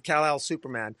exception of Kal-El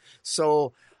Superman.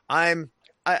 So I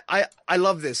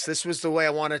love this. This was the way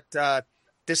I wanted.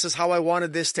 This is how I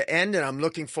wanted this to end, and I'm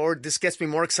looking forward. This gets me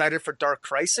more excited for Dark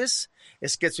Crisis.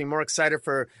 This gets me more excited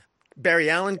for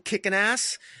Barry Allen kicking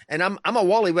ass. And I'm a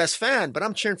Wally West fan, but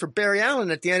I'm cheering for Barry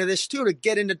Allen at the end of this too, to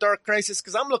get into Dark Crisis,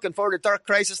 because I'm looking forward to Dark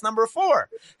Crisis number 4.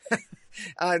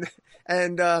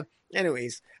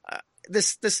 Anyways,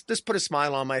 this put a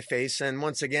smile on my face, and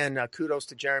once again, kudos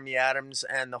to Jeremy Adams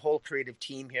and the whole creative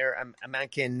team here,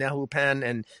 Amanke Nehupan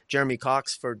and Jeremy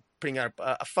Cox, for putting out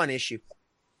a fun issue.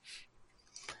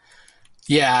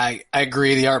 Yeah, I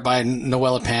agree. The art by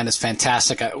Noella Pan is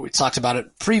fantastic. We talked about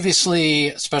it previously,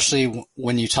 especially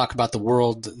when you talk about the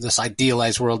world, this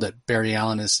idealized world that Barry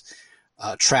Allen is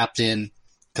trapped in,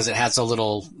 because it has a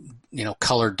little,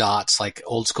 colored dots like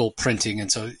old school printing.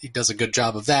 And so he does a good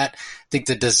job of that. I think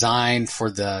the design for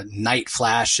the Night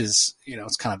Flash is,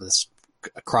 it's kind of this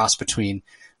a cross between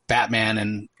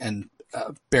Batman and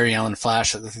Barry Allen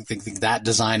Flash. I think that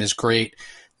design is great.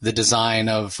 The design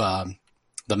of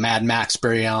the Mad Max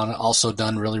Barry Allen also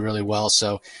done really, really well.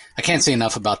 So I can't say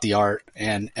enough about the art.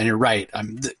 And you're right.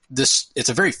 It's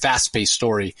a very fast-paced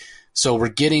story. So we're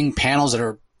getting panels that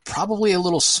are probably a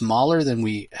little smaller than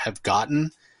we have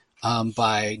gotten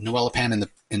by Noella Pan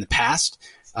in the past.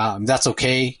 That's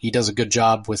okay. He does a good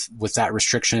job with that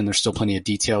restriction. There's still plenty of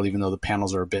detail, even though the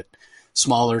panels are a bit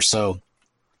smaller. So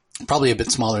probably a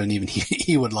bit smaller than even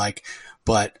he would like.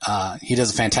 But he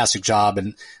does a fantastic job,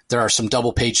 and there are some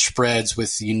double-page spreads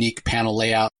with unique panel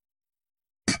layout,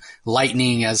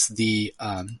 lightning as the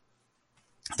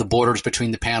borders between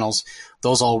the panels.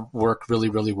 Those all work really,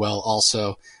 really well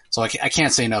also. So I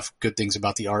can't say enough good things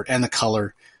about the art, and the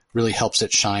color really helps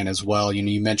it shine as well.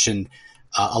 You mentioned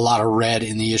a lot of red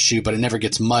in the issue, but it never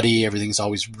gets muddy. Everything's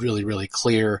always really, really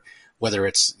clear, whether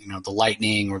it's the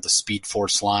lightning or the Speed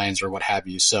Force lines or what have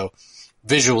you. So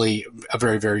visually, a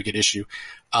very, very good issue.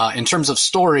 In terms of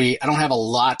story, I don't have a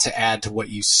lot to add to what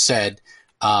you said,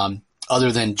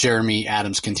 other than Jeremy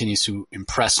Adams continues to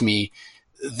impress me.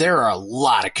 There are a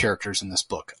lot of characters in this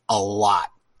book, a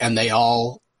lot, and they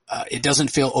all, it doesn't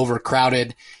feel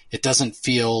overcrowded. It doesn't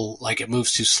feel like it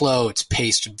moves too slow. It's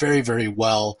paced very, very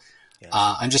well. Yeah.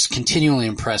 I'm just continually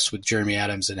impressed with Jeremy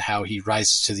Adams and how he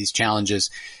rises to these challenges.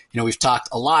 We've talked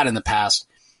a lot in the past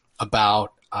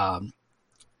about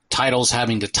titles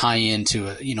having to tie into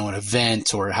an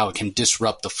event, or how it can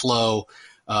disrupt the flow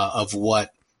of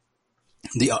what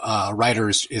the writer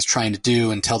is trying to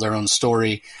do and tell their own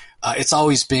story. It's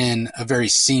always been a very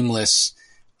seamless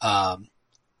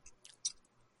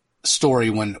story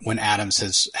when Adams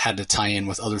has had to tie in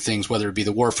with other things, whether it be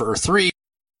the War for Earth 3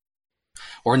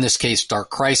 or in this case, Dark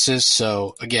Crisis.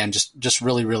 So again, just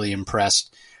really, really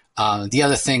impressed. The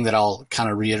other thing that I'll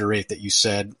kind of reiterate that you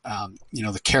said,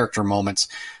 the character moments,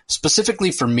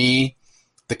 specifically for me,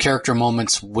 the character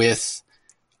moments with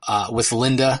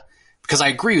Linda, because I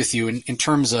agree with you in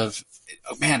terms of,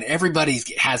 man, everybody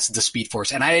has the Speed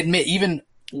Force. And I admit,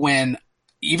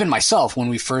 even myself, when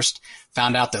we first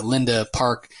found out that Linda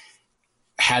Park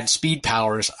had speed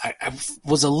powers, I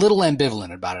was a little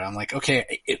ambivalent about it. I'm like,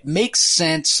 okay, it makes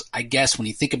sense, I guess, when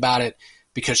you think about it,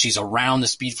 because she's around the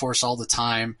Speed Force all the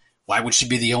time. Why would she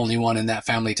be the only one in that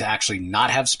family to actually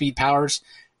not have speed powers?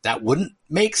 That wouldn't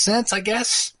make sense, I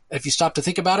guess, if you stop to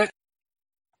think about it.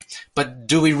 But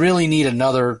do we really need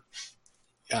another,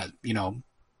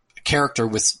 character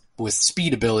with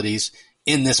speed abilities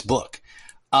in this book?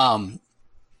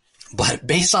 But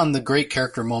based on the great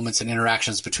character moments and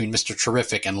interactions between Mr.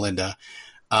 Terrific and Linda,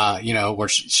 where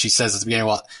she says at the beginning,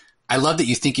 well, I love that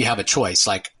you think you have a choice.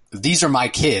 Like, these are my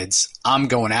kids. I'm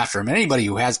going after them. And anybody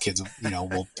who has kids,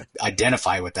 will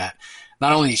identify with that.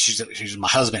 Not only she's my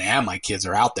husband and my kids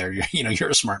are out there. You're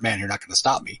a smart man. You're not going to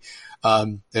stop me.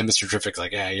 And Mr. Terrific's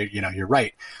like, yeah, you're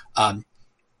right.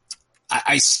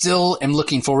 I still am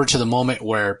looking forward to the moment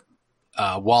where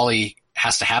Wally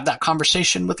has to have that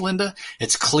conversation with Linda.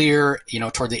 It's clear,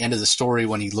 toward the end of the story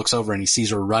when he looks over and he sees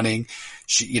her running,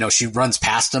 she runs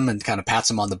past him and kind of pats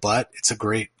him on the butt. It's a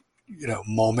great,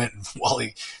 moment.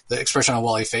 Wally, the expression on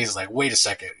Wally's face is like, wait a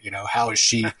second, how is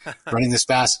she running this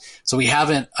fast? So we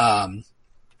haven't had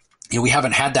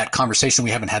that conversation.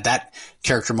 We haven't had that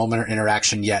character moment or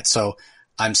interaction yet. So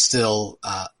I'm still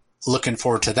looking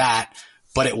forward to that.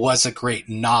 But it was a great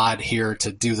nod here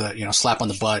to do the, slap on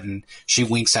the butt, and she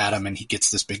winks at him and he gets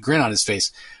this big grin on his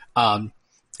face.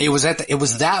 It was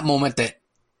that moment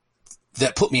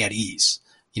that put me at ease.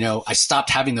 I stopped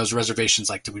having those reservations.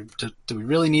 Like, do we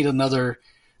really need another,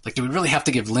 like, do we really have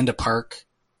to give Linda Park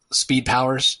speed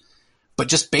powers? But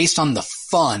just based on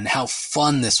how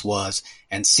fun this was,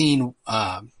 and seeing,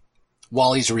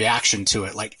 Wally's reaction to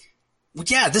it, like,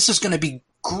 yeah, this is going to be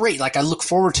great. Like, I look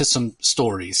forward to some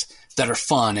stories that are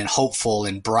fun and hopeful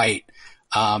and bright.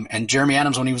 And Jeremy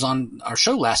Adams, when he was on our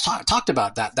show last, talked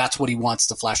about that. That's what he wants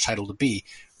the Flash title to be.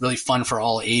 Really fun for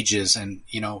all ages and,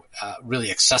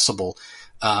 really accessible.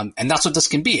 And that's what this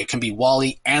can be. It can be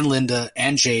Wally and Linda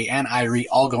and Jay and Irie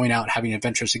all going out having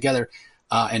adventures together,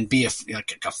 and be a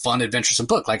fun, adventuresome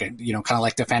book, like, kind of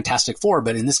like the Fantastic Four.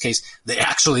 But in this case, they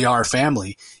actually are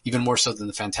family, even more so than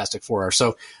the Fantastic Four are.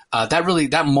 So,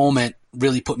 that moment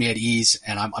really put me at ease,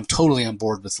 and I'm totally on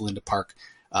board with Linda Park,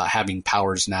 having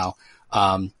powers now.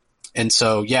 And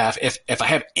so, yeah, if I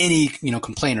have any,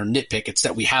 complaint or nitpick, it's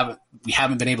that we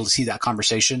haven't been able to see that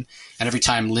conversation. And every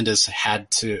time Linda's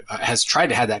has tried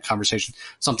to have that conversation,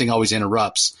 something always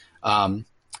interrupts.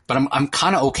 But I'm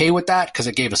kind of okay with that because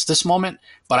it gave us this moment,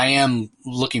 but I am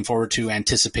looking forward to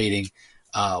anticipating,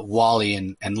 Wally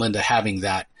and Linda having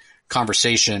that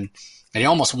conversation. And you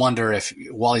almost wonder if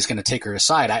Wally's going to take her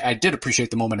aside. I did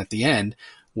appreciate the moment at the end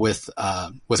with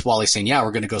Wally saying, yeah,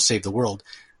 we're going to go save the world.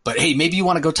 But hey, maybe you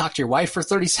want to go talk to your wife for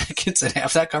 30 seconds and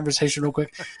have that conversation real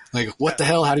quick. Like, what the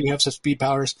hell? How do you have such speed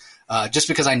powers? Just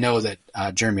because I know that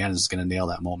Jeremy Adams is going to nail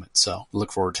that moment. So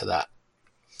look forward to that.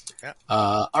 Yeah.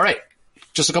 All right.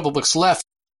 Just a couple books left.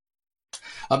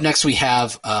 Up next, we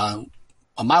have a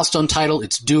milestone title.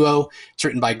 It's Duo. It's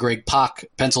written by Greg Pak.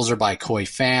 Pencils are by Koi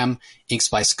Pham. Inks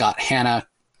by Scott Hanna.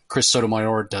 Chris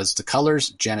Sotomayor does the colors.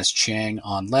 Janice Chiang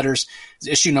on letters. It's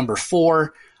issue number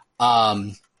 4.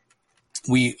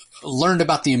 We learned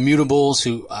about the Immutables,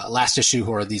 who last issue,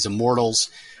 who are these immortals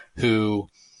who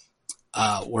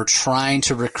were trying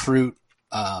to recruit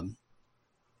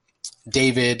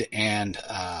David and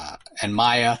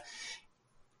Maya.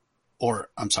 Or,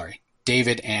 I'm sorry,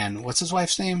 David and what's his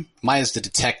wife's name? Maya's the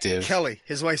detective. Kelly.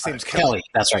 His wife's name's Kelly. Kelly.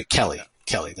 That's right. Kelly. Yeah.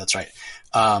 Kelly. That's right.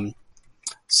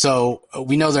 So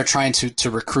we know they're trying to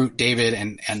recruit David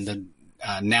and the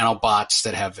nanobots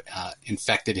that have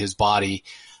infected his body.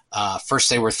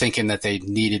 First they were thinking that they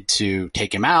needed to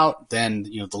take him out. Then,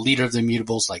 the leader of the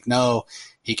Immutables like, no,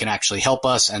 he can actually help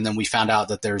us. And then we found out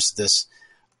that there's this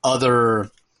other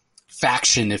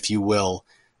faction, if you will,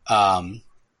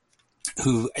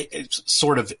 who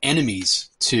sort of enemies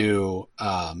to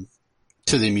the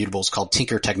Immutables called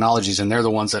Tinker Technologies. And they're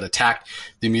the ones that attacked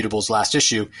the Immutables last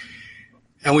issue.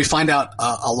 And we find out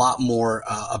a lot more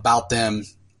about them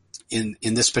in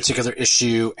this particular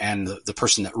issue, and the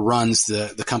person that runs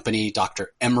the company,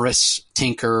 Dr. Emrys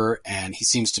Tinker, and he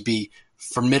seems to be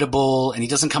formidable, and he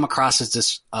doesn't come across as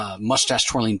this mustache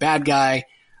twirling bad guy.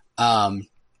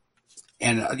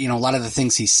 you know, a lot of the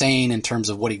things he's saying in terms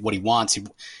of what he wants.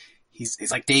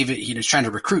 He's like David. He's trying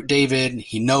to recruit David.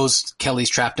 He knows Kelly's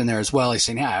trapped in there as well. He's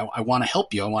saying, yeah, I want to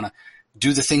help you. I want to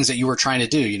do the things that you were trying to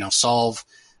do, you know, solve,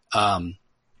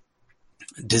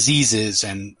 diseases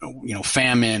and, you know,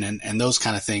 famine and those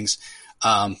kind of things.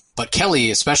 But Kelly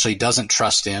especially doesn't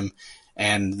trust him.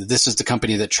 And this is the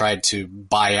company that tried to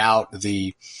buy out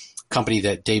the company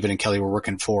that David and Kelly were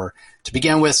working for to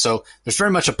begin with. So there's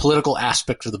very much a political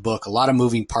aspect to the book, a lot of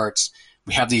moving parts.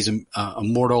 We have these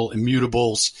immortal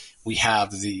immutables. We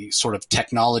have the sort of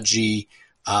technology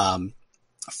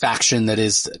faction that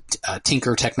is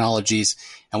Tinker Technologies.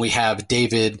 And we have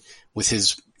David with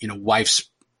his, you know, wife's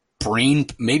brain.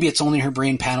 Maybe it's only her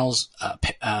brain panels,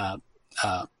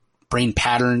 brain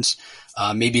patterns.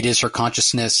 Maybe it is her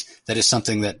consciousness. That is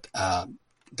something that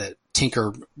that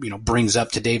Tinker, you know, brings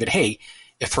up to David. Hey,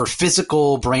 if her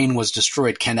physical brain was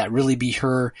destroyed, can that really be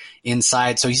her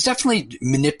inside? So he's definitely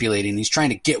manipulating. He's trying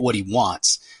to get what he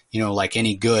wants, you know, like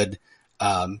any good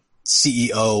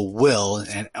CEO will,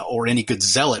 or any good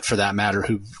zealot for that matter,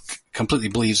 who completely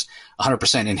believes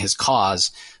 100% in his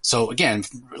cause. So again,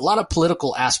 a lot of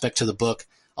political aspect to the book,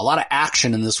 a lot of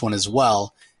action in this one as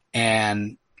well.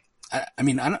 And I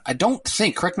mean, I don't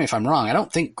think, correct me if I'm wrong, I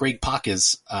don't think Greg Pak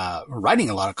is writing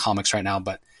a lot of comics right now,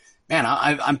 but man,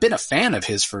 I've been a fan of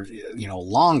his for, you know, a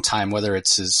long time, whether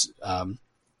it's his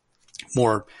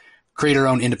more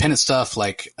creator-owned independent stuff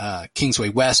like Kingsway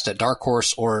West at Dark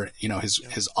Horse, or, you know,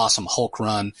 his awesome Hulk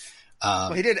run.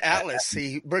 Well, he did Atlas.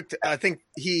 He worked. I think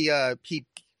he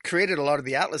created a lot of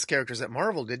the Atlas characters at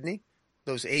Marvel, didn't he?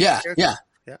 Those eight characters?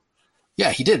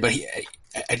 Yeah, he did. But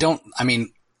I don't. I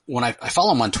mean, when I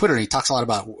follow him on Twitter, he talks a lot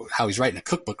about how he's writing a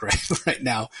cookbook right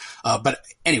now. But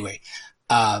anyway,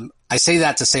 I say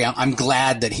that to say I'm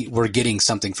glad that we're getting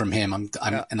something from him.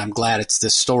 And I'm glad it's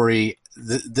this story.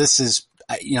 This is,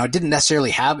 you know, I didn't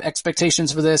necessarily have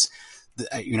expectations for this.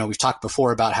 You know, we've talked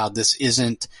before about how this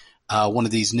isn't one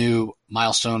of these new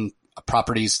Milestone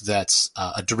properties that's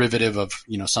a derivative of,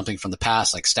 you know, something from the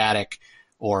past like Static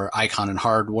or Icon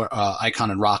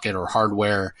and Rocket or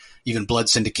Hardware, even Blood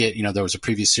Syndicate. You know, there was a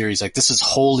previous series. Like, this is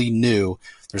wholly new.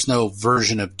 There's no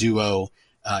version of Duo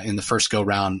in the first go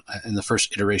round, in the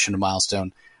first iteration of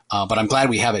Milestone. But I'm glad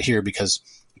we have it here because,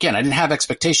 again, I didn't have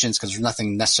expectations because there's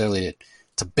nothing necessarily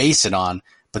to base it on.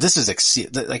 But this is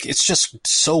like, it's just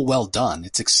so well done.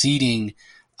 It's exceeding.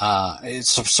 It's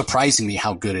surprising me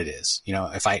how good it is. You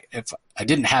know, if I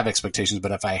didn't have expectations,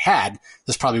 but if I had,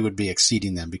 this probably would be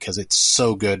exceeding them because it's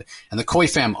so good. And the Koi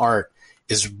Fam art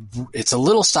it's a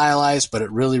little stylized, but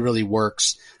it really, really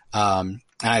works. And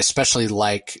I especially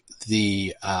like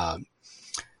the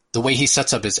way he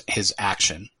sets up his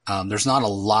action. There's not a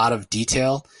lot of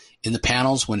detail in the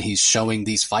panels when he's showing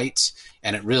these fights,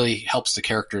 and it really helps the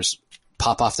characters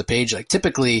pop off the page. Like,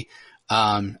 typically,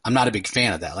 I'm not a big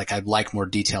fan of that. Like, I'd like more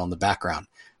detail in the background,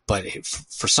 but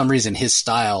for some reason his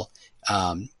style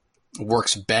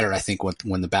works better, I think,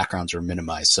 when the backgrounds are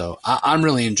minimized. So I'm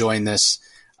really enjoying this.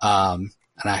 And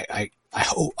I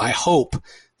hope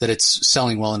that it's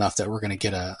selling well enough that we're going to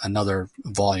get another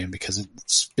volume because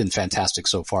it's been fantastic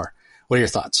so far. What are your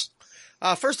thoughts?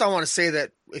 First, I want to say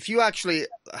that if you actually,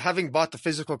 having bought the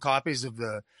physical copies of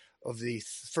the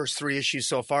first three issues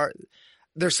so far,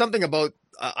 there's something about,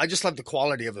 I just love the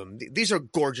quality of them. These are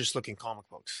gorgeous looking comic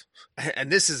books.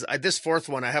 And this fourth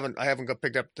one, I haven't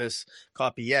picked up this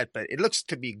copy yet, but it looks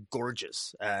to be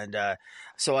gorgeous. And,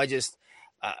 so I just,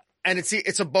 and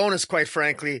it's a bonus, quite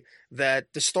frankly,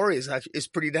 that the story is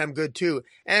pretty damn good too.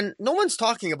 And no one's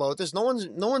talking about this. No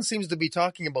one seems to be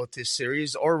talking about this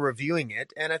series or reviewing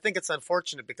it. And I think it's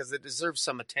unfortunate because it deserves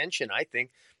some attention, I think,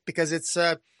 because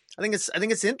I think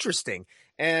it's interesting.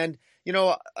 And, you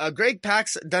know, Greg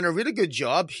Pak's done a really good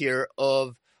job here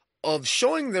of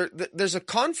showing there's a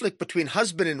conflict between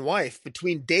husband and wife,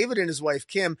 between David and his wife,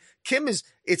 Kim.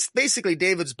 It's basically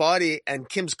David's body, and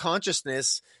Kim's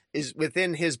consciousness is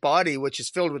within his body, which is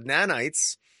filled with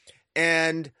nanites.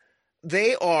 And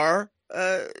they've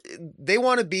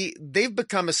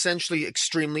become essentially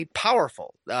extremely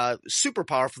powerful, super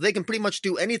powerful. They can pretty much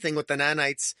do anything with the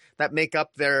nanites that make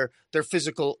up their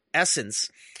physical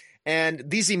essence. And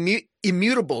these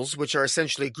immutables, which are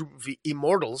essentially a group of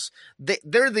immortals,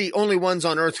 they're the only ones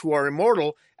on Earth who are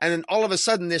immortal. And then all of a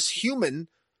sudden, this human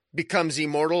becomes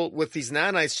immortal with these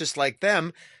nanites just like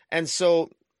them. And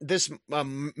so this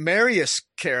Marius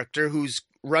character who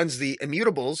runs the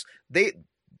immutables,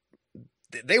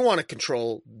 they want to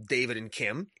control David and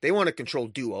Kim. They want to control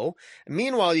Duo. And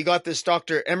meanwhile, you got this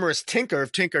Dr. Emerus Tinker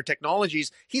of Tinker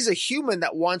Technologies. He's a human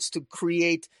that wants to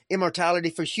create immortality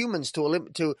for humans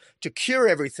to cure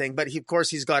everything. But of course,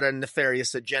 he's got a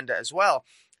nefarious agenda as well.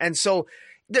 And so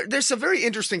there's a very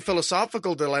interesting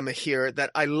philosophical dilemma here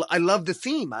that I love the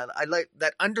theme. I like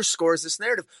that underscores this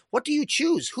narrative. What do you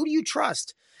choose? Who do you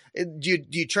trust? Do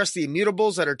you trust the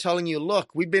immutables that are telling you,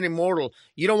 look, we've been immortal.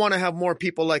 You don't want to have more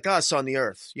people like us on the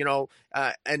earth,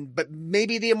 but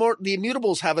maybe the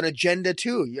immutables have an agenda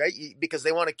too, right? Because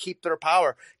they want to keep their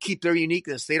power, keep their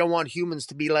uniqueness. They don't want humans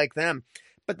to be like them.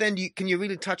 But then can you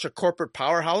really touch a corporate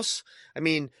powerhouse? I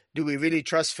mean, do we really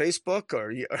trust Facebook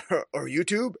or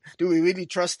YouTube? Do we really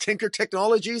trust Tinker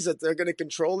Technologies that they're going to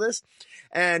control this?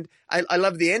 And I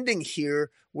love the ending here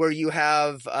where you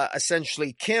have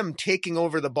essentially Kim taking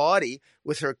over the body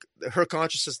with her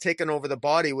consciousness taking over the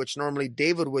body, which normally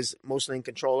David was mostly in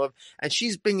control of. And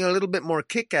she's being a little bit more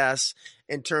kick-ass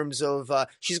in terms of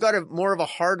she's got more of a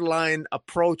hardline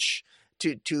approach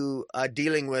to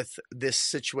dealing with this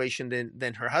situation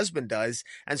than her husband does.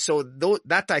 And so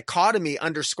that dichotomy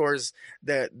underscores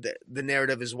the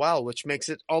narrative as well, which makes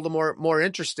it all the more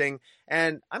interesting.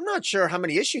 And I'm not sure how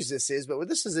many issues this is, but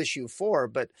this is issue 4,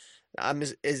 but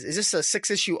is this a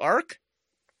 6-issue arc?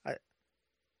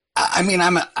 I mean,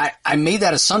 I made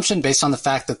that assumption based on the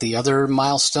fact that the other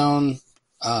Milestone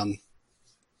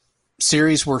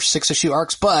series were 6-issue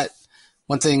arcs, but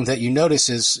one thing that you notice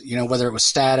is, whether it was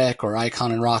Static or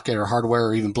Icon and Rocket or Hardware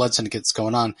or even Blood Syndicate's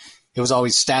going on, it was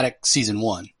always Static season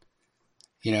 1,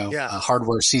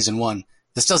 Hardware season 1.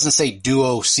 This doesn't say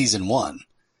Duo season 1.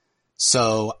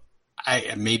 So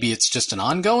maybe it's just an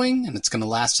ongoing and it's going to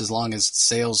last as long as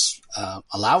sales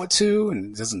allow it to,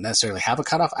 and it doesn't necessarily have a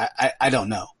cutoff. I don't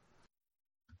know.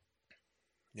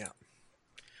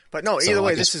 But no, either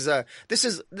way, this is a,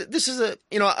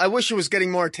 I wish it was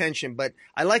getting more attention, but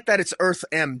I like that it's Earth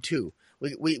M too.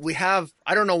 We have,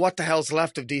 I don't know what the hell's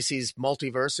left of DC's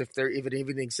multiverse, if there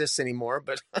even exists anymore,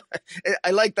 but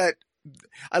I like that.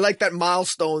 I like that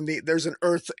Milestone. There's an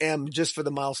Earth M just for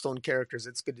the Milestone characters.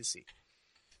 It's good to see.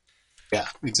 Yeah,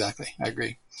 exactly. I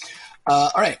agree.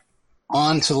 All right.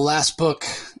 On to the last book.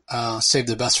 Save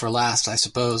the best for last, I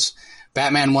suppose.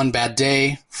 Batman One Bad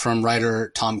Day from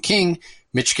writer Tom King.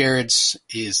 Mitch Gerrits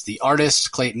is the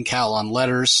artist. Clayton Cowell on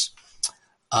letters.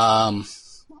 Wow,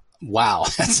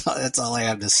 that's all I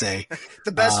have to say.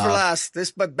 The best for last.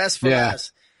 Best for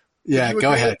last. Yeah,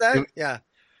 go ahead.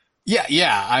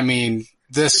 Yeah. I mean,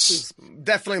 this is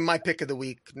definitely my pick of the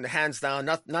week, hands down.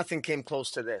 Nothing came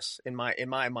close to this in my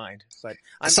mind. But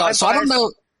I don't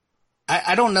know.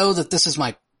 I don't know that this is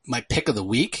my pick of the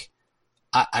week.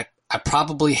 I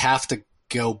probably have to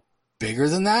go bigger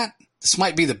than that. This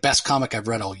might be the best comic I've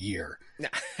read all year.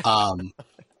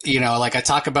 Like I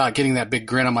talk about getting that big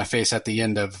grin on my face at the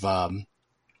end of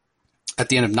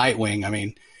Nightwing. I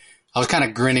mean, I was kind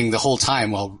of grinning the whole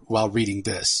time while reading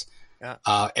this.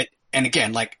 Yeah. And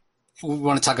again, like we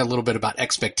want to talk a little bit about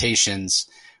expectations.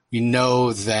 We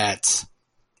know that,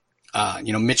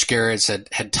 Mitch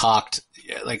Gerrits had talked,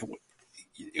 like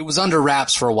it was under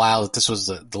wraps for a while that this was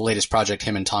the latest project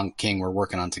him and Tom King were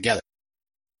working on together.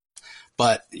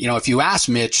 But, if you ask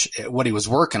Mitch what he was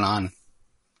working on,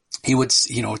 he would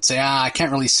say, I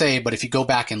can't really say, but if you go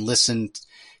back and listen,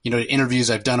 to interviews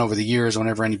I've done over the years,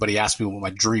 whenever anybody asks me what my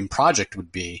dream project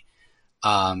would be,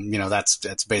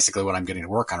 that's basically what I'm getting to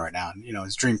work on right now. And,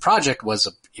 his dream project was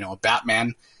a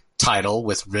Batman title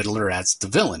with Riddler as the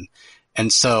villain.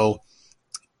 And so,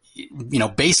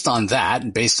 based on that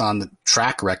and based on the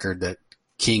track record that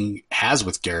King has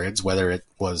with Gerrits, whether it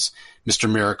was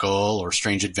Mr. Miracle or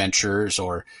Strange Adventures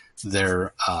or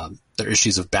their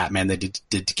issues of Batman they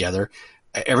did together,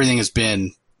 everything has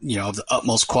been, of the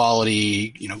utmost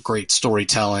quality, great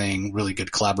storytelling, really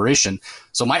good collaboration.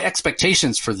 So my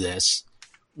expectations for this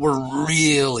were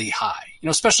really high,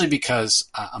 especially because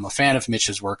I'm a fan of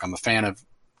Mitch's work. I'm a fan of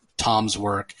Tom's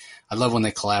work. I love when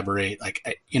they collaborate. Like,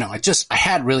 I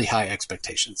had really high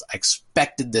expectations. I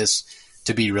expected this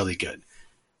to be really good.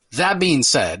 That being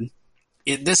said,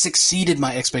 this exceeded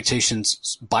my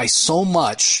expectations by so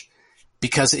much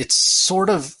because it's sort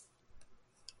of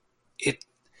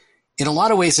in a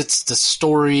lot of ways, it's the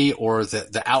story or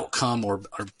the outcome or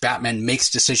Batman makes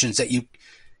decisions that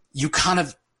you kind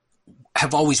of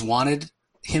have always wanted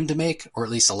him to make, or at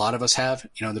least a lot of us have,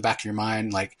 in the back of your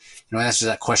mind, like, answer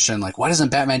that question, like, why doesn't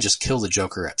Batman just kill the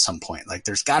Joker at some point? Like,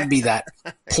 there's got to be that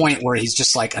point where he's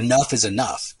just like, enough is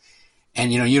enough.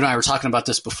 And, you and I were talking about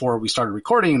this before we started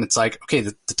recording, and it's like, okay,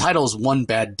 the title is One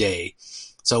Bad Day.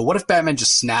 So what if Batman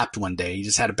just snapped one day? He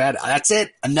just had that's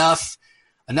it, enough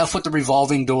enough with the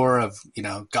revolving door of,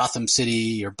 Gotham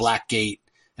City or Blackgate,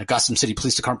 Gotham City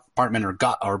Police Department or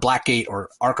Blackgate or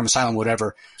Arkham Asylum,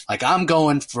 whatever. Like, I'm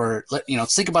going for,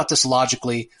 think about this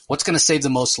logically. What's going to save the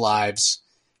most lives?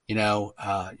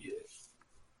 I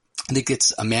think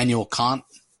it's Immanuel Kant,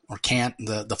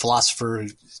 the philosopher who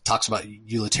talks about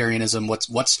utilitarianism.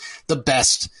 What's the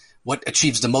best? What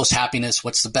achieves the most happiness?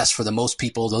 What's the best for the most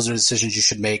people? Those are the decisions you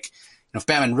should make. If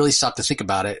Batman really stopped to think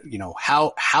about it,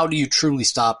 how do you truly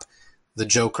stop the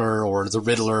Joker or the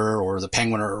Riddler or the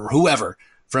Penguin or whoever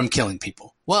from killing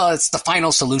people? Well, it's the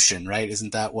final solution, right?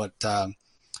 Isn't that what the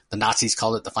Nazis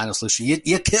called it? The final solution.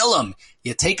 You kill them.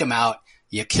 You take them out.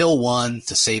 You kill one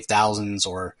to save thousands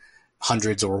or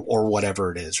hundreds or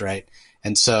whatever it is, right?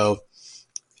 And so,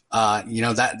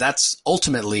 that's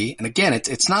ultimately, and again,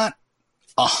 it's not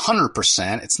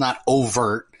 100%. It's not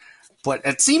overt. But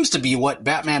it seems to be what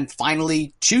Batman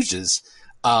finally chooses,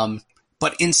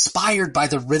 but inspired by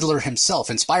the Riddler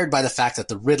himself, inspired by the fact that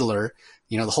the Riddler,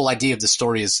 the whole idea of the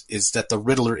story is that the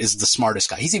Riddler is the smartest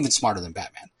guy. He's even smarter than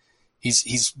Batman.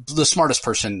 He's the smartest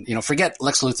person. Forget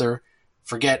Lex Luthor,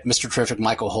 forget Mr. Terrific,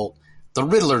 Michael Holt. The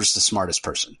Riddler's the smartest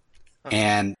person.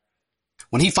 And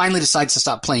when he finally decides to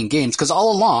stop playing games, because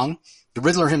all along, the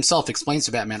Riddler himself explains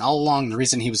to Batman all along the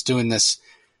reason he was doing this,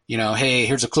 hey,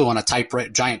 here's a clue on a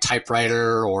giant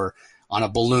typewriter or on a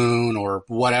balloon or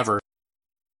whatever,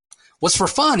 was for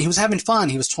fun. He was having fun.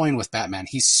 He was toying with Batman.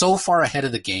 He's so far ahead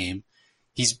of the game.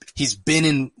 He's been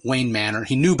in Wayne Manor.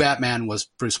 He knew Batman was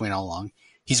Bruce Wayne all along.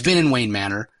 He's been in Wayne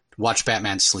Manor to watch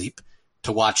Batman sleep,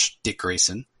 to watch Dick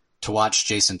Grayson, to watch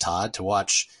Jason Todd, to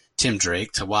watch Tim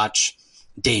Drake, to watch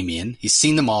Damian. He's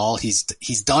seen them all. He's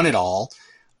done it all.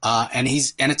 And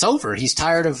it's over. He's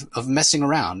tired of messing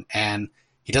around, and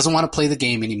he doesn't want to play the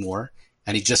game anymore,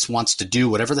 and he just wants to do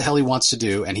whatever the hell he wants to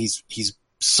do. And he's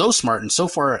so smart and so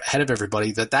far ahead of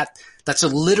everybody that's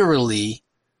literally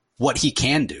what he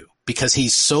can do, because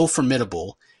he's so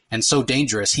formidable and so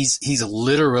dangerous. He's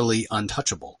literally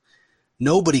untouchable.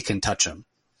 Nobody can touch him.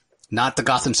 Not the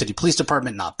Gotham City Police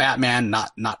Department, not Batman,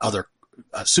 not other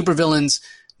supervillains,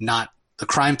 not the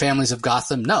crime families of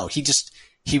Gotham. No,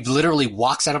 he literally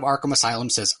walks out of Arkham Asylum,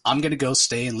 says, I'm going to go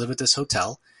stay and live at this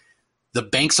hotel. The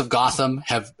banks of Gotham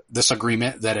have this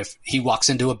agreement that if he walks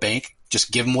into a bank,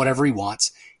 just give him whatever he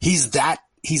wants. He's that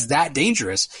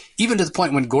dangerous, even to the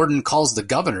point when Gordon calls the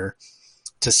governor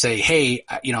to say, hey,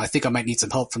 I think I might need some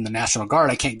help from the National Guard.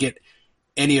 I can't get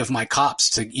any of my cops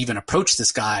to even approach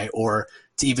this guy or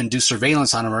to even do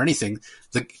surveillance on him or anything.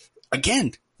 The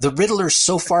Riddler's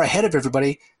so far ahead of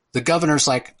everybody. The governor's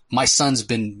like, my son's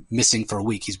been missing for a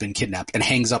week. He's been kidnapped, and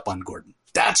hangs up on Gordon.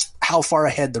 That's how far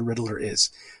ahead the Riddler is.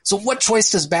 So what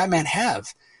choice does Batman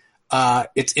have?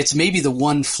 It's maybe the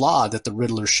one flaw that the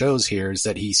Riddler shows here is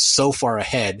that he's so far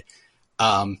ahead.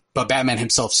 But Batman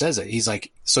himself says it. He's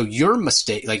like, so your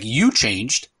mistake, like you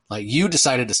changed, like you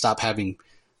decided to stop having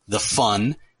the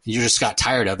fun. You just got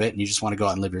tired of it and you just want to go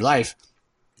out and live your life.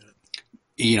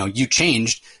 You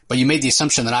changed, but you made the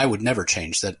assumption that I would never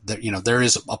change, that there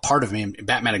is a part of me, and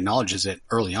Batman acknowledges it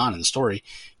early on in the story.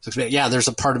 He's like, yeah, there's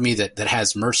a part of me that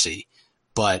has mercy,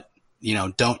 but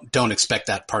don't expect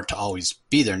that part to always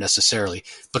be there necessarily.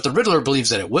 But the Riddler believes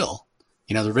that it will.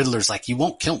 The Riddler's like, you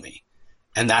won't kill me.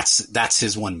 And that's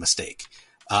his one mistake.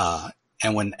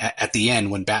 And when at the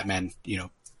end, when Batman,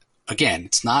 again,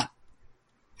 it's not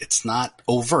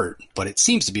overt, but it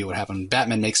seems to be what happened.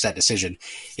 Batman makes that decision.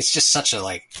 It's just such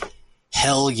a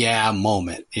hell yeah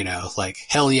moment, like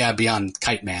hell yeah beyond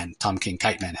Kite Man, Tom King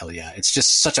Kite Man, hell yeah. It's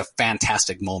just such a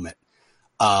fantastic moment.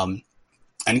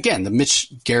 And again, the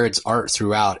Mitch Gerard's art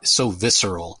throughout is so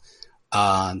visceral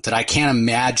that I can't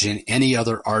imagine any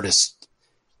other artist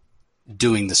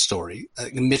doing the story.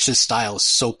 Mitch's style is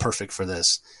so perfect for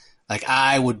this. Like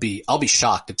I'll be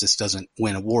shocked if this doesn't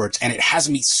win awards, and it has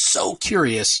me so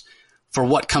curious for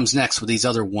what comes next with these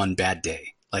other One Bad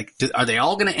Day. Like, are they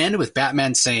all going to end with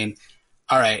Batman saying,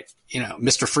 all right,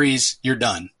 Mr. Freeze, you're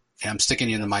done. I'm sticking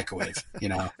you in the microwave,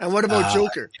 And what about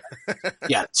Joker?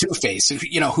 Yeah, Two-Face,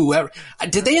 whoever.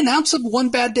 Did they announce a One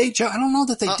Bad Day, Joe? I don't know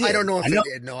that they did. I don't know if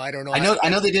they did. No, I don't know. I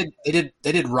know they did.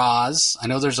 They did Roz. I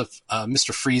know there's a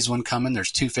Mr. Freeze one coming.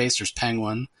 There's Two-Face. There's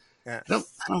Penguin. Yeah. I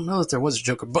don't know that there was a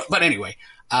Joker, but anyway,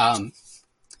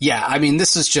 yeah. I mean,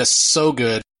 this is just so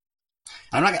good.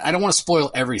 I don't want to spoil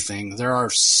everything. There are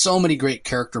so many great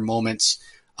character moments.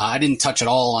 I didn't touch at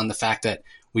all on the fact that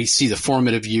we see the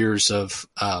formative years of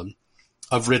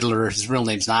Riddler. His real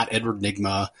name's not Edward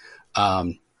Nygma.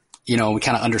 We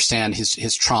kind of understand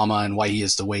his trauma and why he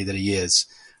is the way that he is.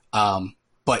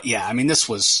 But yeah, I mean, this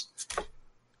was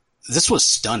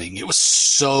stunning. It was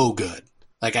so good.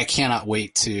 Like, I cannot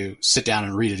wait to sit down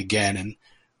and read it again and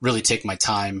really take my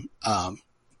time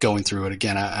going through it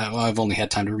again. I've only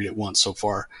had time to read it once so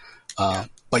far.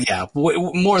 But yeah,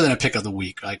 more than a pick of the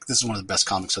week. Like, this is one of the best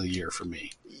comics of the year for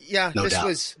me. Yeah, no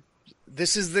doubt.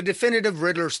 This is the definitive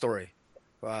Riddler story.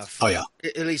 At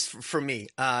least for me.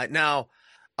 Now,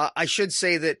 I should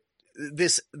say that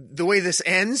the way this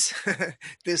ends,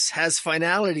 this has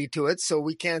finality to it, so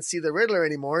we can't see the Riddler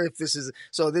anymore. This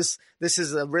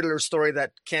is a Riddler story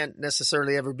that can't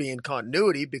necessarily ever be in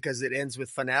continuity because it ends with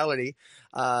finality.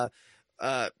 That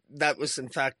was, in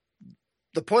fact,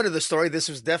 the point of the story. This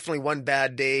was definitely one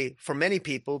bad day for many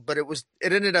people, but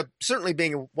it ended up certainly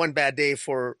being one bad day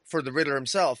for the Riddler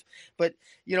himself. But,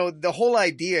 the whole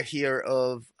idea here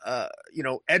of,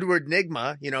 Edward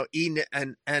Nigma,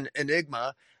 and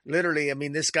Enigma, literally, I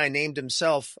mean, this guy named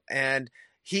himself, and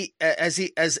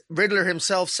as Riddler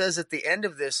himself says at the end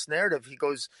of this narrative, he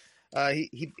goes,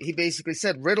 he basically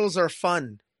said, riddles are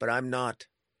fun, but I'm not.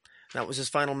 That was his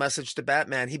final message to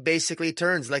Batman. He basically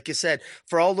turns, like you said,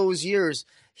 for all those years,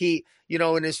 he,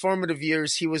 in his formative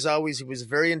years, he was a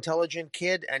very intelligent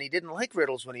kid, and he didn't like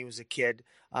riddles when he was a kid,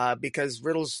 because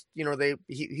riddles,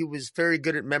 he was very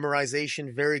good at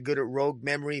memorization, very good at rogue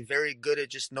memory, very good at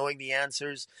just knowing the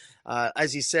answers.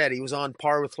 As he said, he was on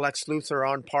par with Lex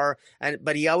Luthor,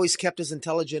 but he always kept his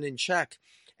intelligence in check.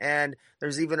 And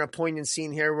there's even a poignant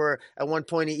scene here where at one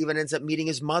point he even ends up meeting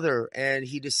his mother, and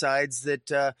he decides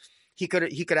that he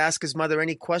could ask his mother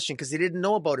any question because he didn't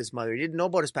know about his mother. He didn't know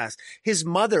about his past. His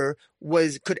mother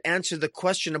could answer the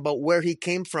question about where he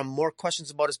came from, more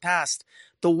questions about his past.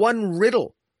 The one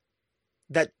riddle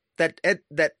that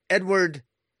Edward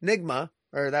Nigma,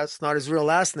 or that's not his real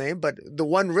last name, but the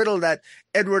one riddle that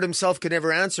Edward himself could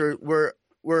never answer were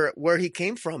where he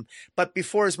came from. But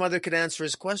before his mother could answer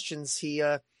his questions, he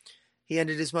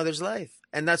ended his mother's life.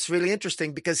 And that's really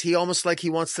interesting because he almost like he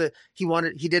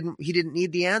didn't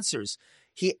need the answers.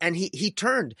 He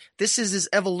turned. This is his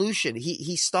evolution.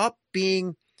 He stopped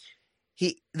being,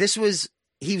 he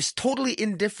was totally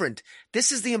indifferent.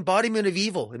 This is the embodiment of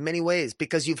evil in many ways,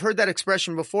 because you've heard that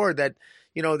expression before that,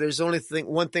 there's only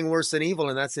one thing worse than evil,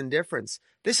 and that's indifference.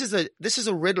 This is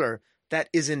a Riddler that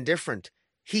is indifferent.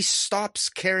 He stops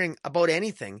caring about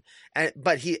anything,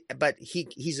 but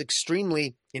he's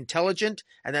extremely intelligent,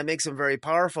 and that makes him very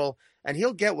powerful. And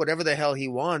he'll get whatever the hell he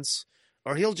wants,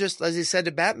 or he'll just, as he said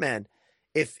to Batman,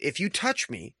 if you touch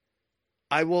me,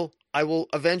 I will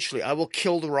eventually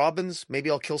kill the Robins. Maybe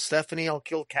I'll kill Stephanie. I'll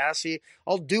kill Cassie.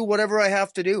 I'll do whatever I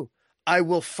have to do. I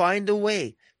will find a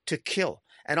way to kill,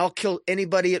 and I'll kill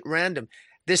anybody at random.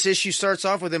 This issue starts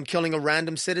off with him killing a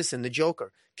random citizen. The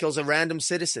Joker kills a random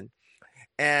citizen.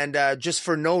 And just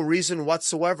for no reason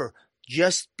whatsoever,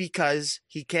 just because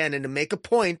he can, and to make a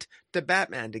point to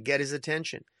Batman to get his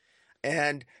attention.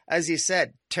 And as you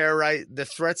said, terrorize the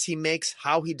threats he makes,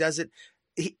 how he does it.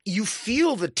 You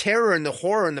feel the terror and the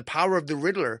horror and the power of the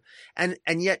Riddler, and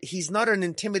yet he's not an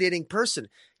intimidating person.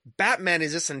 Batman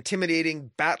is this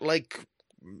intimidating bat-like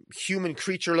human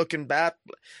creature-looking bat,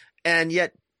 and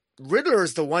yet Riddler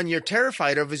is the one you're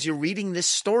terrified of as you're reading this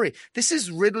story. This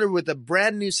is Riddler with a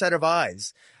brand new set of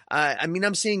eyes.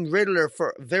 I'm seeing Riddler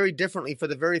very differently for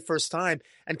the very first time.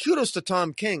 And kudos to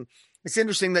Tom King. It's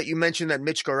interesting that you mentioned that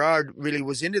Mitch Gerard really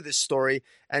was into this story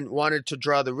and wanted to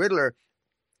draw the Riddler.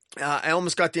 I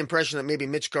almost got the impression that maybe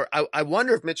I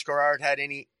wonder if Mitch Gerard had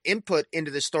any input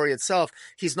into the story itself.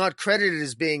 He's not credited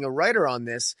as being a writer on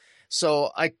this.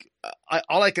 So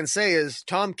all I can say is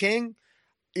Tom King,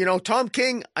 Tom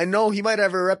King, I know he might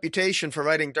have a reputation for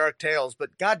writing dark tales,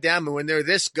 but goddamn it, when they're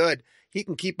this good, he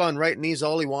can keep on writing these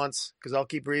all he wants, because I'll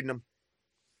keep reading them.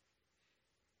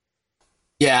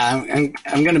 Yeah,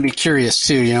 I'm going to be curious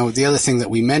too. The other thing that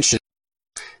we mentioned,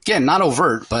 again, not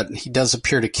overt, but he does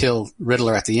appear to kill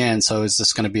Riddler at the end. So is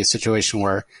this going to be a situation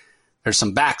where there's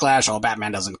some backlash? Oh,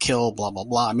 Batman doesn't kill, blah, blah,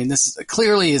 blah. I mean, this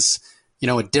clearly is,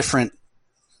 a different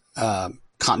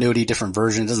continuity, different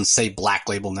version. It doesn't say Black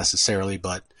Label necessarily,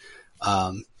 but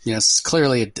it's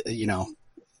clearly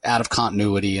out of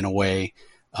continuity in a way,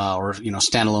 or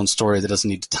standalone story that doesn't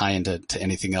need to tie into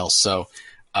anything else. So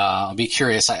I'll be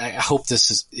curious. I hope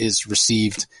this is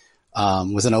received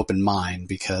with an open mind,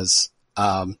 because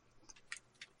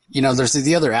there's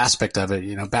the other aspect of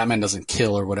it. Batman doesn't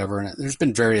kill or whatever, and there's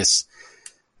been various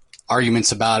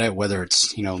arguments about it, whether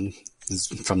it's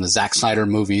from the Zack Snyder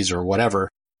movies or whatever.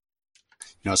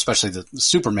 Especially the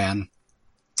Superman,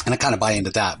 and I kind of buy into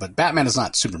that. But Batman is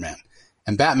not Superman.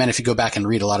 And Batman, if you go back and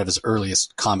read a lot of his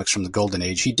earliest comics from the Golden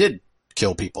Age, he did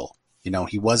kill people.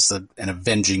 He was an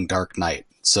avenging Dark Knight.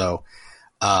 So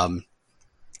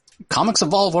comics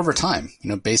evolve over time,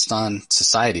 based on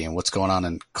society and what's going on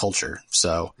in culture.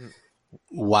 So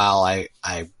while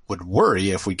I would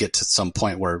worry if we get to some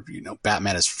point where,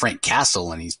 Batman is Frank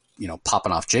Castle and he's,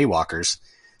 popping off jaywalkers,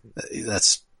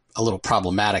 that's a little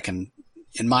problematic and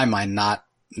in my mind, not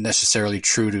necessarily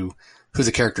true to who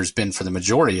the character's been for the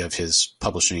majority of his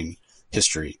publishing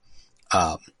history.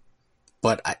 But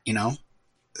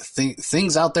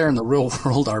things out there in the real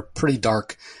world are pretty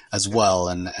dark as well.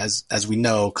 And as we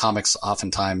know, comics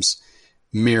oftentimes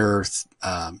mirror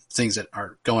things that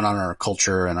are going on in our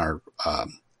culture and our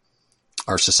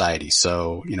society.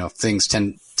 So, things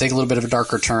tend to take a little bit of a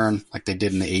darker turn like they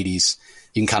did in the 80s.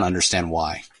 You can kind of understand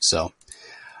why. So,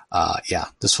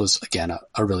 this was, again,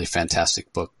 a really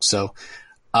fantastic book. So,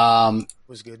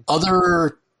 was good.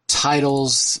 Other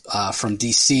titles from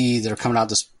DC that are coming out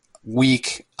this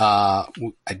week. I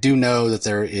do know that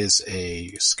there is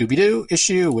a Scooby-Doo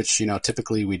issue, which,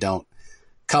 typically we don't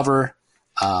cover.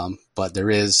 But there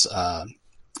is an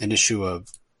issue of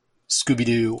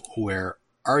Scooby-Doo, Where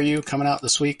Are You, coming out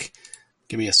this week.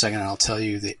 Give me a second and I'll tell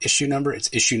you the issue number. It's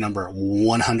issue number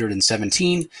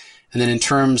 117. And then in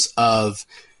terms of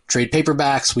trade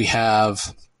paperbacks, we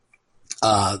have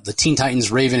the Teen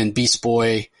Titans Raven and Beast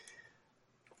Boy,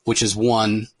 which is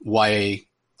one YA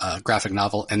graphic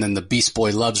novel, and then the Beast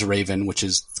Boy Loves Raven, which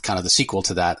is kind of the sequel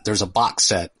to that. There's a box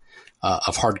set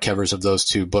of hardcovers of those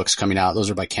two books coming out. Those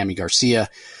are by Cami Garcia.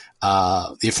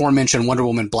 The aforementioned Wonder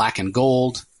Woman Black and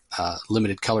Gold,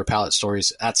 limited color palette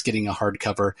stories, that's getting a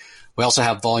hardcover. We also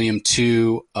have volume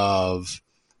 2 of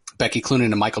Becky Cloonan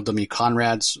and Michael W.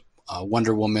 Conrad's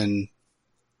Wonder Woman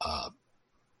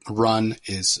run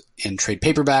is in trade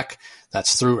paperback.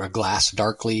 That's Through a Glass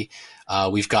Darkly.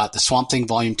 We've got the Swamp Thing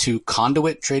Volume 2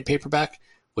 Conduit trade paperback,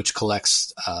 which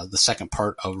collects the second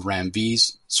part of Ram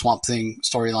V's Swamp Thing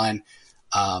storyline.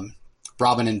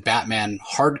 Robin and Batman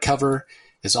hardcover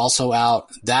is also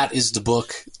out. That is the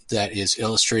book that is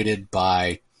illustrated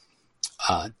by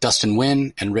Dustin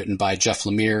Nguyen and written by Jeff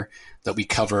Lemire that we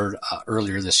covered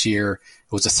earlier this year.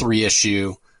 It was a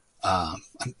 3-issue. I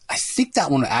think that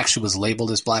one actually was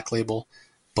labeled as Black Label,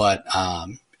 but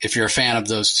if you're a fan of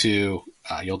those two,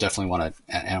 you'll definitely want to,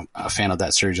 and a fan of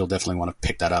that series, you'll definitely want to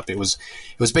pick that up. It was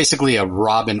basically a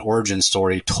Robin origin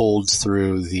story told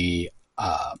through the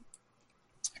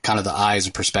kind of the eyes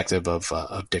and perspective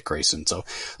of Dick Grayson. So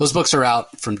those books are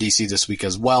out from DC this week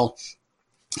as well.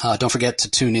 Don't forget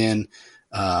to tune in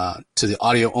to the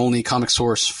audio only comic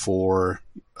source for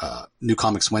New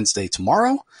Comics Wednesday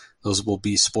tomorrow. Those will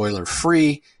be spoiler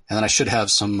free. And then I should have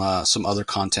some other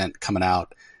content coming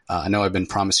out. I know I've been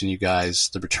promising you guys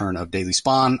the return of Daily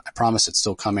Spawn. I promise it's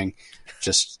still coming.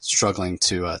 Just struggling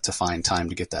to find time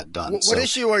to get that done. What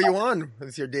issue are you on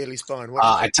with your Daily Spawn?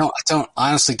 I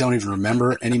honestly don't even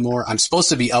remember anymore. I'm supposed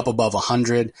to be up above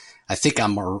 100. I think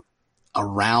I'm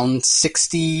around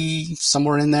 60,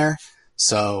 somewhere in there.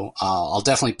 So I'll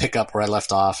definitely pick up where I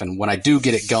left off. And when I do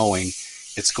get it going,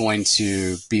 it's going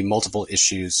to be multiple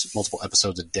issues, multiple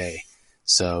episodes a day.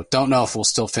 So don't know if we'll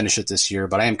still finish it this year,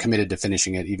 but I am committed to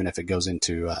finishing it, even if it goes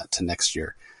into to next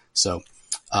year. So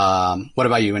what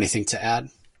about you? Anything to add?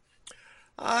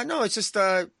 No, it's just,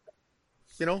 kudos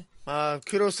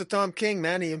to Tom King,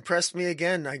 man. He impressed me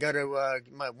again. I got to,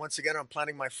 once again, I'm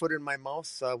planting my foot in my mouth.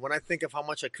 When I think of how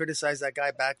much I criticized that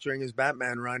guy back during his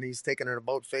Batman run, he's taken an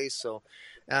about face. So,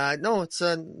 no, it's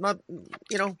not,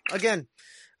 again,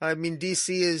 I mean,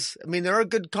 DC is, there are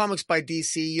good comics by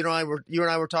DC. You and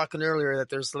I were talking earlier that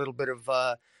there's a little bit of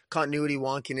continuity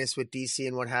wonkiness with DC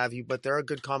and what have you, but there are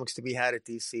good comics to be had at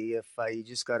DC if you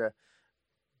just got to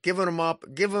give them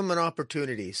an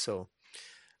opportunity. So,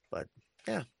 but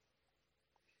yeah.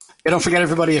 Yeah, don't forget,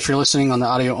 everybody, if you're listening on the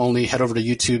audio only, head over to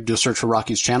YouTube, do a search for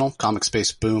Rocky's channel, Comic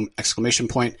Space Boom, !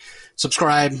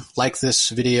 Subscribe, like this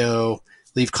video,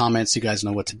 leave comments. You guys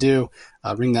know what to do.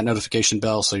 Ring that notification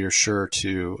bell so you're sure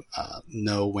to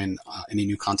know when any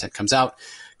new content comes out.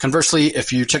 Conversely,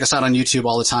 if you check us out on YouTube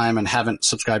all the time and haven't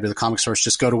subscribed to the Comic Source,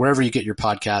 just go to wherever you get your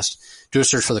podcast, do a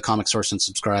search for the Comic Source and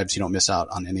subscribe so you don't miss out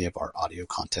on any of our audio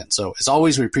content. So as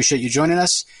always, we appreciate you joining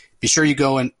us. Be sure you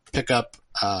go and pick up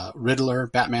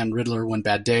Batman Riddler One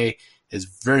Bad Day. Is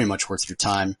very much worth your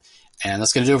time. And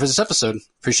that's going to do it for this episode.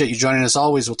 Appreciate you joining us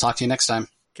always. We'll talk to you next time.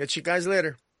 Catch you guys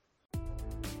later.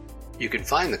 You can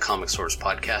find the Comic Source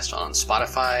podcast on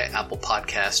Spotify, Apple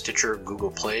Podcasts, Stitcher,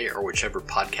 Google Play, or whichever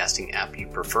podcasting app you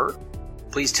prefer.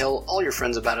 Please tell all your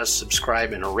friends about us,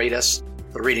 subscribe, and rate us.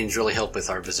 The ratings really help with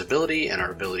our visibility and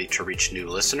our ability to reach new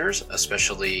listeners,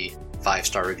 especially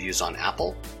 5-star reviews on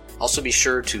Apple. Also be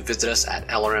sure to visit us at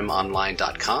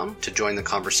lrmonline.com to join the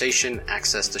conversation,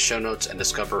 access the show notes, and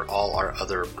discover all our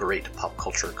other great pop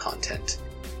culture content.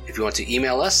 If you want to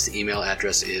email us, the email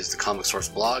address is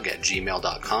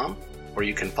thecomicsourceblog@gmail.com. or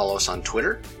you can follow us on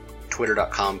Twitter,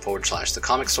 twitter.com/The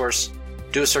Comic Source.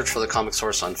 Do a search for The Comic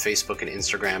Source on Facebook and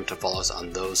Instagram to follow us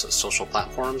on those social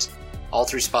platforms. All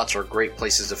three spots are great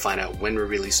places to find out when we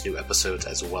release new episodes,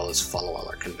 as well as follow all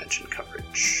our convention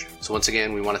coverage. So once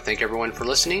again, we want to thank everyone for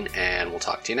listening, and we'll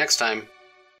talk to you next time.